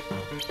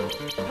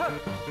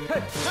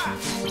 Hey,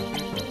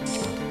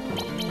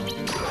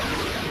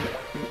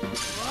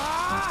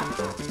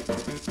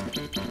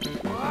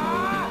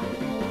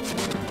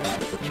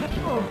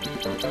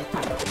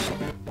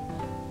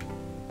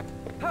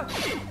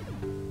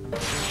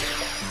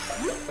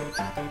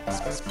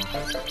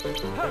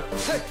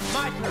 Hey,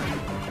 my turn!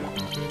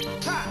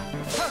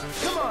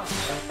 Come on!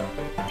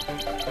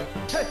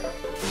 Hey,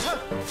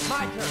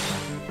 my turn!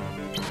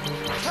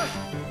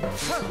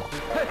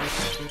 Hey,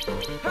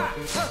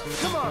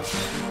 come on!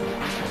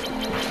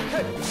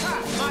 Hey,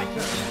 my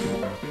turn!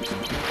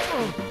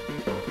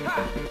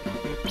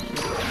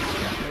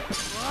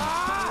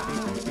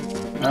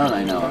 How did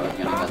I know I was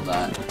gonna get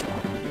that?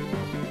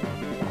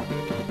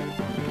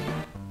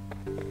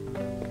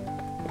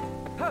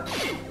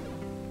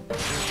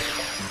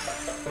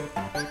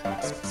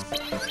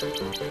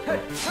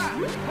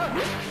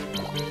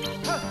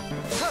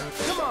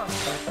 Come on!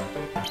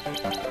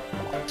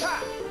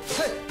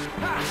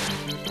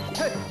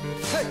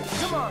 Hey,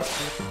 come on!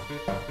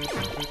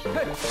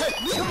 Hey,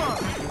 come on!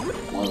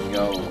 Let's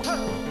go.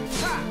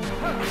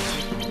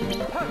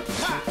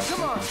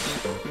 Come on!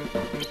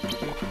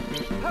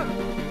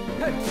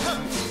 Hey,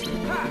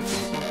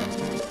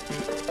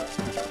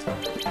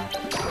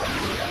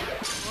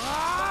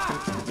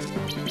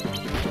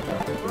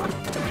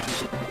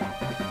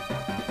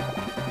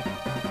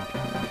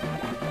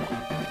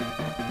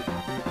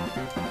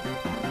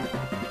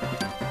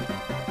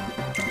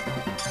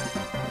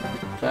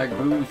 Attack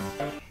boost.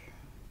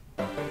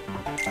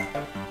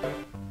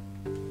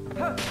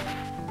 Ha!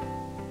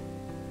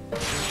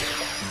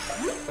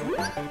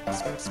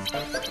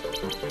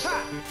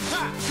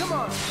 Ha! Come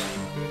on!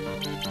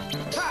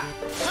 Ha!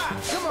 Ha!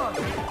 Come on!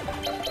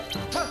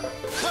 Ha!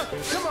 Ha!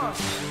 Come on!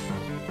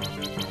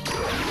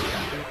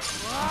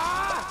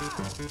 Ah!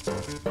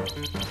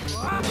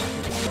 Ah!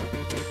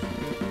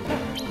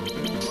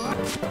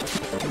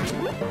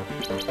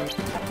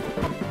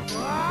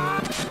 Ah!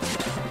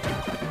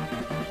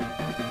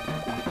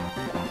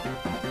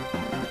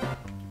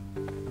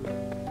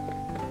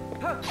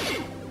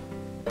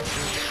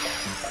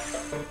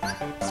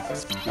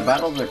 The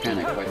battles are kind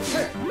of quick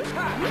here.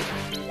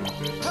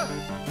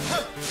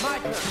 My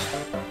turn.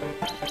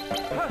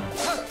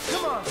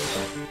 Come on.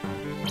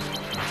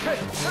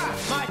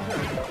 My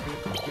turn.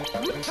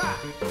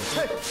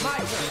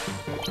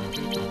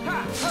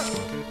 My turn.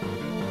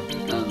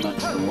 Not much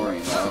to worry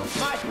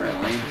about,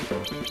 really.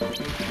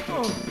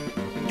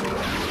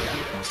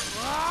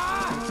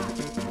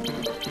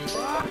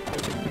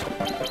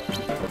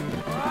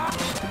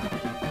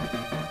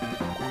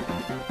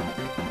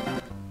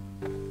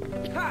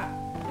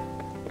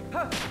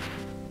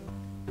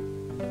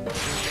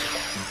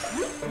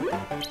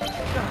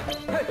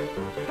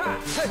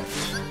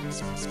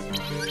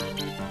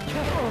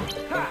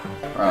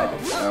 Bro,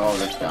 they're all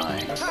just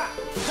dying.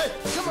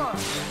 Come on.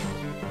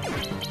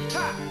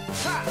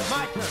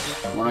 My turn.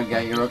 I want to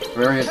get your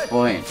experience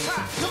points.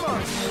 Come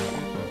on.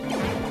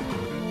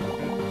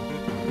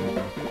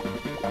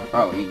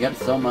 Bro, you get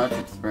so much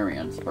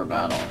experience per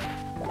battle.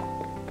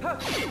 Come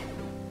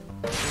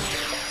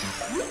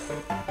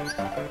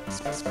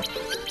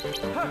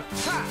on.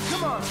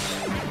 Come on.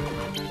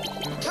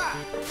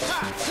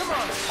 Come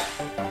on.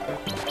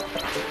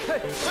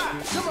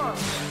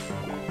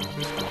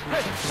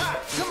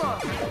 Come on.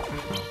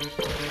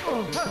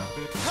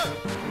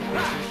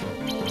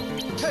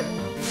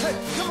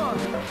 Come on.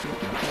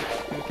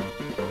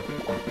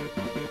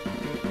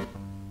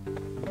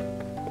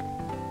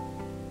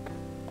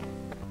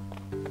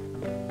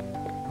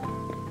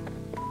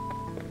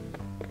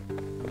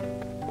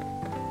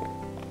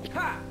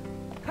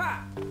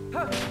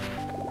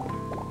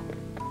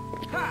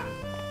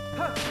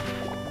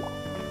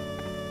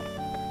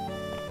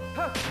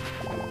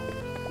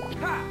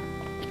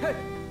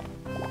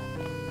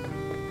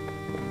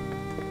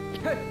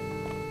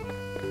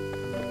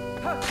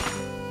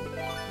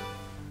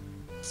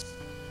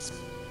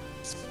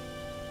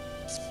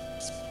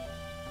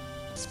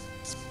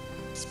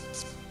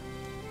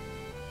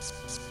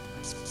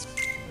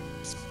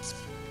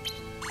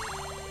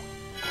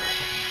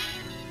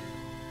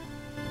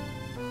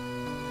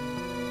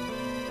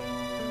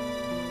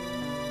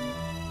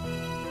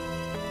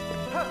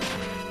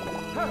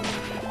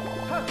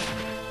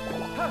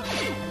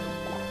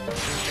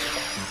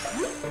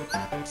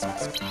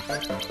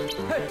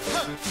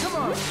 Come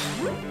on!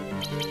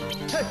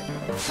 Hey!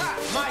 Ha!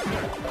 My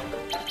turn!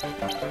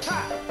 Ha!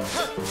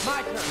 My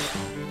turn!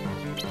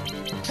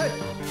 Hey!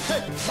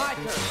 Hey! My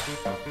turn!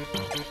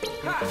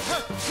 Ha!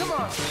 Come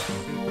on!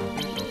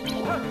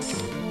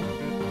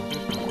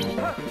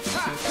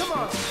 Ha! Come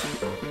on!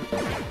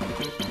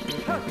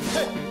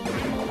 Hey!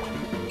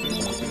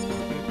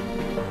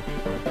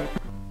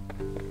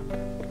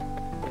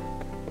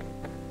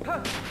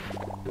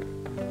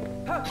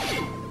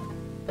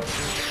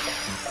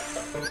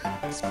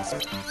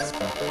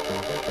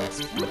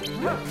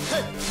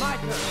 My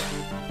turn.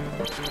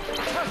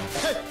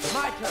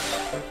 My turn.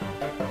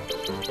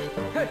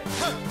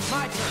 My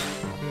turn.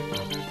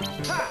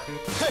 Ha!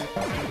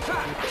 Ha!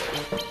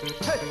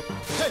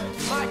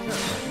 My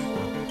turn.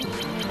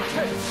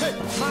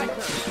 My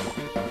turn.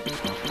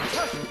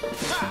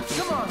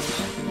 Come on.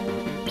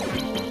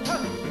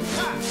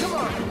 Come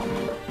on.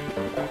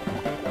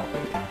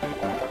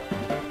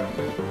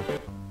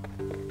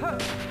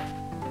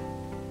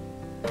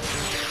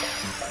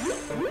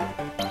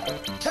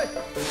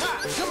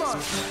 Come on!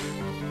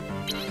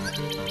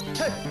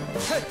 Hey!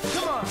 Hey!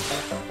 Come on!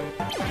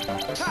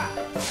 Ha!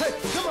 Hey!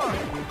 Come on!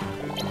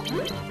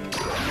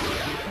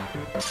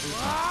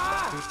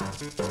 Ah!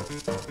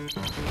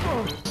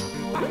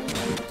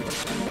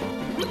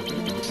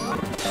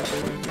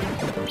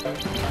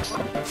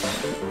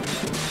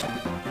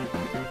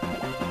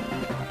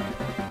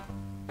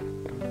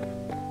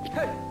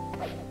 Hey!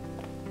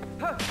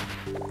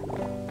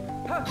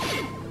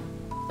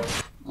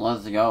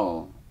 Let's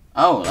go.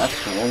 Oh, that's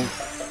cool.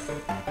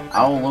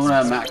 How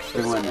Luna and Max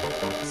doing?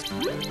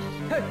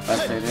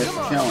 But they're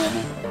just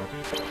chilling.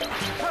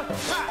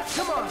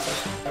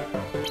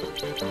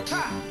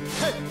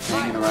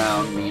 Hanging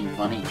around, being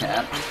funny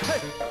cats.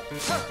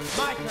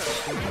 My turn.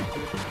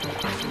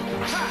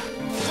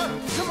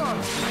 Come on.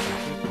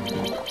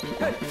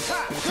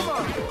 Come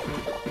on.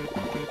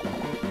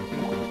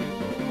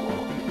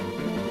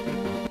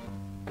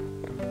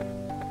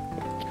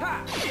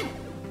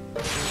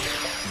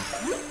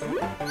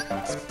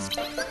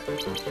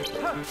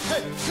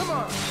 Hey, come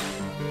on!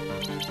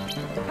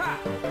 Ha!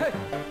 Hey!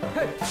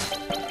 Hey!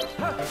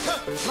 Ha! Ha!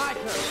 My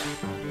turn!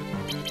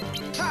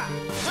 Ha!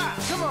 Ha!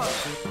 Come on!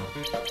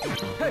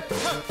 Hey,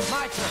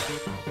 my turn.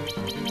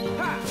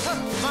 Ha,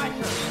 my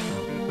turn.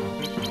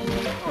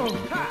 Oh,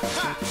 ha,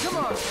 come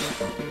on.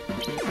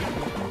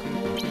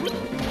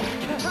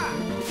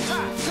 Ha,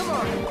 come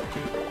on.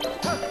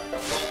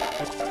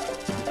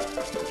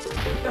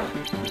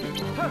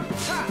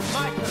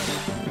 My turn.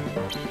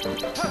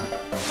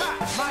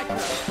 My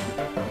turn.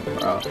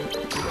 Bro.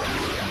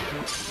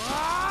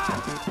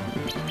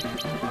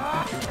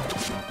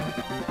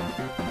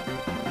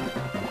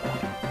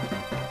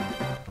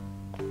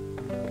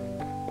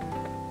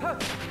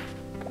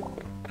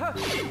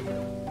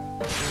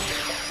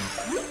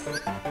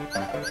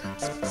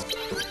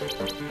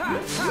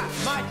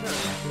 My turn.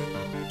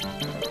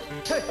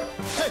 Hey,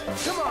 hey,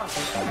 come on.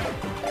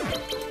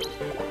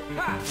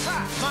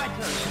 My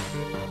turn.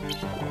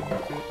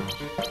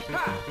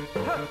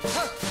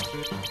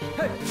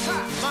 Hey,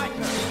 my turn.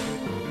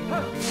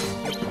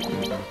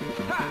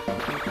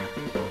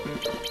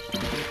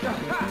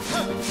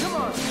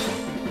 Come on.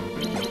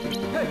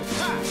 Hey,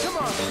 come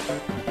on. Hey,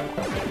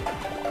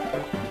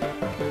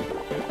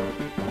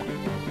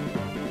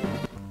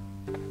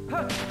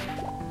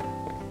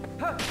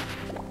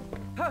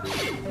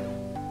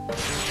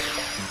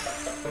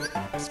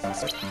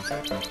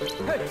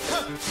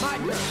 my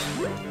turn.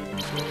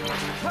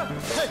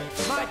 Hey,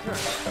 my turn.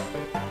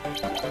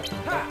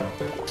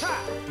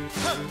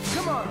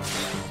 Come on.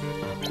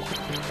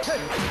 Hey,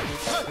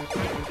 come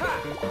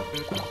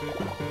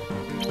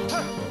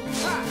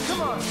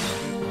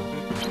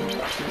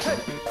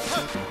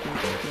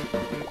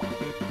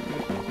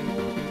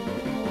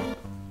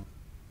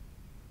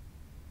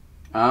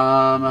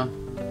on.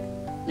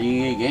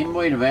 The Game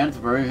Boy Advance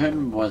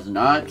version was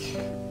not,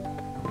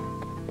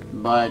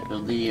 but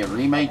the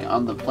remake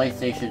on the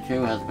PlayStation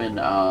 2 has been,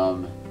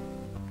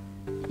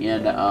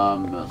 in,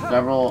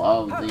 several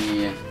of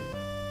the,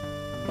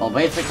 well,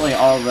 basically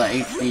all the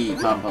HD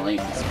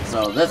compilations.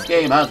 So this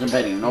game hasn't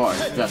been ignored.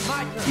 Just,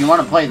 if you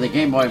want to play the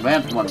Game Boy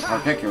Advance one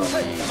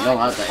particularly, you'll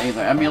have to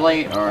either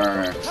emulate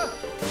or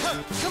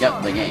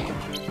get the game.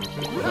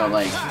 So,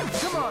 like,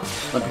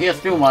 the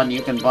PS2 one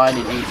you can buy it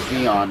in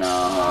HD on,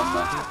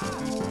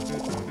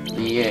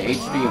 the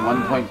HD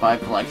 1.5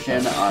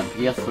 collection on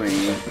PS3,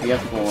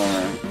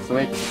 PS4,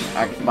 Switch,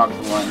 Xbox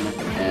One,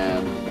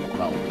 and,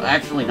 well,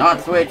 actually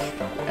not Switch,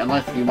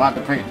 unless you want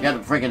to get the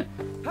freaking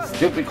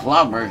stupid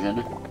cloud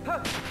version.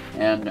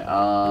 And,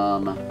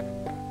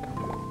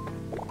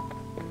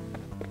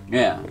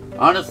 yeah.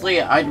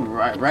 Honestly, I'd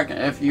reckon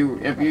if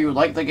you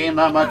like the game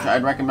that much,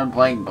 I'd recommend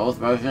playing both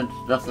versions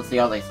just to see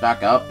how they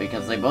stack up,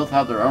 because they both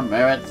have their own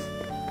merits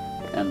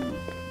and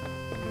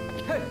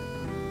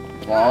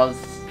flaws.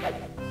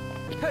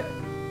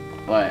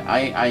 But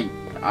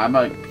I'm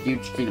a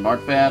huge Kingdom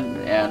Hearts fan,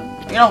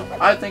 and you know,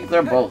 I think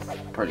they're both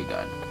pretty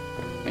good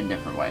in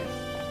different ways.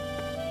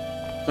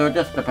 So it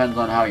just depends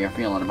on how you're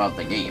feeling about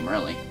the game,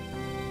 really.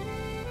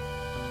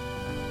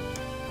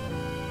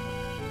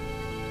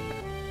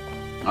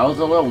 I was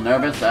a little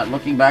nervous at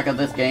looking back at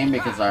this game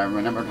because I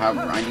remembered how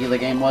grindy the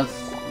game was,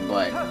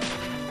 but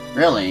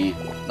really,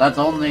 that's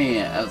only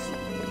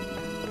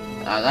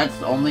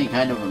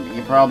kind of a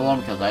me problem,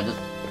 because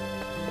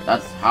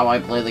that's how I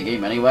play the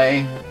game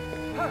anyway.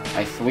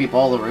 I sweep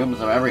all the rooms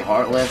of every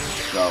Heartless,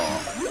 so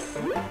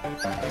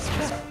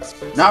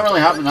not really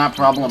having that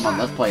problem on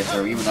this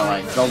playthrough, even though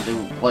I still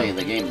do play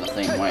the game the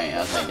same way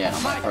as I did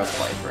on my first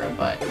playthrough.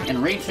 But in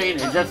Reaching,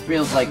 it just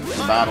feels like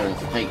the battles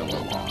take a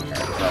little longer,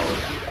 so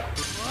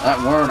that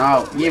worn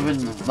out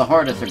even the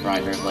hardest of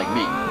grinders like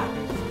me.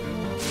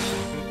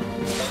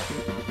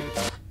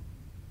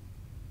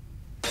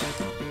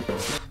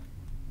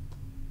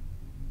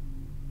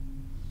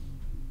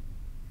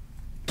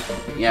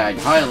 Yeah, I'd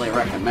highly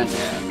recommend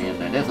it. I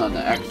mean, it is on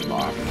the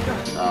Xbox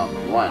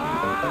One.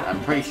 I'm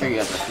pretty sure you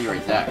have the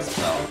Series X,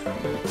 so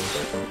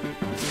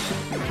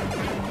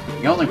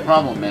the only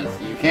problem is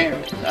you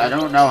can't. I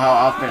don't know how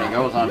often it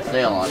goes on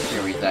sale on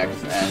Series X,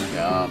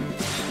 and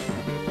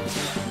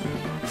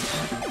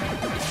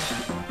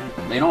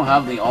they don't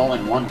have the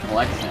all-in-one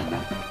collection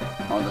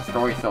or the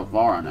story so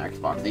far on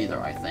Xbox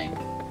either. I think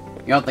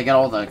you have to get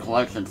all the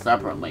collections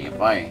separately. If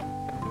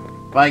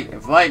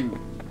I'm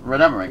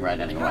remembering right,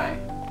 anyway.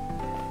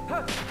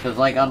 Because,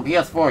 like, on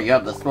PS4, you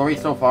have the Story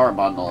So Far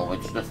bundle,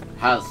 which just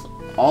has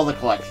all the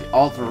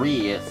all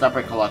 3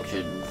 separate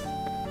collections.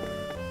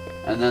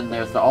 And then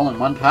there's the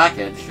all-in-one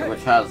package,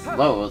 which has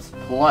those,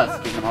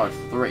 plus Kingdom Hearts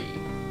 3.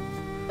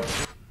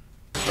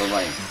 So,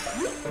 like,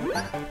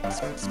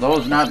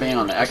 those not being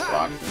on the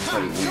Xbox is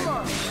pretty weird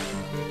to me.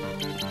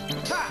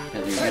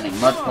 Because you're getting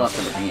much less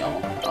of a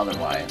deal,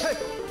 otherwise.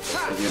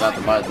 Because you'd have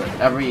to buy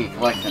every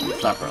collection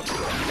separately,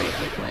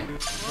 basically.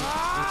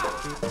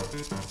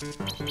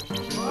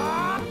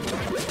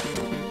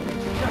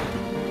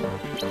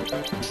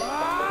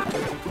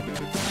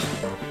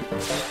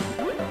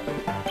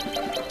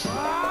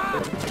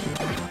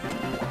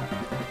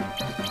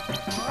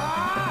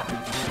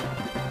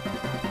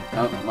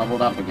 Oh,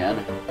 leveled up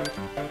again.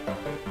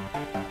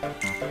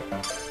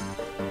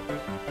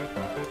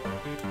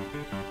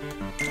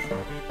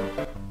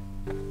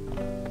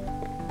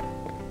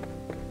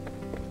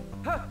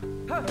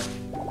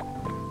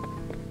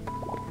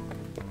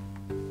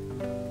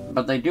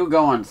 But they do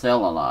go on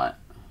sale a lot.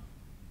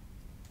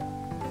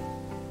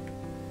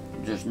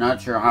 Just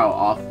not sure how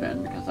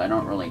often, because I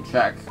don't really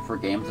check for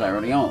games I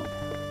already own.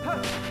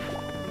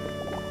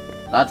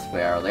 That's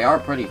fair. They are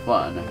pretty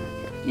fun,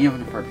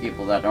 even for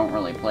people that don't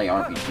really play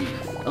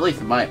RPGs. At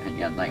least in my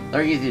opinion, like,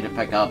 they're easy to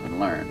pick up and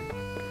learn.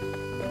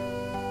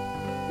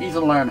 Easy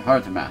to learn,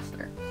 hard to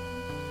master.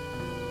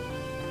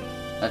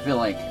 I feel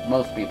like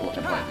most people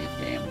can play these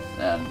games,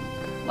 and,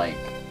 like,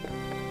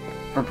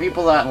 for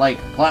people that like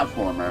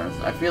platformers,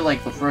 I feel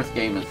like the first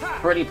game is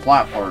pretty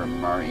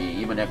platformer-y,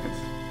 even if it's,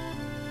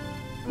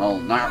 well,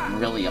 not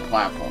really a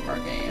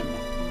platformer game.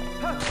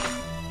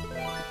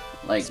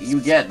 Like, you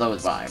get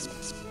those vibes.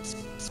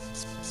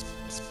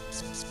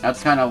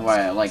 That's kind of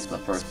why I like the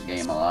first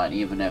game a lot,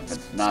 even if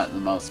it's not the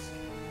most...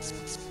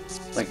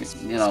 Like,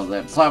 you know,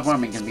 the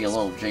platforming can be a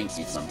little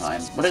janky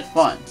sometimes, but it's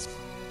fun.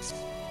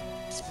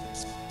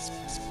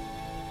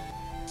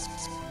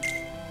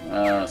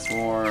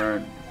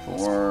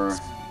 For...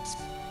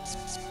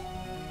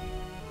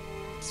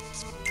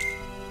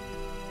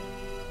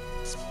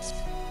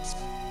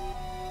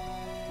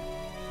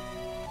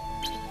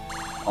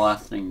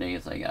 lasting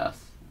days, I guess.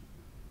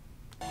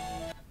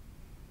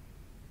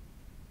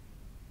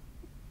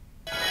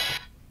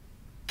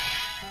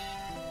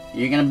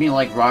 You're gonna be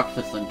like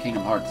Roxas in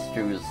Kingdom Hearts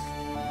 2's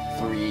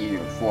 3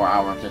 or 4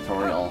 hour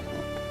tutorial.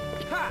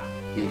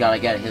 He's gotta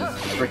get his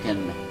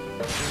frickin'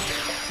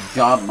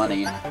 job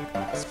money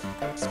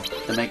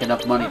to make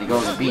enough money to go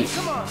to the beach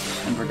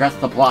and progress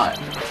the plot.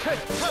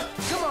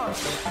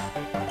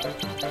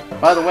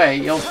 By the way,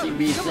 you'll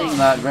be seeing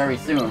that very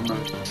soon,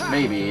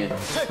 maybe,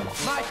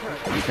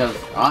 because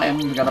I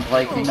am gonna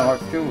play Kingdom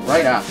Hearts 2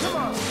 right after.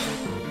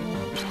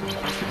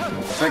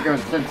 Figured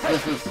since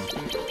this is...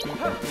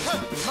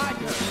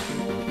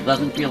 It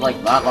doesn't feel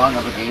like that long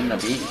of a game to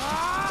beat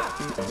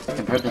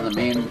compared to the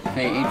main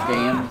page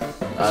games.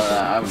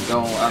 I would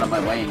go out of my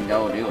way and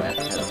go do it,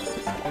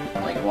 because,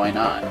 like, why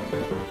not?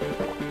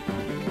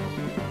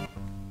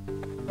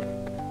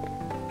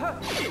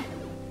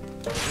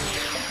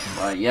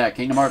 But yeah,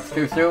 Kingdom Hearts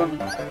 2 soon?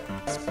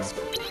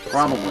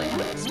 Probably.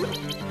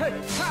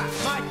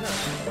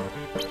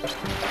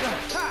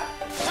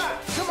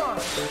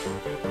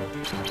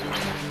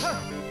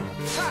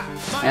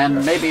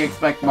 And maybe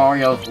expect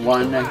Mario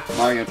 1,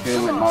 Mario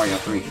 2, and Mario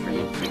 3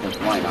 streams, because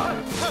why not?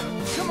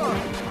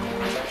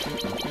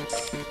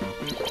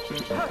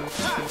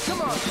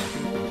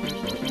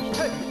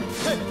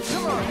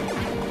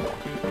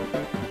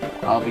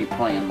 I'll be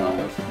playing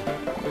those.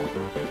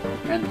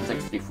 And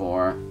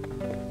 64.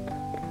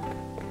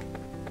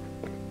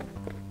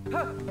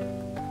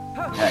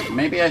 Heck,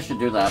 maybe I should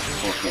do that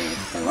before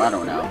games too, I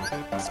don't know.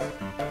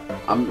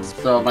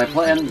 So my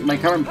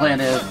current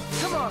plan is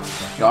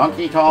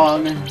Donkey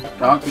Kong Jr.,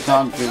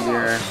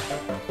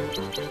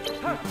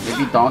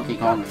 maybe Donkey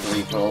Kong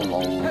 3 for the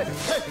lulz,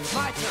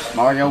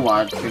 Mario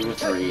 1, 2,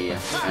 3,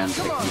 and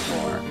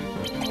 64.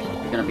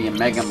 It's gonna be a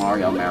Mega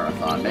Mario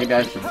Marathon. Maybe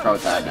I should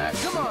start that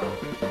next.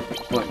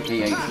 Put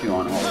TH2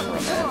 on hold for a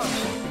bit.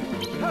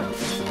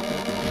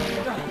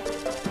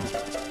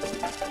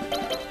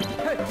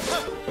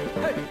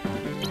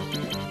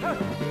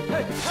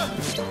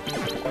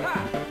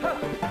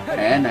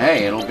 And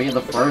hey, it'll be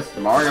the first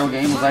Mario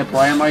games I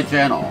play on my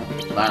channel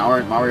that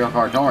aren't Mario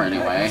Kart Tour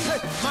anyway. So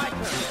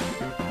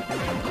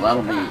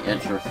that'll be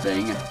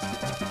interesting.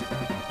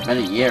 It's been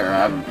a year I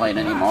haven't played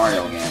any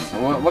Mario games.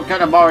 So what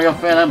kind of Mario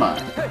fan am I?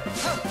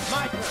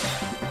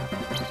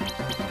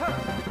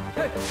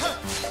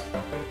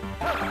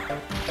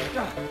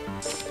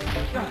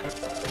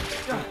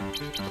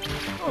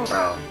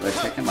 Bro, they're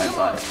kicking my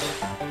butt.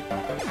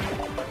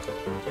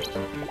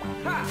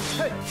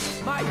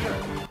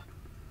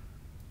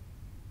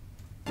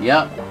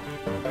 Yep,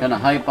 gonna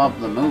hype up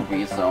the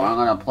movie, so I'm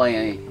gonna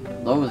play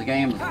those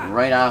games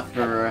right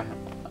after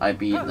I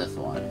beat this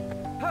one.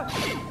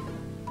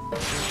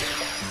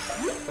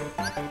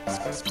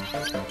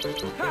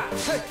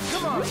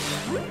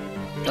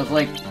 Cause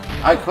like,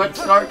 I could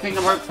start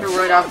Kingdom Hearts 2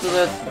 right after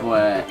this,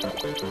 but,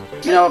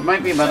 you know, it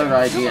might be a better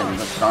idea to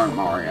just start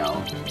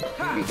Mario.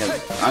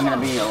 Because I'm gonna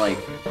be, like,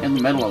 in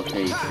the middle of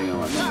Stage 2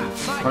 and then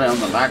put it on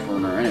the back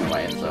burner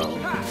anyway, so...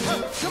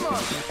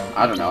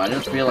 I don't know, I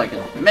just feel like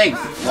it makes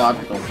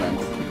logical sense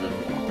to just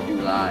do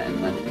that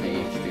and then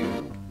Stage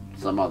 2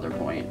 some other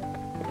point.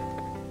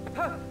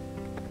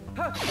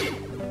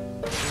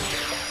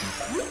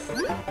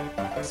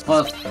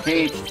 Plus,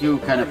 Stage 2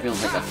 kind of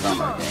feels like a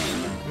summer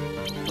game.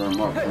 We're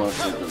more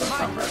closer to the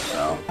summer,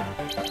 so...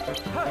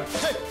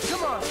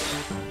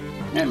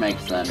 It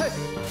makes sense.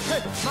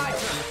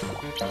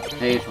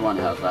 Stage 1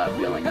 has that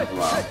feeling as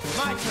well.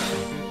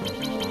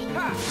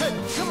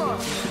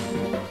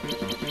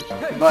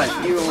 But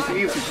you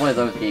can play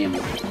those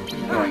games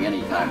during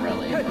any time,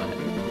 really, but...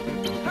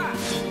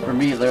 For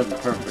me, they're the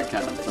perfect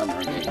kind of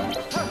summer game.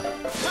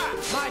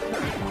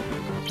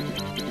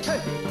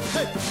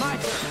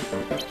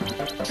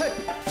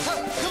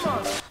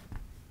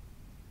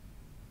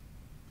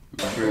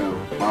 True,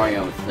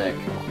 Mario is sick.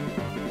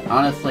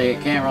 Honestly, I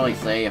can't really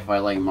say if I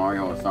like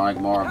Mario or Sonic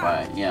more,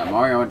 but yeah,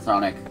 Mario and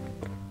Sonic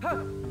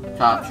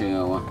top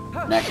two,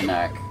 neck and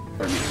neck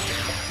for me.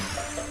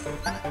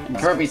 And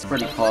Kirby's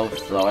pretty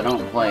close, so I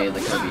don't play the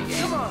Kirby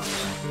games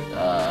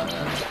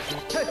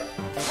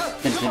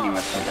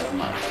continuously as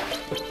much.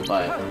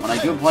 But when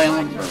I do play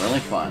them, they're really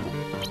fun.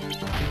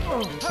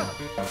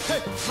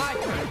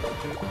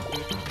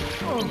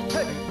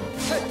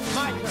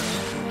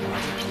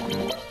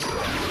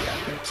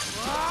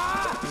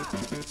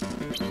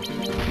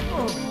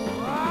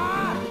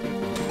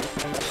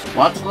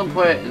 Watch them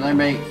they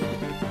make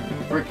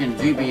freaking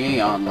GBA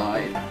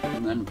online,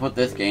 and then put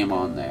this game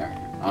on there,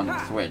 on the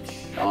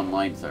Switch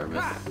online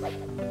service.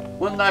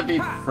 Wouldn't that be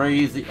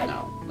crazy?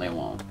 No, they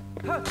won't.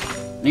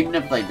 And even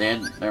if they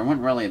did, there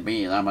wouldn't really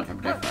be that much of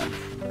a difference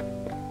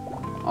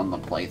on the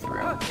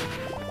playthrough.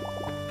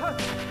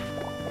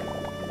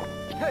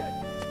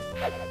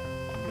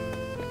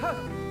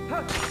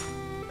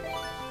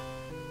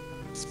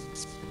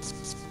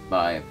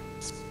 Bye.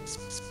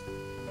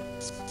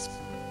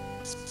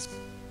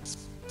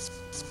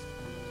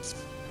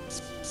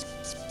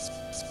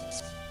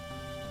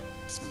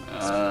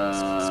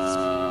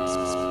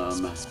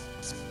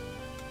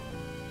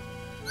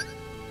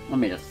 Let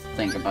me just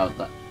think about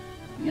that.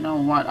 You know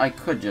what? I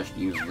could just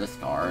use this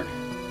card.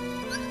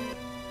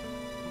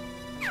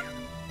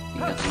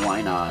 Because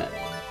why not?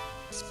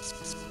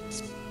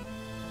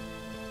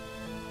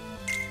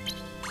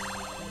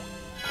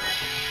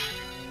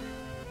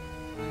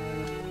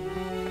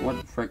 What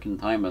freaking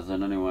time is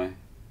it anyway?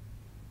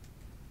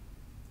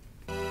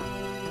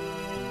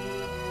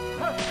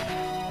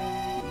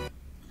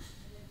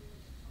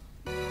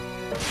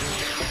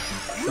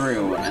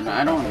 True, and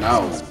I don't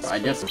know. I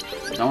just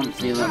don't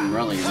see them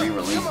really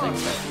re-releasing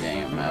this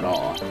game at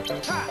all.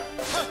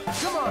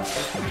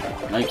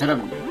 They could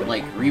have,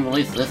 like,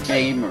 re-released this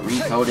game,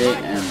 recode it,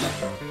 and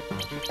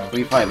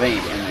 358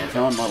 in its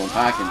own little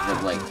package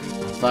of, like,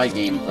 side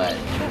games that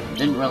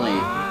didn't really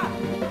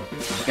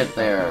get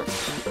their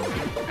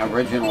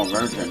original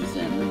versions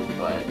in,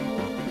 but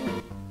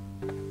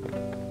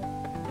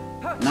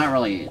not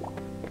really,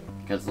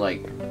 because,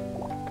 like,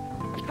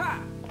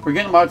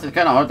 forgetting about it, it's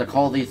kind of hard to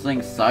call these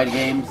things side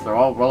games. They're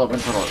all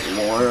relevant to the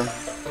lore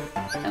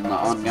and the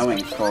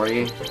ongoing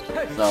story,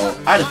 so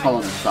I just call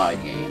them side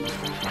games.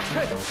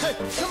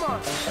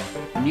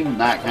 And even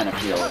that kind of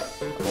feels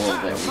a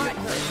little bit weird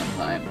to say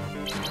sometimes.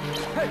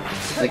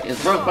 Like, is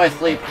Birth by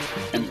Sleep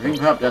and Dream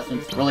Drop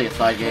Distance really a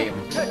side game?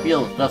 It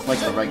feels just like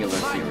the regular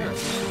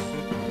series.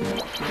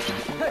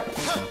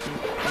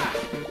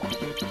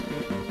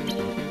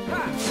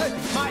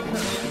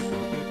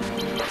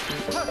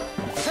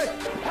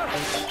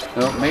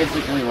 They're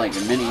basically like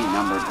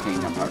mini-numbered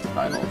Kingdom Hearts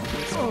titles.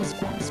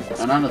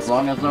 And not as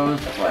long as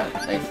those, but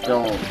they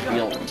still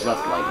feel just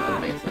like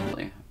them,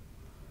 basically.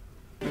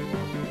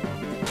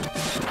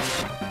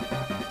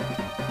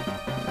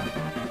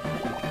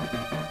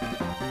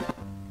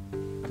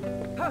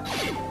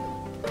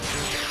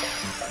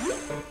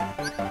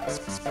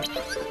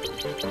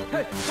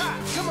 Hey,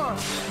 come on!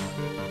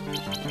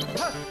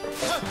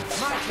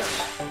 My turn!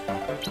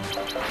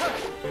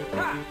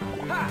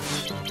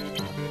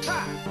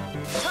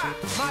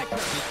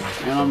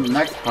 And on the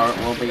next part,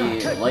 we'll be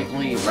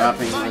likely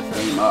wrapping this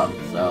game up,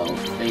 so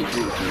stay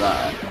tuned for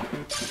that.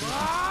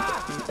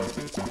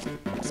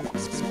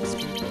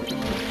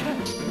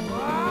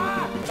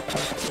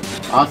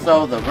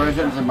 Also, the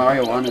versions of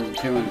Mario 1 and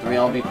 2 and 3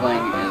 I'll be playing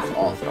is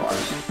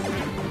All-Stars,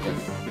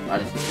 because I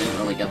just didn't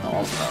really get the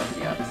All-Stars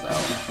yet, so...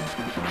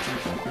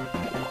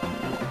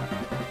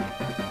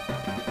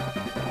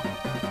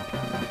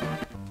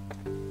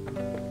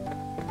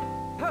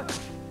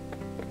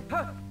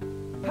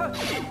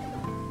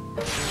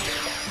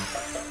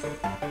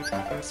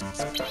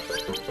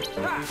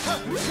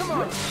 Come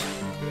on!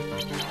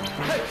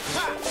 Hey,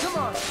 come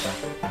on!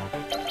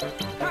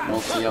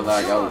 We'll see how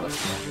that goes.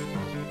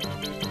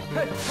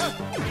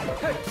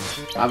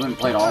 I haven't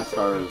played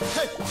All-Stars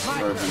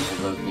versions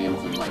of those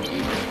games in like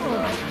ages,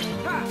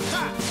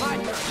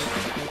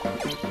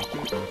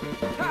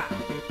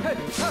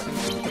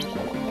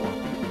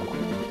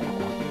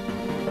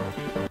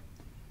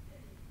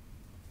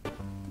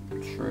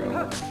 True.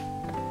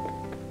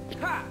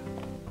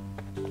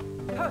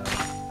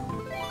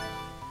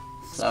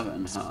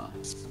 7, huh?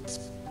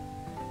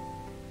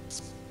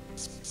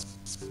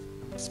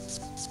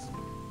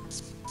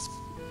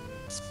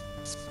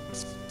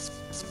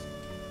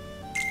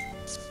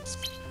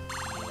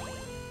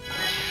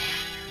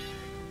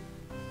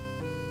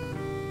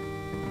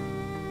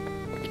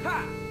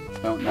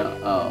 Don't know.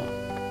 Oh.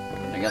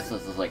 I guess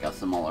this is like a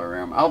similar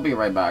room. I'll be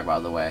right back, by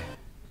the way.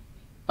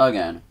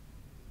 Again.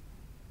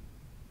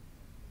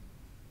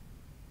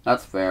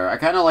 That's fair. I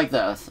kind of like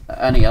the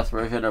NES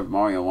version of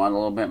Mario 1 a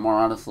little bit more,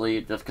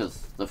 honestly, just because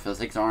the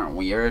physics aren't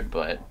weird,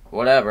 but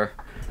whatever.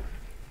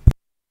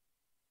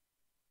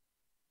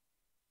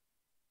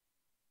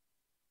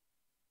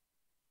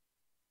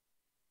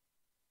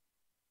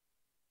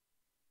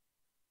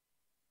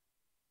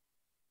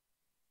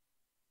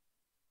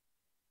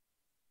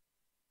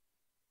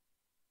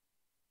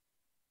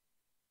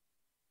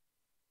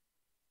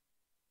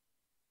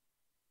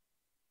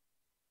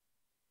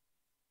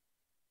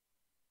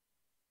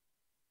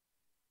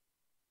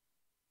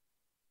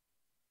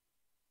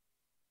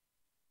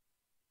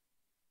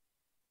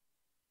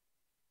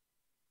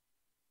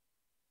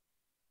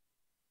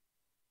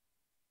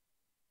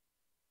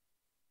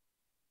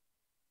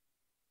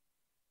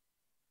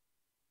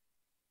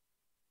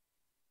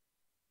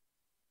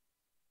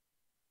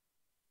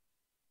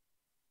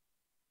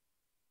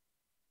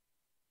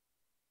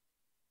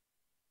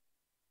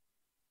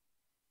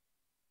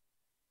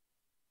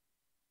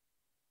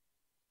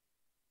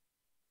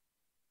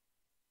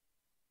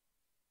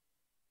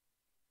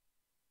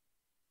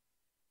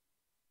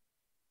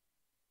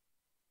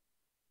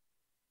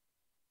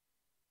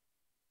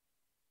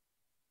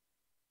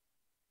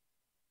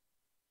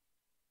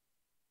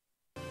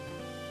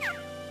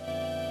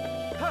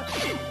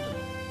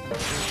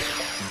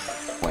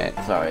 Wait,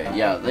 sorry.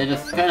 Yeah, they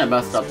just kind of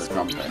messed up the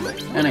drum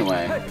physics.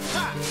 Anyway,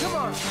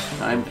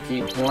 time to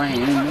keep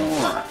playing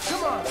more.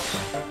 Come on.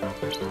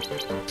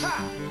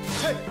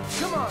 Hey,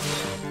 come on.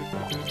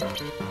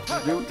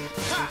 Doot,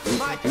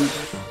 My doot,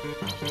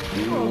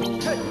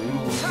 Hey,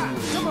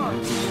 come on.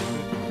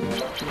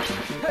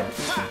 Hey,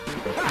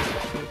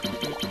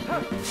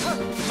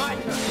 my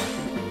turn.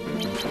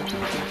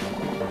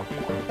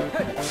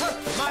 Hey,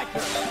 my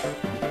turn.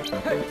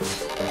 Hey.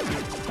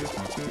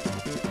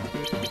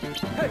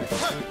 Hey,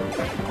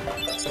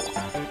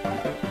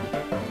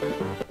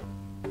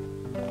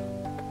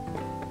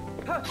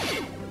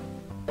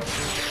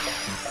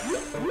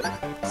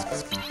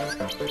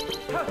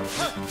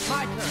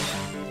 my turn. Hey, my turn.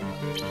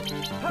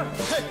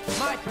 Hey,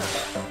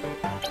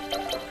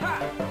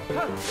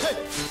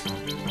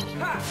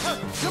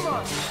 come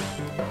on.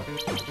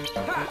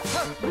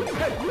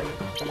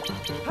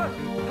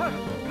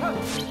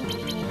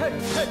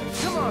 Hey,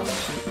 come on.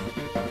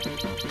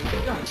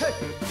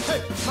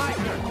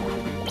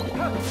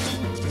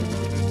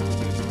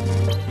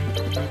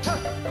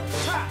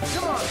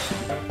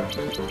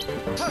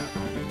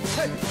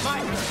 Hey, my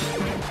turn.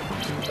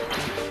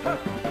 Come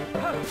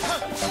on.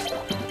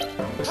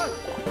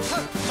 Hey,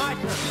 my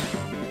turn.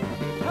 My turn.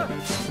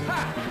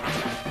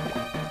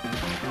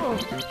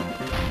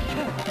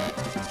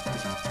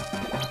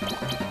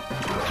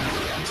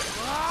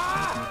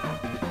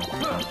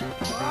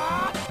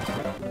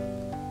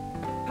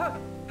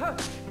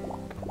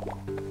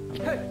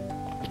 Hey,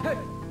 hey,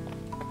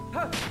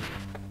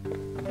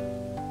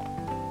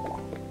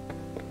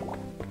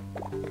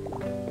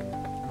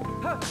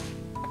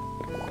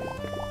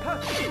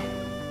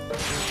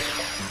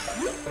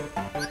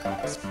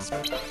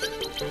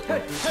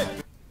 hey, hey,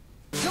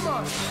 come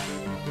on.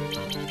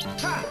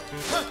 Ha,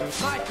 ha,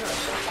 my turn.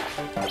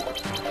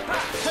 Ha,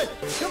 hey,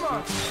 come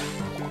on.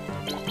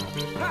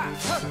 Ha,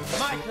 ha,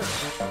 my turn.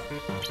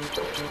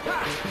 Ha,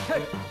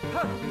 hey,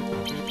 ha,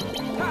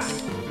 ha.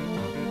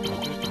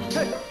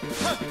 Hey,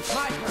 ha,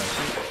 my turn.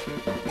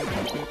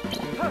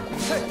 Ha,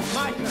 hey,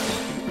 my turn.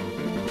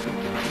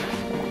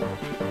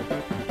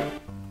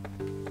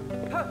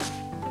 Ha,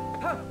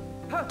 ha,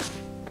 ha,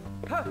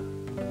 ha,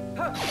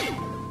 ha.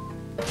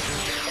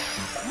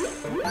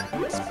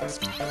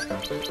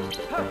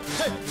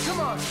 Hey,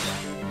 come on!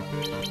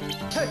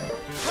 Hey,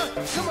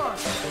 come on!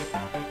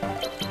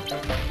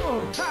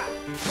 Oh, ha,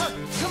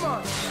 come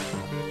on!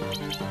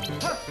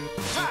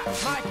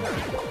 My turn!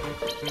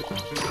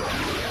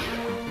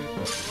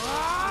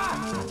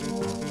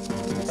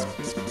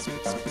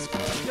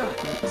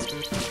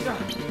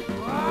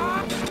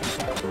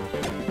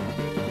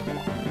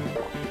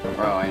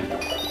 Bro, I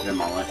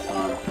demolished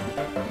them.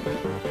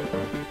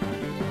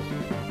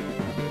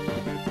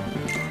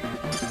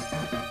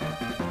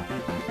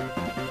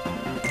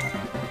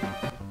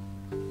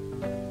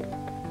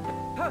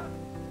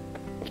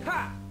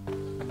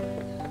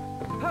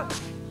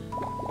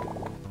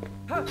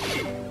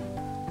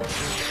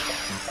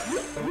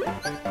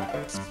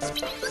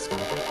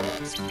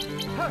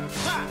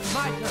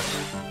 My turn.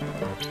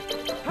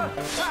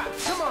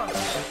 Come on.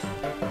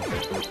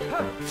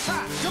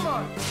 Come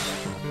on.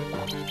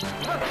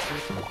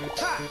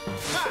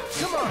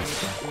 Come on.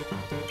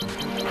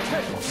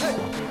 Hey, hey,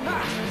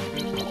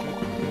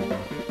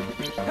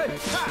 hey,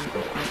 my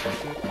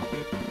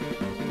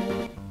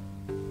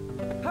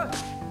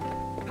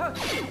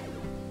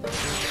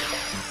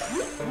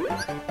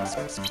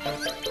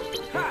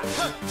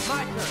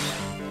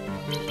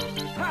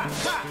turn.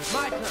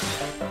 My turn.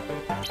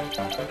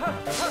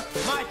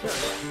 My turn.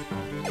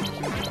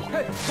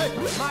 Hey, hey,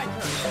 my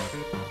turn.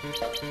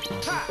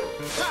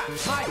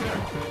 My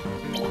turn.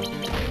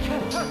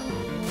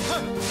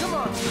 Come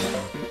on.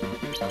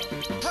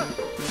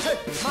 Hey,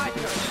 my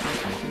turn.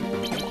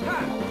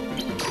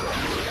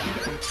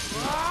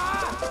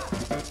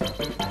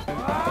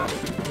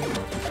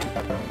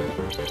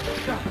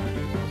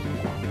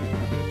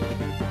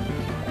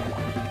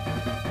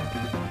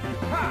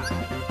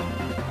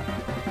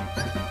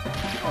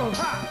 Oh,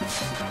 ha!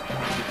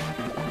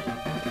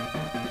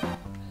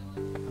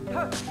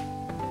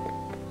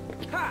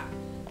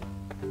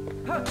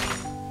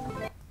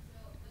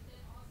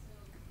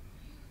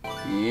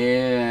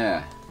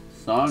 Yeah,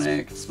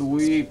 Sonic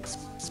Sweep.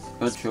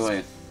 Good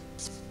choice.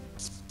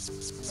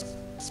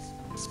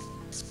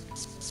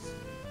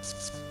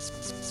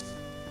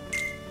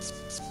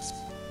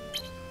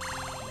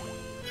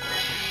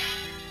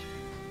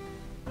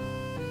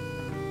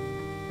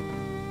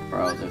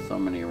 Bro, there's so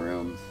many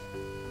rooms.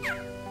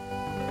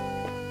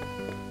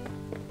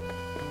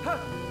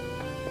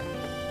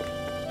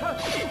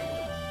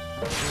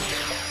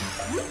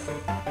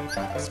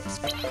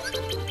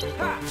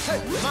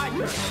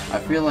 I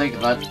feel like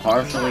that's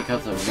partially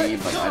because of me,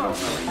 but I don't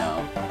really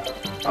know.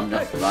 I'm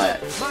just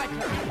that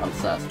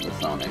obsessed with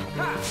Sonic.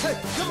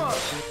 Come on!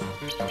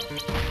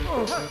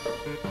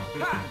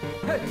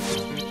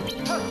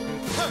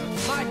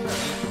 My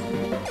turn!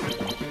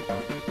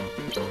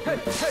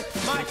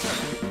 My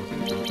turn!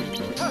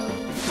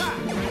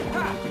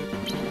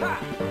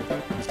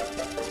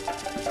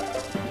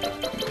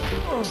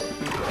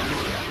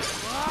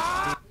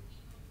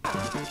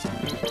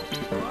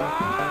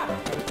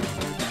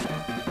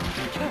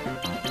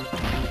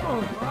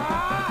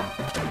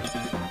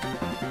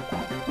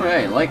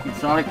 Okay, liking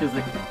Sonic is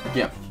a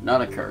gift, not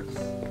a curse.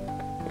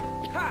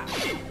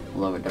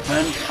 Although it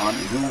depends on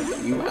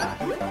who you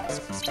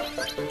ask.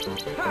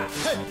 My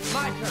turn.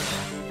 My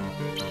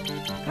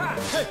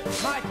turn.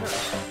 My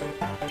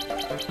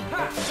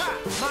turn.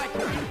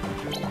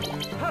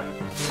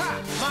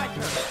 My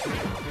turn.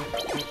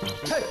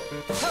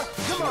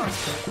 Come on.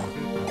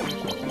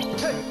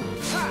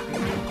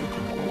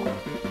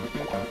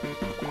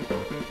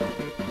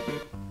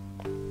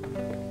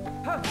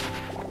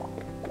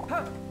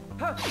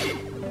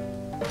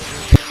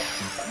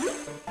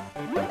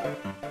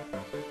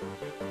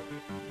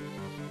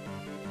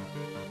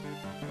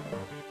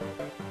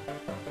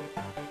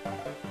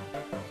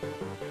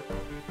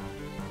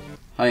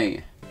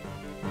 Hey.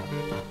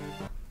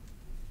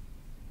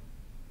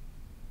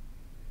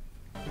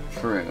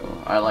 True,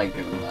 I like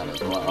doing that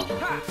as well.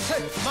 My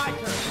turn. My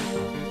turn.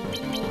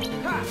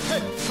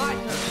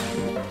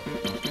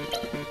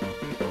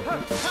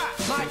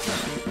 My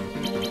turn.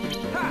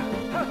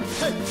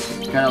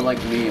 Kind of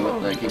like me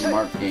with the Kingdom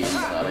Hearts games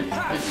that I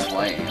just didn't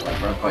play, like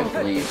Birth by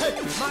Sleep,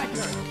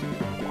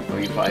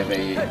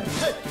 358,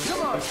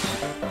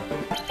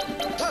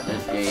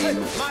 this game,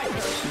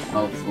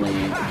 mostly,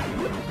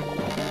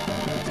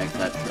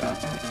 etc.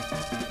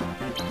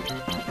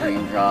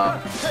 Dream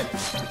Drop.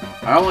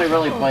 I only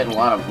really played a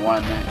lot of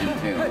 1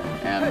 and 2,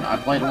 and I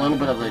played a little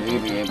bit of the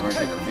GBA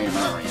version of Chain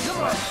Memories,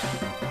 but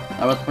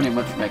that was pretty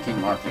much my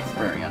Kingdom Hearts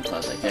experience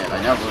as a kid.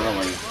 I never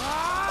really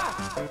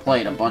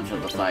played a bunch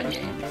of the side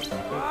games.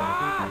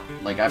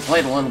 Like, I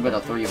played a little bit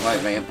of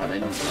 358, but I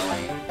didn't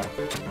really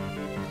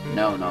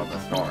know the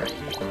story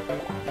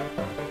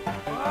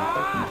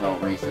until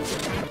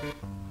recently.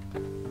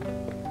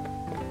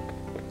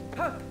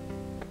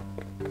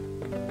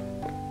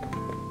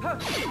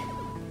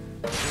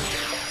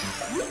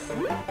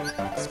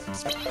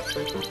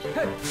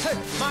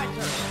 My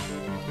turn.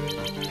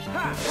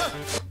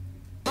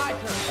 My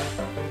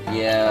turn.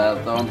 Yeah,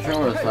 though I'm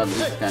sure it's at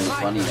least kind of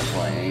funny to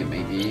play,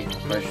 maybe?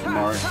 Question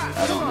mark?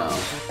 I don't know.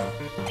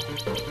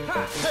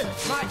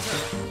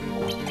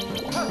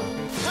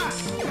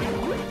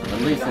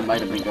 At least it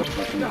might have been good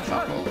for some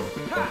chuckles.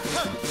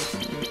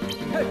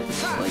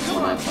 Like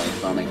when I played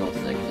Sonic 06,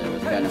 it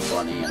was kind of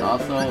funny, and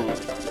also,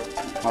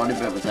 part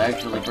of it was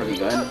actually pretty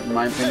good, in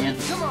my opinion.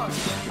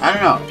 I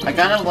don't know, I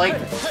kind of liked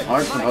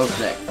parts of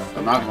 06,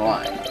 I'm not gonna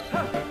lie.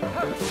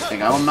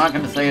 Like, I'm not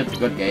gonna say it's a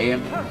good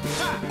game.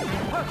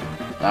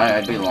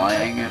 I'd be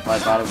lying if I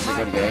thought it was a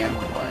good game,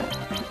 but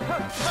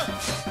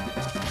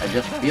I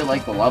just feel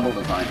like the level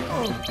design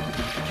was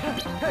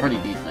pretty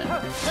decent.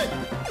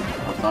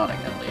 For Sonic,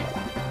 at least.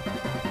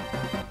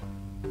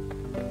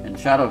 And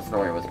Shadow's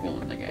story was cool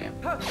in the game.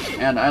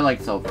 And I like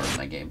Silver in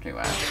the game too,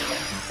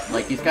 actually.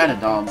 Like, he's kind of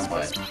dumb,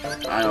 but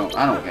I don't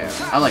care.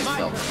 I like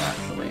Silver,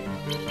 actually.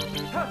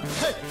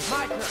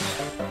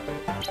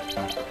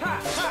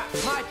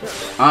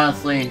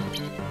 Honestly,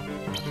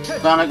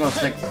 Sonic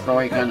 06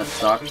 story kind of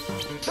sucks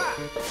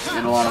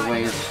in a lot of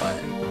ways, but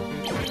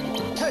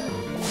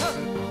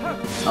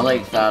I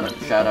like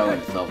Shadow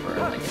and Silver in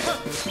the game.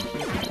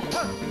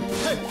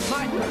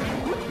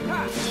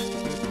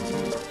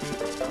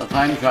 The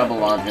time travel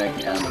logic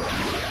and,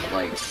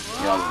 like,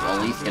 you know,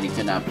 Elise getting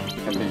kidnapped a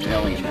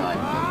bajillion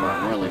times is what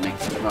really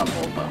makes it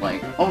trouble, but,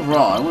 like,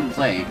 overall, I wouldn't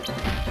say it's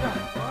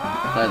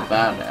as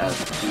bad as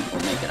people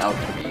make it out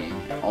to be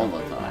all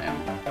the time.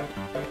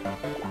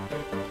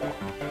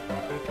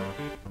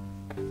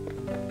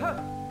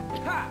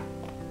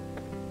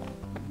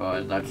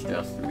 But that's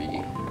just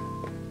me.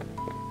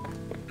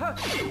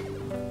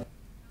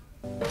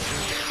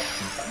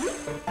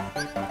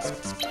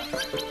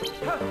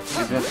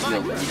 It just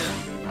feels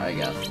weird, I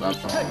guess,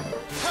 that's all.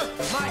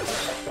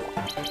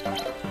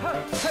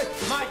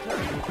 My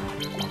turn.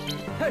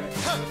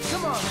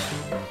 Come on.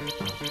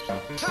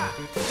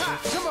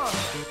 Come on.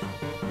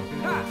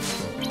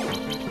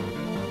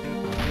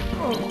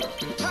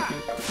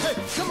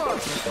 Come on.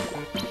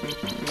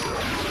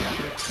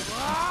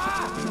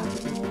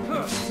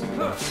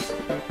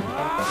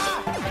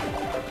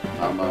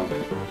 I'm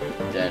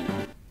dead.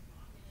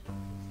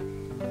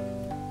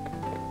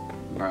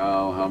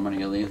 Bro, how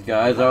many of these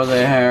guys are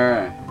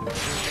there?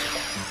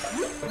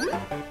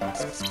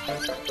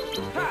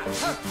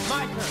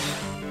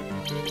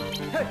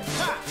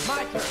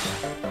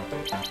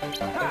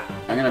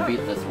 I'm gonna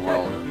beat this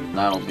world and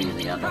that'll be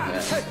the end of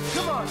it.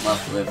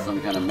 Unless there's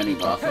some kind of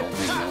mini-boss that will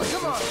take me like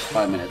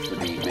 5 minutes to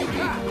beat,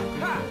 maybe.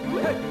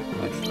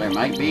 Which there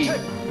might be.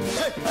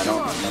 I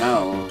don't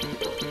know.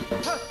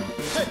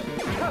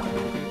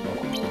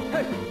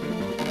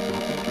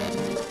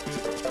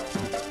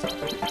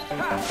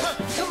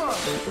 Come on!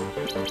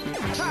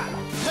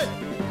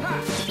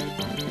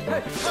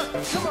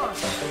 Come on!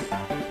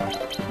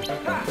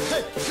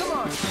 Come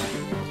on!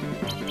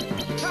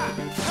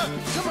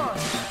 Come on!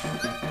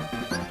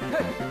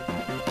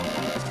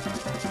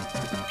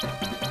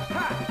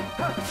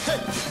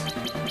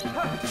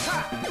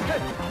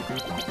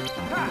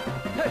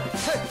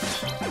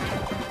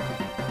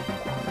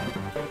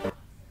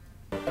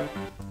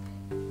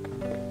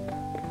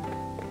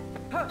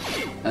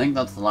 I think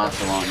that's the last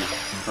one.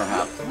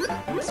 perhaps.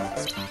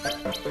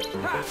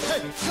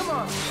 Hey, come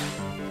on!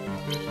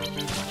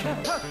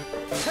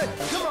 Hey,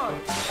 come on!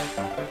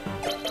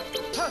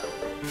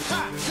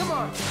 Come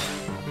on!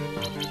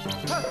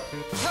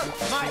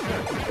 My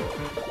turn!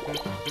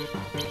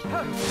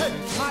 Hey,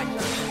 my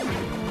turn!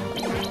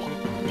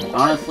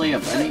 Honestly,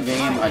 if any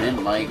game I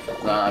didn't like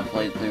that I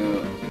played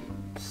through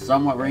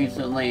somewhat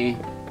recently,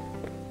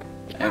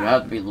 it would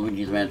have to be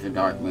Luigi's Mansion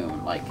Dark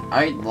Moon. Like,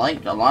 I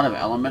liked a lot of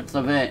elements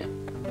of it,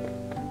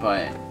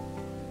 but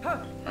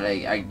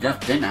I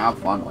just didn't have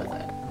fun with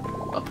it.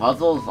 The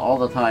puzzles all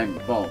the time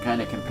felt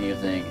kind of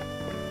confusing,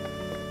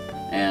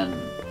 and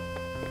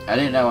I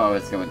didn't know I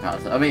was doing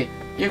constantly. I mean,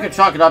 you could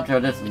chalk it up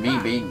to just me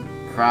being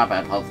crap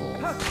at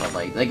puzzles, but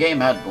like, the game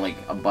had like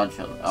a bunch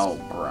of, oh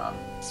bruh.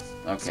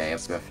 Okay, a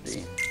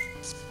 50.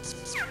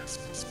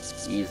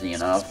 Easy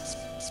enough.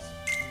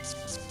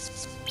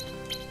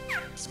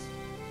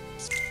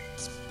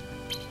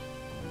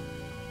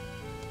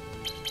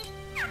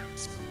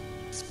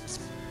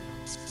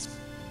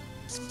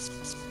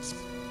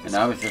 And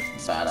I was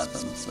just bad at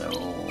them, so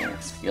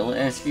skill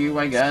issue,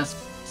 I guess.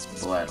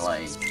 But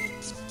like,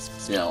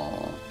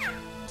 still.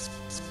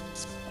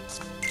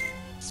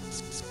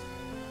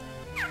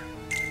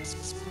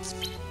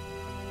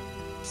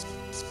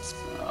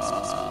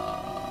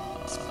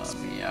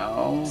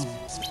 Meow.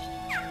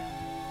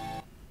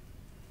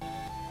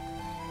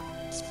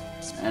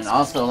 And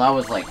also, that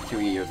was like 2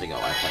 years ago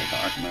I played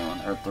Dark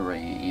Moon, or 3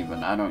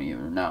 even, I don't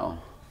even know.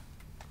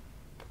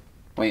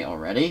 Wait,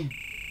 already?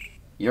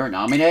 You're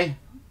Namine?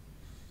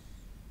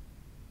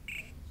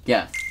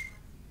 Yes.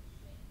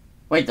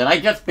 Wait, did I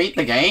just beat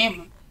the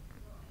game?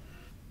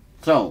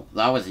 So,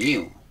 that was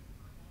you.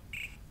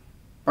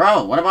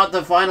 Bro, what about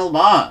the final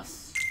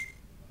boss?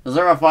 Is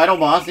there a final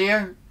boss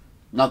here?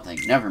 Nothing,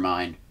 never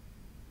mind.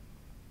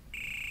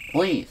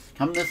 Please,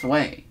 come this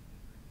way.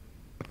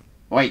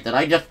 Wait, did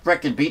I just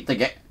frickin' beat the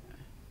game?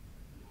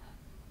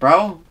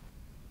 Bro?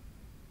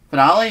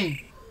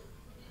 Finale?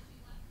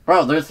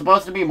 Bro, there's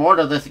supposed to be more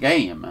to this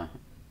game.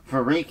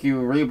 For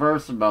Riku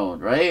Rebirth mode,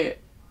 right?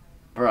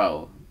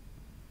 Bro.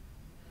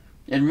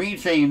 In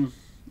Rechain,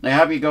 they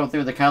have you go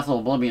through the Castle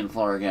Oblivion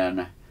floor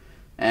again,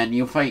 and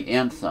you fight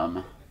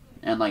Ansem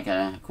in like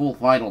a cool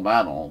final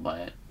battle,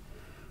 but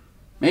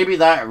maybe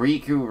that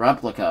Riku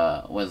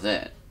replica was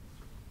it.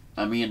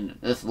 I mean,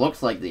 this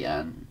looks like the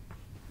end,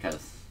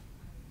 because,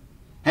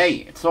 hey,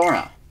 it's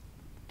Sora.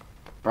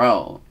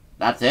 Bro,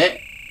 that's it?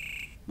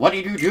 What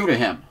did you do to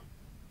him?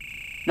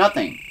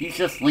 Nothing, he's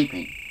just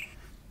sleeping.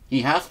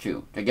 He has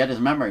to get his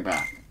memory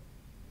back.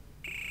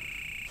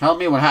 Tell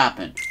me what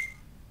happened.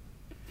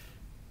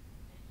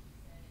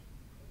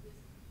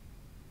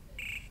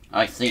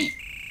 I see.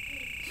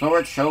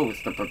 Sora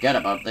chose to forget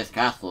about this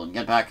castle and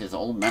get back his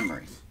old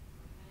memories.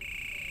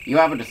 You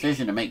have a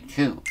decision to make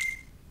too.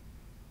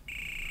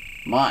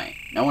 My,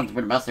 no one's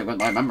been messing with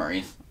my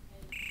memories.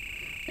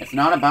 It's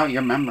not about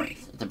your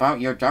memories, it's about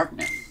your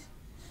darkness.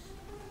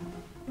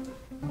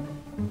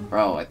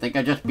 Bro, I think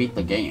I just beat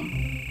the game.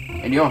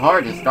 In your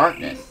heart is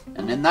darkness,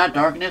 and in that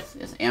darkness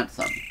is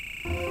Ansem.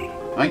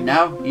 Right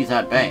now, he's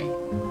at bay.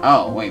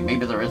 Oh, wait,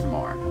 maybe there is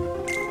more.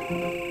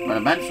 But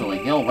eventually,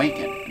 he'll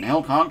awaken, and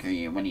he'll conquer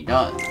you when he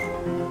does.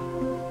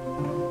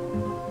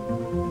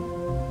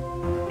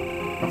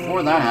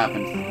 Before that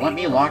happens, let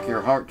me lock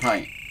your heart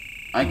tight.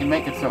 I can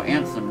make it so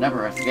Ansem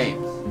never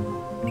escapes.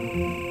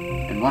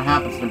 And what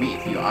happens to me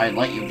if I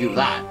let you do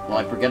that? Will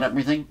I forget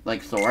everything,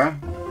 like Sora?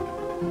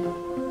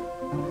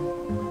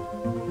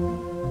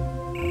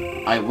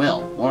 I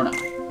will, won't I?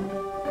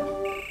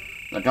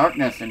 The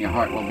darkness in your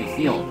heart will be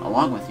sealed,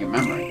 along with your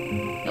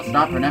memory. You'll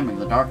stop remembering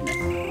the darkness.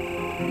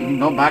 You can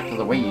go back to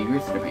the way you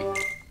used to be.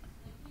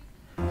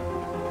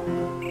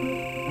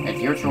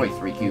 It's your choice,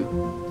 Riku.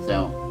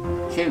 So,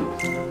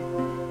 choose.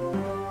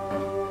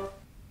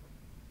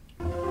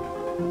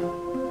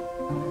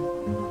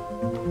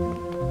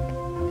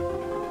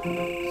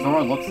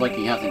 Sora looks like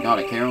he hasn't got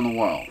a care in the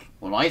world.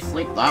 Will I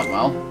sleep that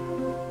well?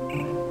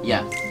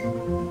 Yes.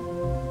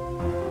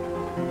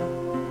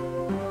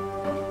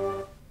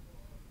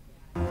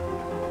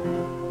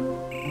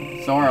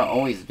 Sora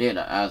always did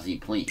as he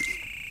pleased.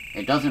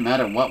 It doesn't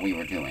matter what we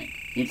were doing.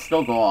 He'd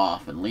still go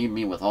off and leave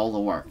me with all the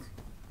work.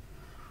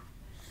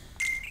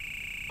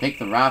 Take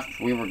the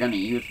raft we were going to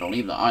use to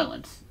leave the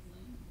islands.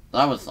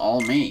 That was all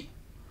me.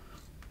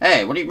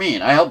 Hey, what do you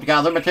mean? I helped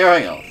gather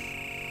materials.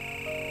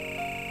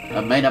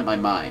 I've made up my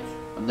mind.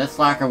 When this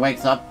slacker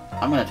wakes up,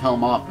 I'm going to tell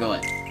him off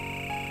good.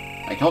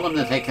 I told him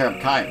to take care of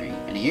Kairi,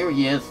 and here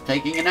he is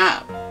taking a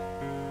nap.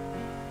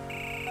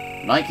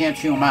 But I can't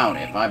chew him out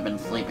if I've been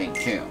sleeping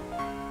too.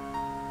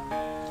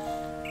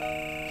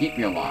 Keep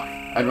your lock.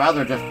 I'd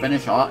rather just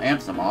finish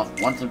Ansem off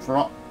once and for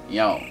all.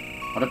 Yo,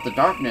 but if the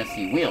darkness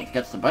he wields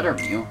gets the better of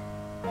you,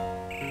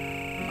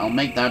 I'll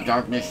make that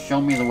darkness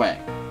show me the way.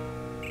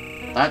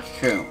 That's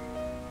true.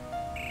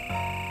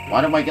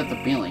 Why do I get the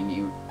feeling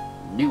you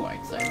knew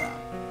I'd say that?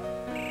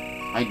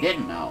 I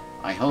didn't know,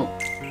 I hope.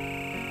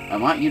 I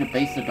want you to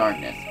face the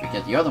darkness,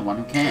 because you're the one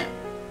who can.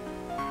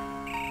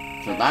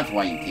 So that's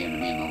why you came to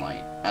me in the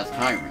light, as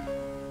Kairi.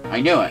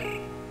 I knew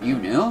it. You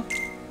knew?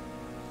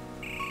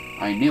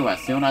 I knew as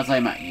soon as I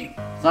met you.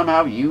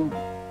 Somehow you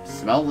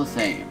smell the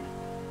same.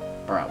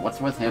 Bruh, what's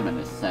with him and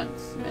his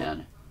scents,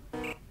 man?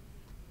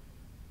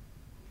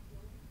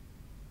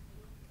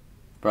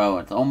 Bro,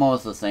 it's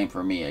almost the same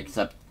for me,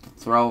 except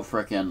throw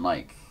frickin'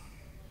 like...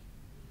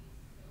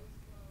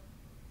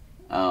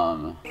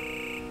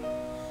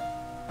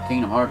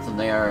 Kingdom Hearts in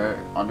there,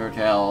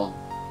 Undertale.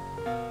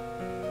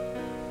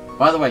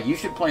 By the way, you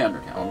should play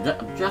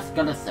Undertale. I'm just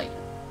gonna say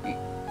it.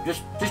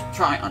 Just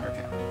try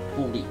Undertale.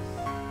 Please.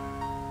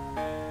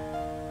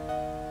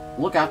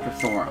 Look after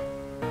Sora.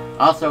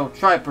 Also,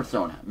 try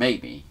Persona.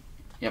 Maybe.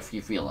 If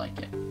you feel like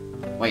it.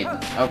 Wait,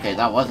 okay,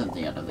 that wasn't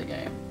the end of the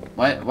game.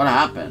 What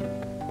happened?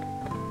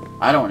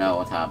 I don't know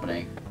what's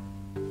happening.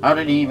 How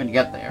did he even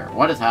get there?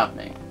 What is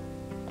happening?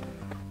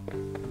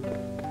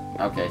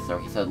 Okay, so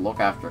he said look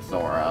after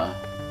Sora.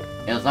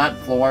 Is that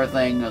floor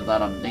thing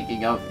that I'm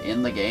thinking of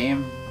in the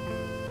game?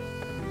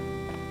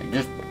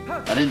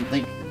 I didn't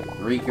think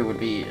Riku would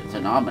be to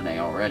nominate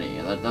already.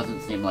 That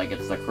doesn't seem like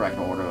it's the correct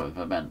order of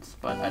events,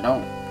 but I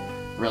don't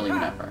really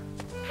remember.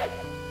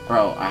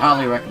 Bro, I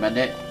highly recommend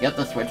it. Get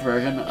the Switch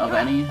version of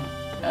any.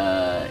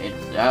 It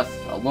has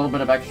a little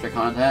bit of extra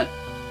content,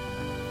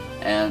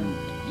 and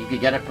you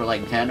could get it for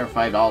like $10 or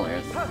 $5.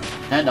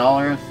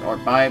 $10 or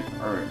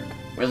 $5 or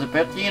was it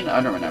 15?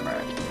 I don't remember.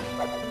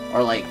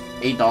 Or like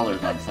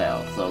 $8 on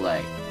sale. So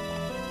like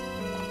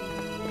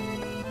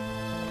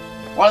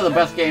one of the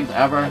best games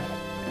ever,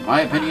 in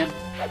my opinion.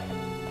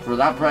 For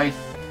that price,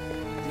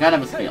 it's kind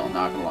of a steal,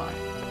 not gonna lie.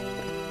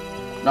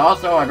 And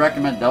also, I'd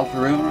recommend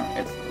Deltarune.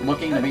 It's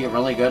looking to be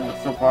really good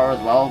so far as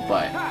well,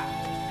 but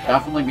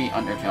definitely be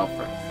Undertale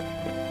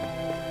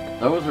first.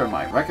 Those are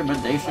my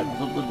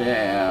recommendations of the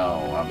day.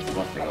 Oh, I'm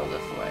supposed to go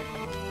this way.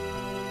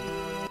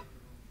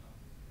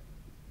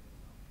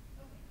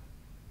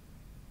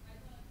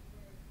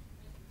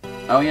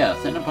 Oh yeah,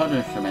 Sin and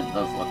Punishment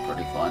does look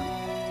pretty fun.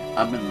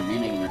 I've been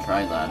meaning to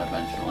try that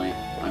eventually.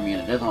 I mean,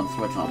 it is on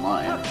Switch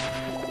Online.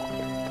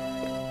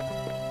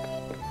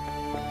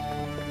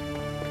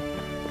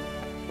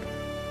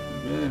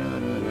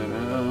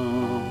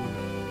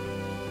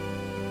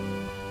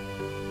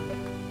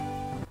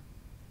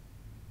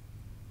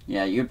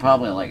 Yeah, you'd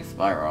probably like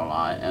Spyro a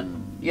lot,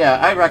 and yeah,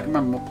 I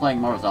recommend playing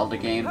more Zelda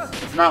games.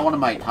 It's not one of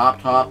my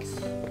tops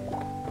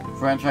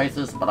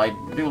franchises, but I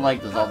do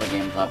like the Zelda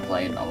games I've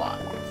played a lot,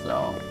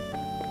 so...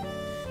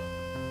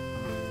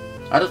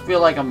 I just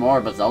feel like I'm more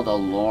of a Zelda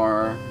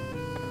lore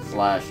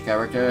slash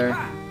character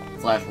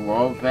slash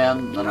world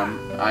fan than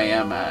I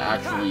am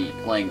actually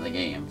playing the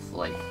games.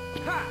 Like,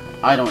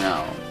 I don't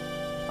know.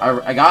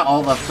 I got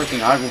all the freaking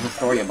Hyrule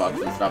Historia books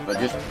and stuff, but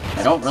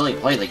I don't really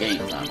play the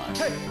games that much.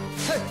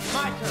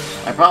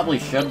 I probably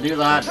should do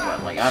that,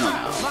 but like, I don't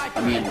know.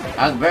 I mean,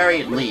 at the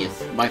very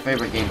least, my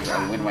favorite games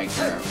are Wind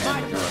Waker and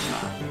Majora's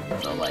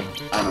Mask. So like,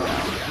 I don't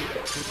know.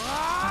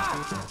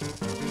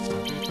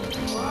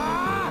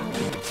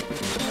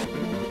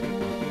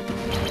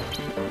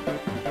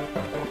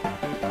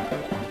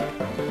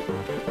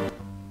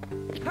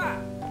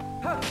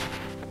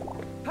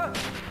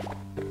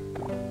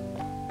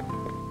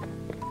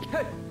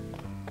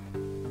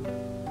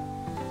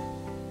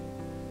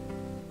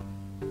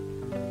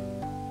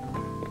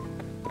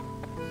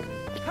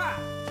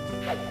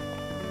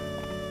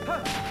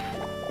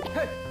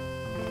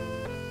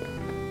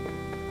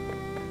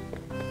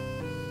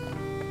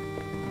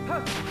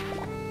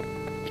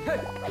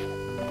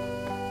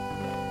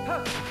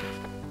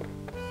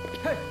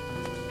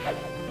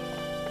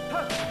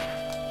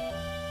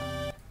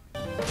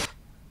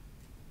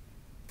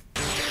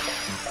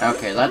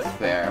 Okay, that's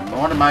fair.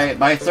 One of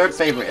my third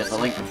favorite is A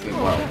Link Between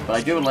Worlds, but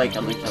I do like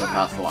A Link to the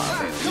Past a lot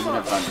too, even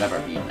if I've never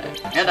beaten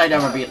it. And I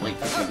never beat Link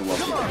Between the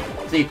Worlds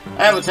either. See,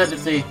 I have a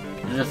tendency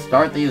to just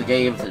start these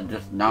games and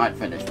just not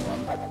finish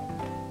them.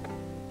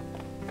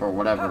 For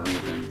whatever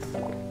reasons.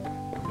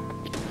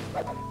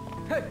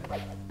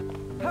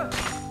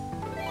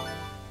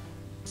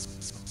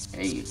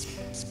 H.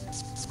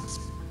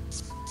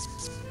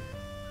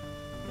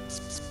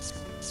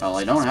 Well,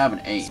 I don't have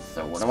an 8,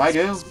 so what do I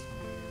do?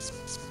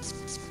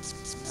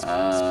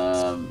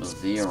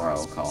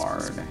 0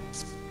 card.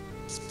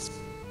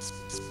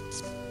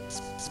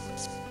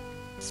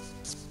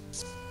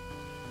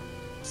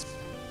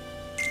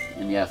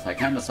 And yes, I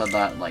kind of said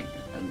that like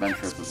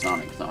Adventures of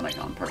Sonic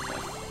on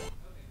purpose.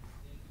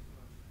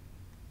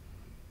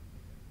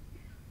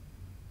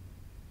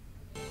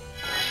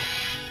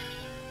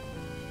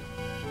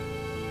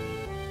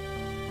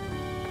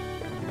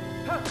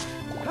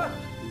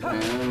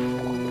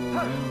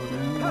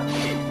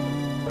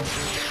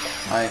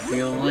 I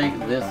feel like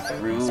this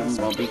room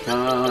will be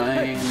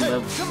kind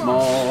of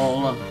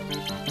small,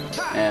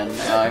 and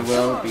I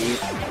will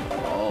beat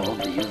all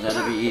these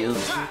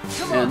enemies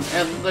and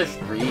end the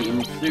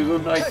stream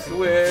soon, I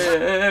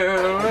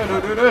swear.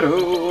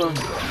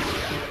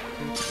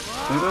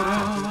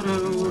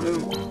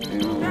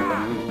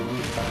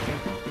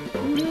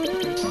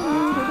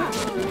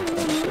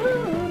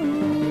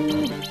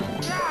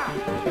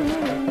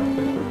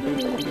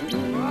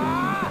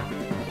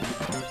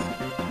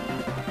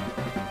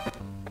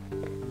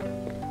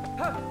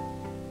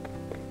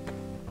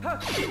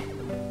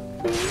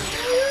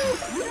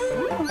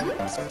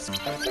 Get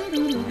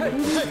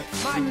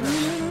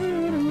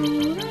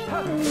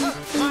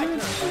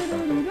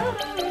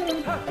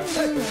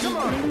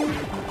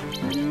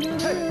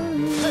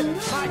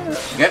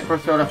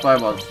Persona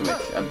 5 on Switch.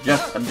 I'm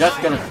just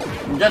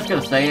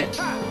gonna say it.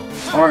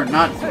 Or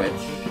not Switch.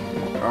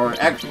 Or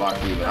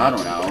Xbox even, I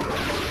don't know.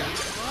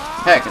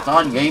 Heck, it's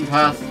on Game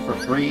Pass for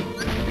free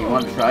if you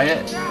want to try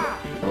it.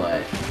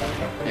 But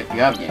if you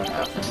have Game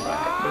Pass, then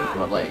try it.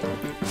 But like,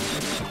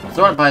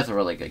 Persona 5 is a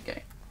really good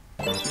game.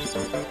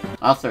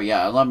 Also,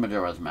 yeah, I love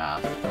Majora's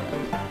Mask.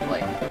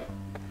 Like,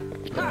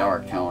 the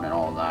dark tone and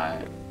all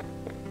that.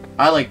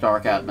 I like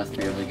dark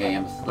atmosphere of the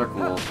games. They're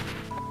cool.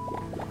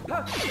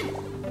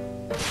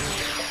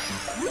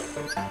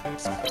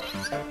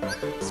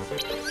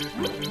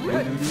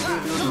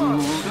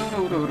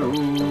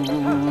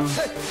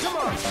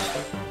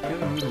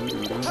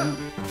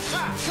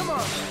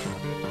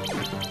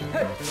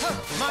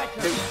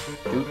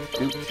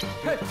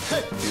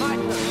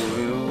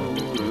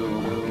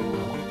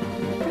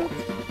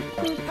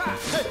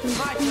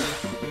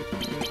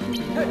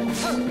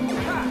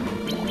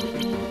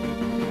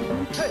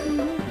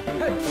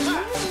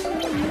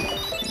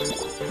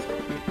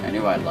 I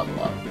knew I'd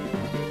level up.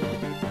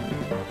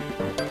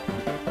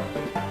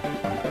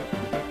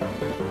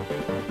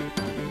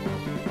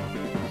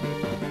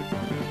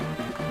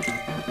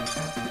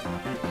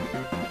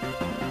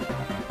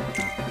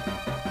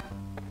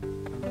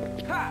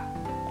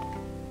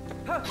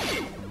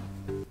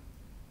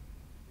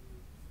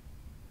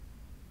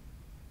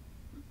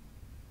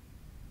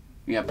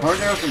 Yeah,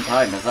 Partners in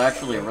Time is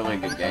actually a really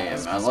good game.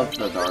 I love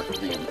the dark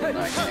theme in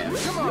that game.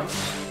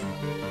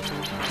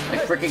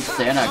 Like, freaking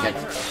Santa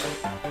gets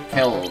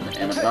killed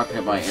and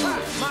abducted by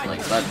aliens.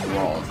 Like, that's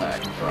raw as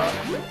heck, bro.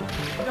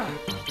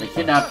 They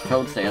kidnapped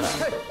Toad Santa.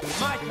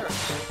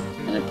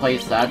 And it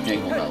plays sad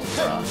jingle bells,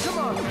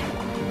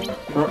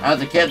 bro. As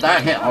a kid,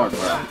 that hit hard,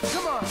 bro.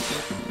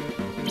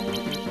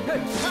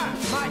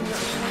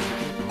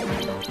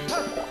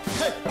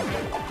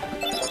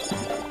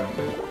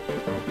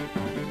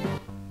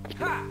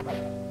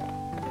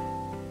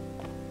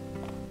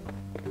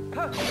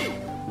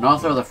 And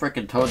also the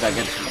frickin' Toad that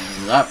gets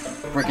that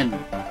frickin'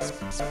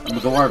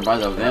 absorbed by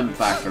the Vim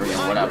factory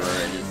or whatever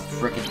and is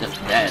frickin' just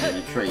dead in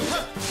a tree.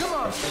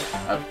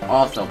 That's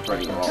also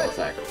pretty raw as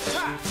heck.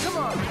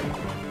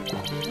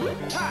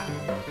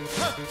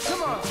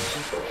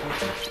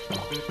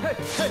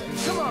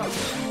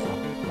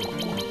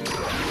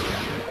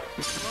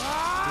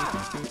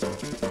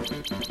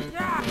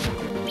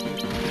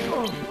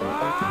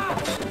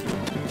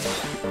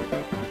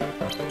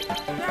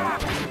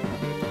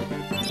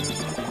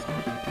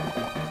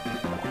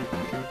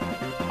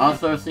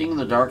 Also, seeing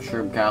the Dark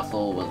Shroom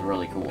Castle was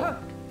really cool.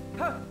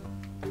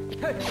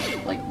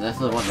 Like, this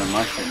is what the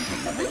Mushroom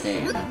Kingdom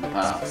became in the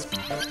past.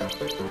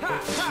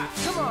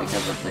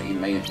 Because of the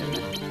invasion.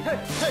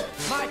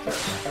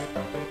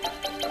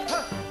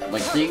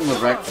 Like, seeing the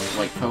wrecked,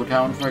 like, Toad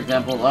Town, for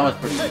example, that was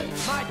pretty neat.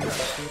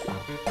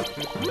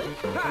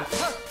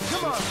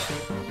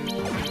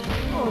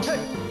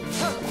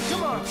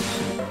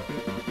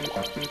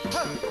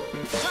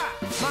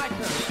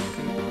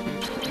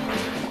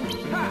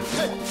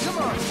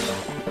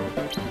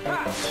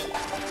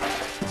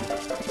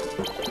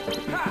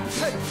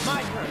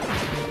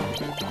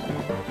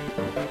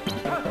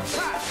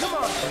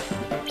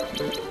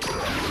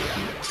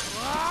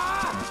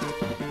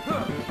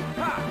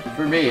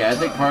 For me, I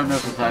think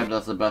Partners in Time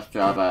does the best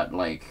job at,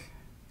 like,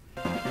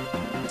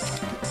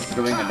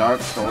 doing a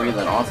dark story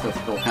that also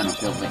still kind of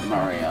feels like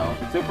Mario.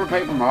 Super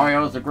Paper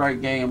Mario is a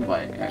great game,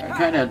 but it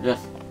kind of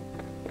just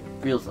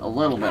feels a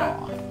little bit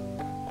off.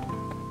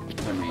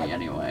 For me,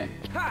 anyway.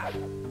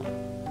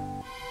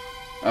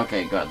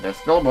 Okay, good. There's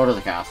still more to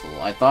the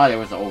castle. I thought it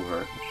was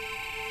over.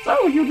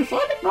 So, you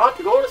decided not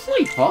to go to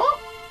sleep, huh?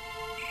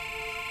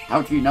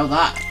 How'd you know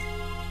that?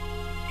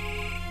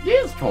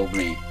 Liz told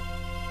me.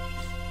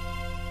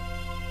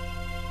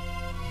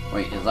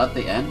 Wait, is that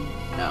the end?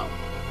 No.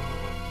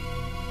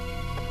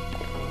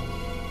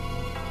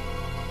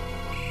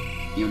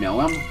 You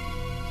know him?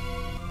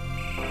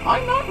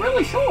 I'm not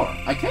really sure.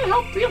 I can't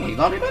help feeling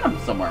that I met him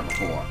somewhere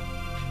before.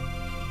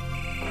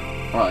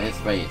 Oh, his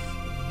face.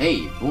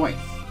 Hey, voice.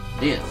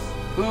 This.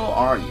 Who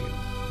are you?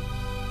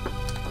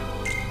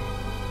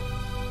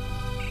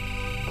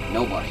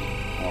 Nobody.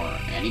 Or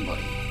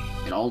anybody.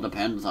 It all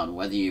depends on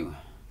whether you...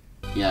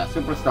 Yeah,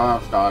 Superstar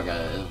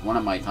Saga is one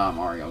of my top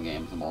Mario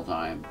games of all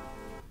time.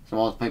 As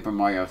well as Paper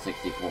Mario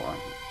 64.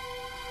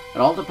 It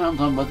all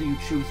depends on whether you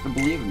choose to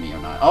believe in me or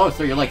not. Oh,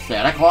 so you're like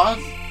Santa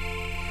Claus?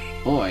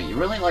 Boy, you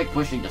really like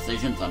pushing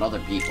decisions on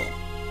other people.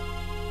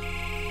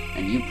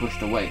 And you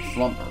pushed away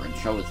Slumber and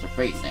chose the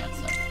face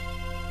answer.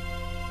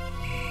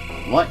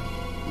 What?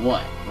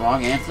 What?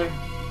 Wrong answer?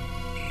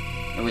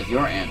 It was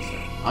your answer.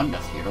 I'm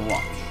just here to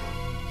watch.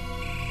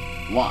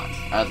 Watch,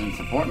 as in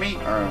support me,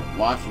 or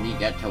watch me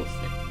get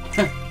toasted?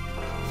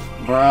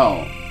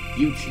 Bro,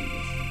 you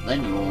choose.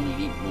 Then you only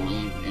need to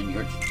believe in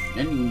your...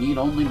 Then you need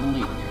only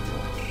believe in your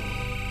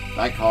choice.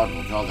 That card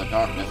will draw the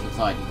darkness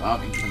inside you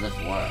out into this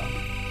world.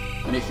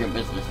 Finish your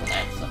business with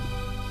Ansem.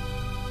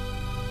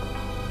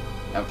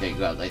 Okay,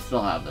 good. They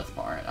still have this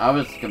part. I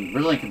was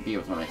really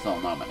confused when I saw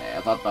Nominee.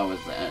 I thought that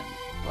was the end,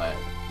 but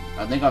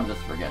I think I'm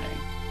just forgetting.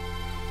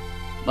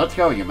 Let's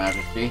go, Your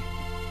Majesty.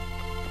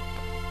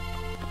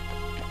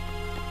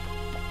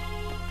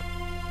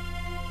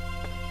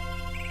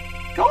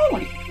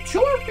 Golly, it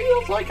sure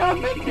feels like I've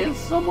met this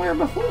somewhere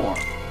before.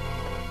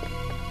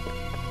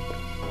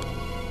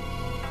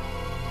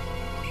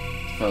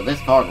 So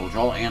this card will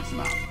draw Ansem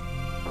out.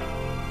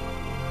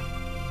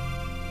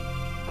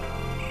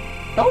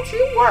 Don't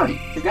you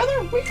worry,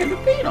 together we can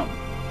defeat him.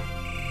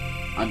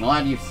 I'm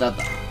glad you said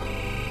that,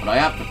 but I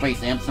have to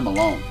face Ansem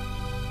alone.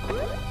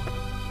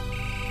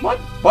 But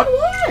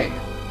why?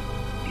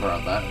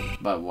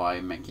 But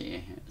why,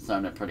 Mickey? It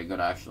sounded pretty good,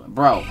 actually.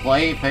 Bro,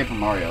 play Paper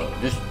Mario.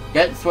 Just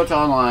get Switch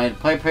Online,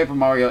 play Paper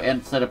Mario,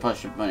 and set a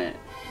push a minute.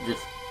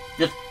 Just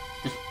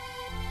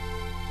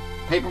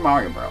Paper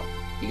Mario, bro.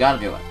 You gotta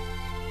do it.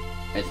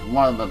 It's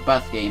one of the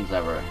best games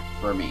ever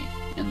for me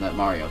in the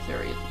Mario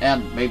series,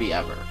 and maybe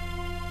ever.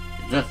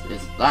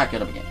 It's that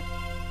good of a game.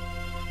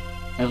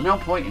 There's no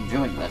point in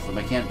doing this if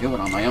I can't do it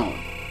on my own.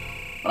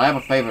 But I have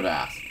a favor to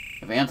ask.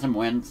 If Ansem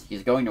wins,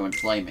 he's going to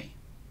enslave me.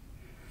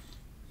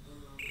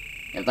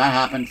 If that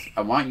happens,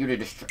 I want you to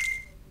destroy...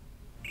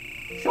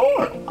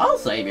 Sure, I'll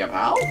save you,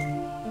 pal.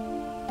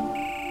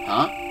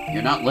 Huh?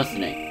 You're not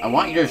listening. I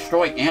want you to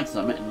destroy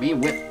Ansem and me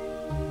with...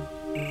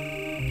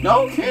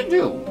 No can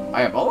do.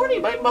 I have already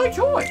made my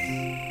choice.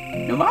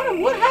 No matter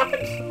what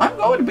happens, I'm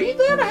going to be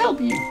there to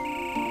help you.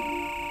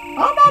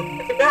 I'm not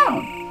backing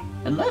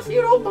down. Unless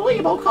you don't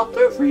believe I'll come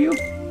through for you.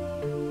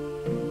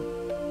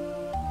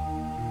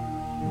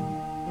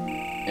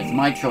 It's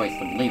my choice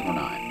to believe or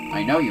not.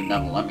 I know you've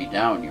never let me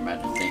down, Your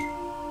Majesty.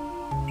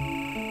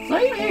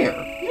 Same here.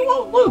 You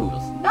won't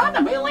lose. Not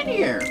in a million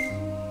years.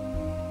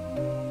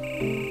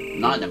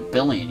 Not in a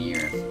billion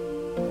years.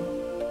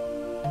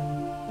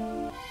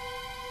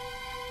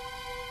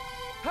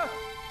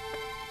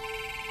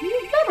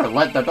 You've never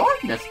let the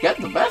darkness get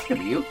the best of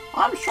you.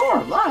 I'm sure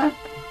of that.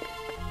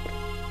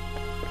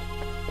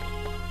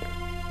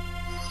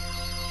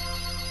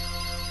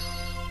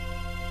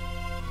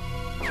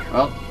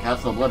 Well,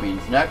 Castle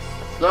Oblivion's next.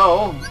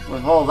 So,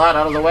 with all that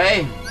out of the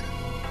way,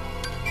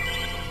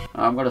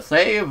 I'm gonna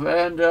save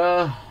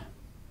and,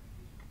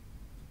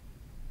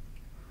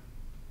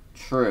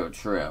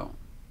 True.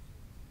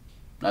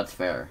 That's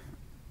fair.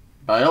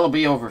 But it'll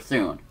be over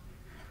soon.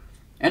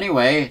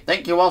 Anyway,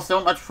 thank you all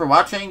so much for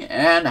watching,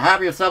 and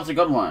have yourselves a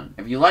good one.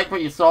 If you like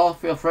what you saw,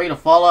 feel free to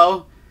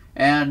follow,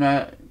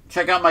 and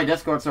check out my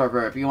Discord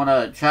server if you want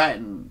to chat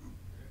and,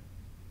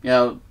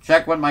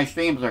 check when my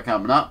streams are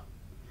coming up.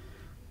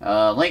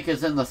 Link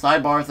is in the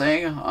sidebar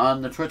thing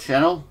on the Twitch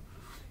channel.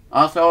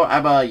 Also, I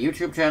have a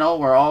YouTube channel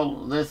where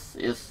all this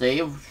is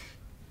saved,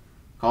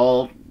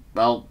 called,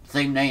 well,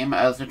 same name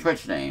as the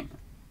Twitch name.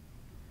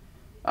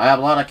 I have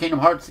a lot of Kingdom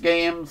Hearts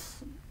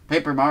games,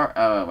 Mario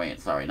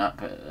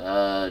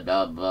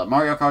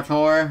Kart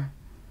Tour,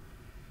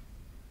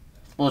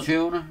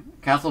 Splatoon,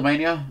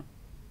 Castlevania,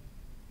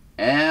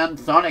 and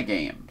Sonic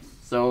games.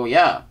 So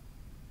yeah,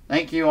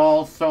 thank you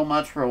all so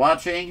much for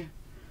watching,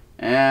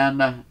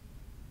 and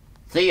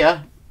see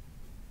ya!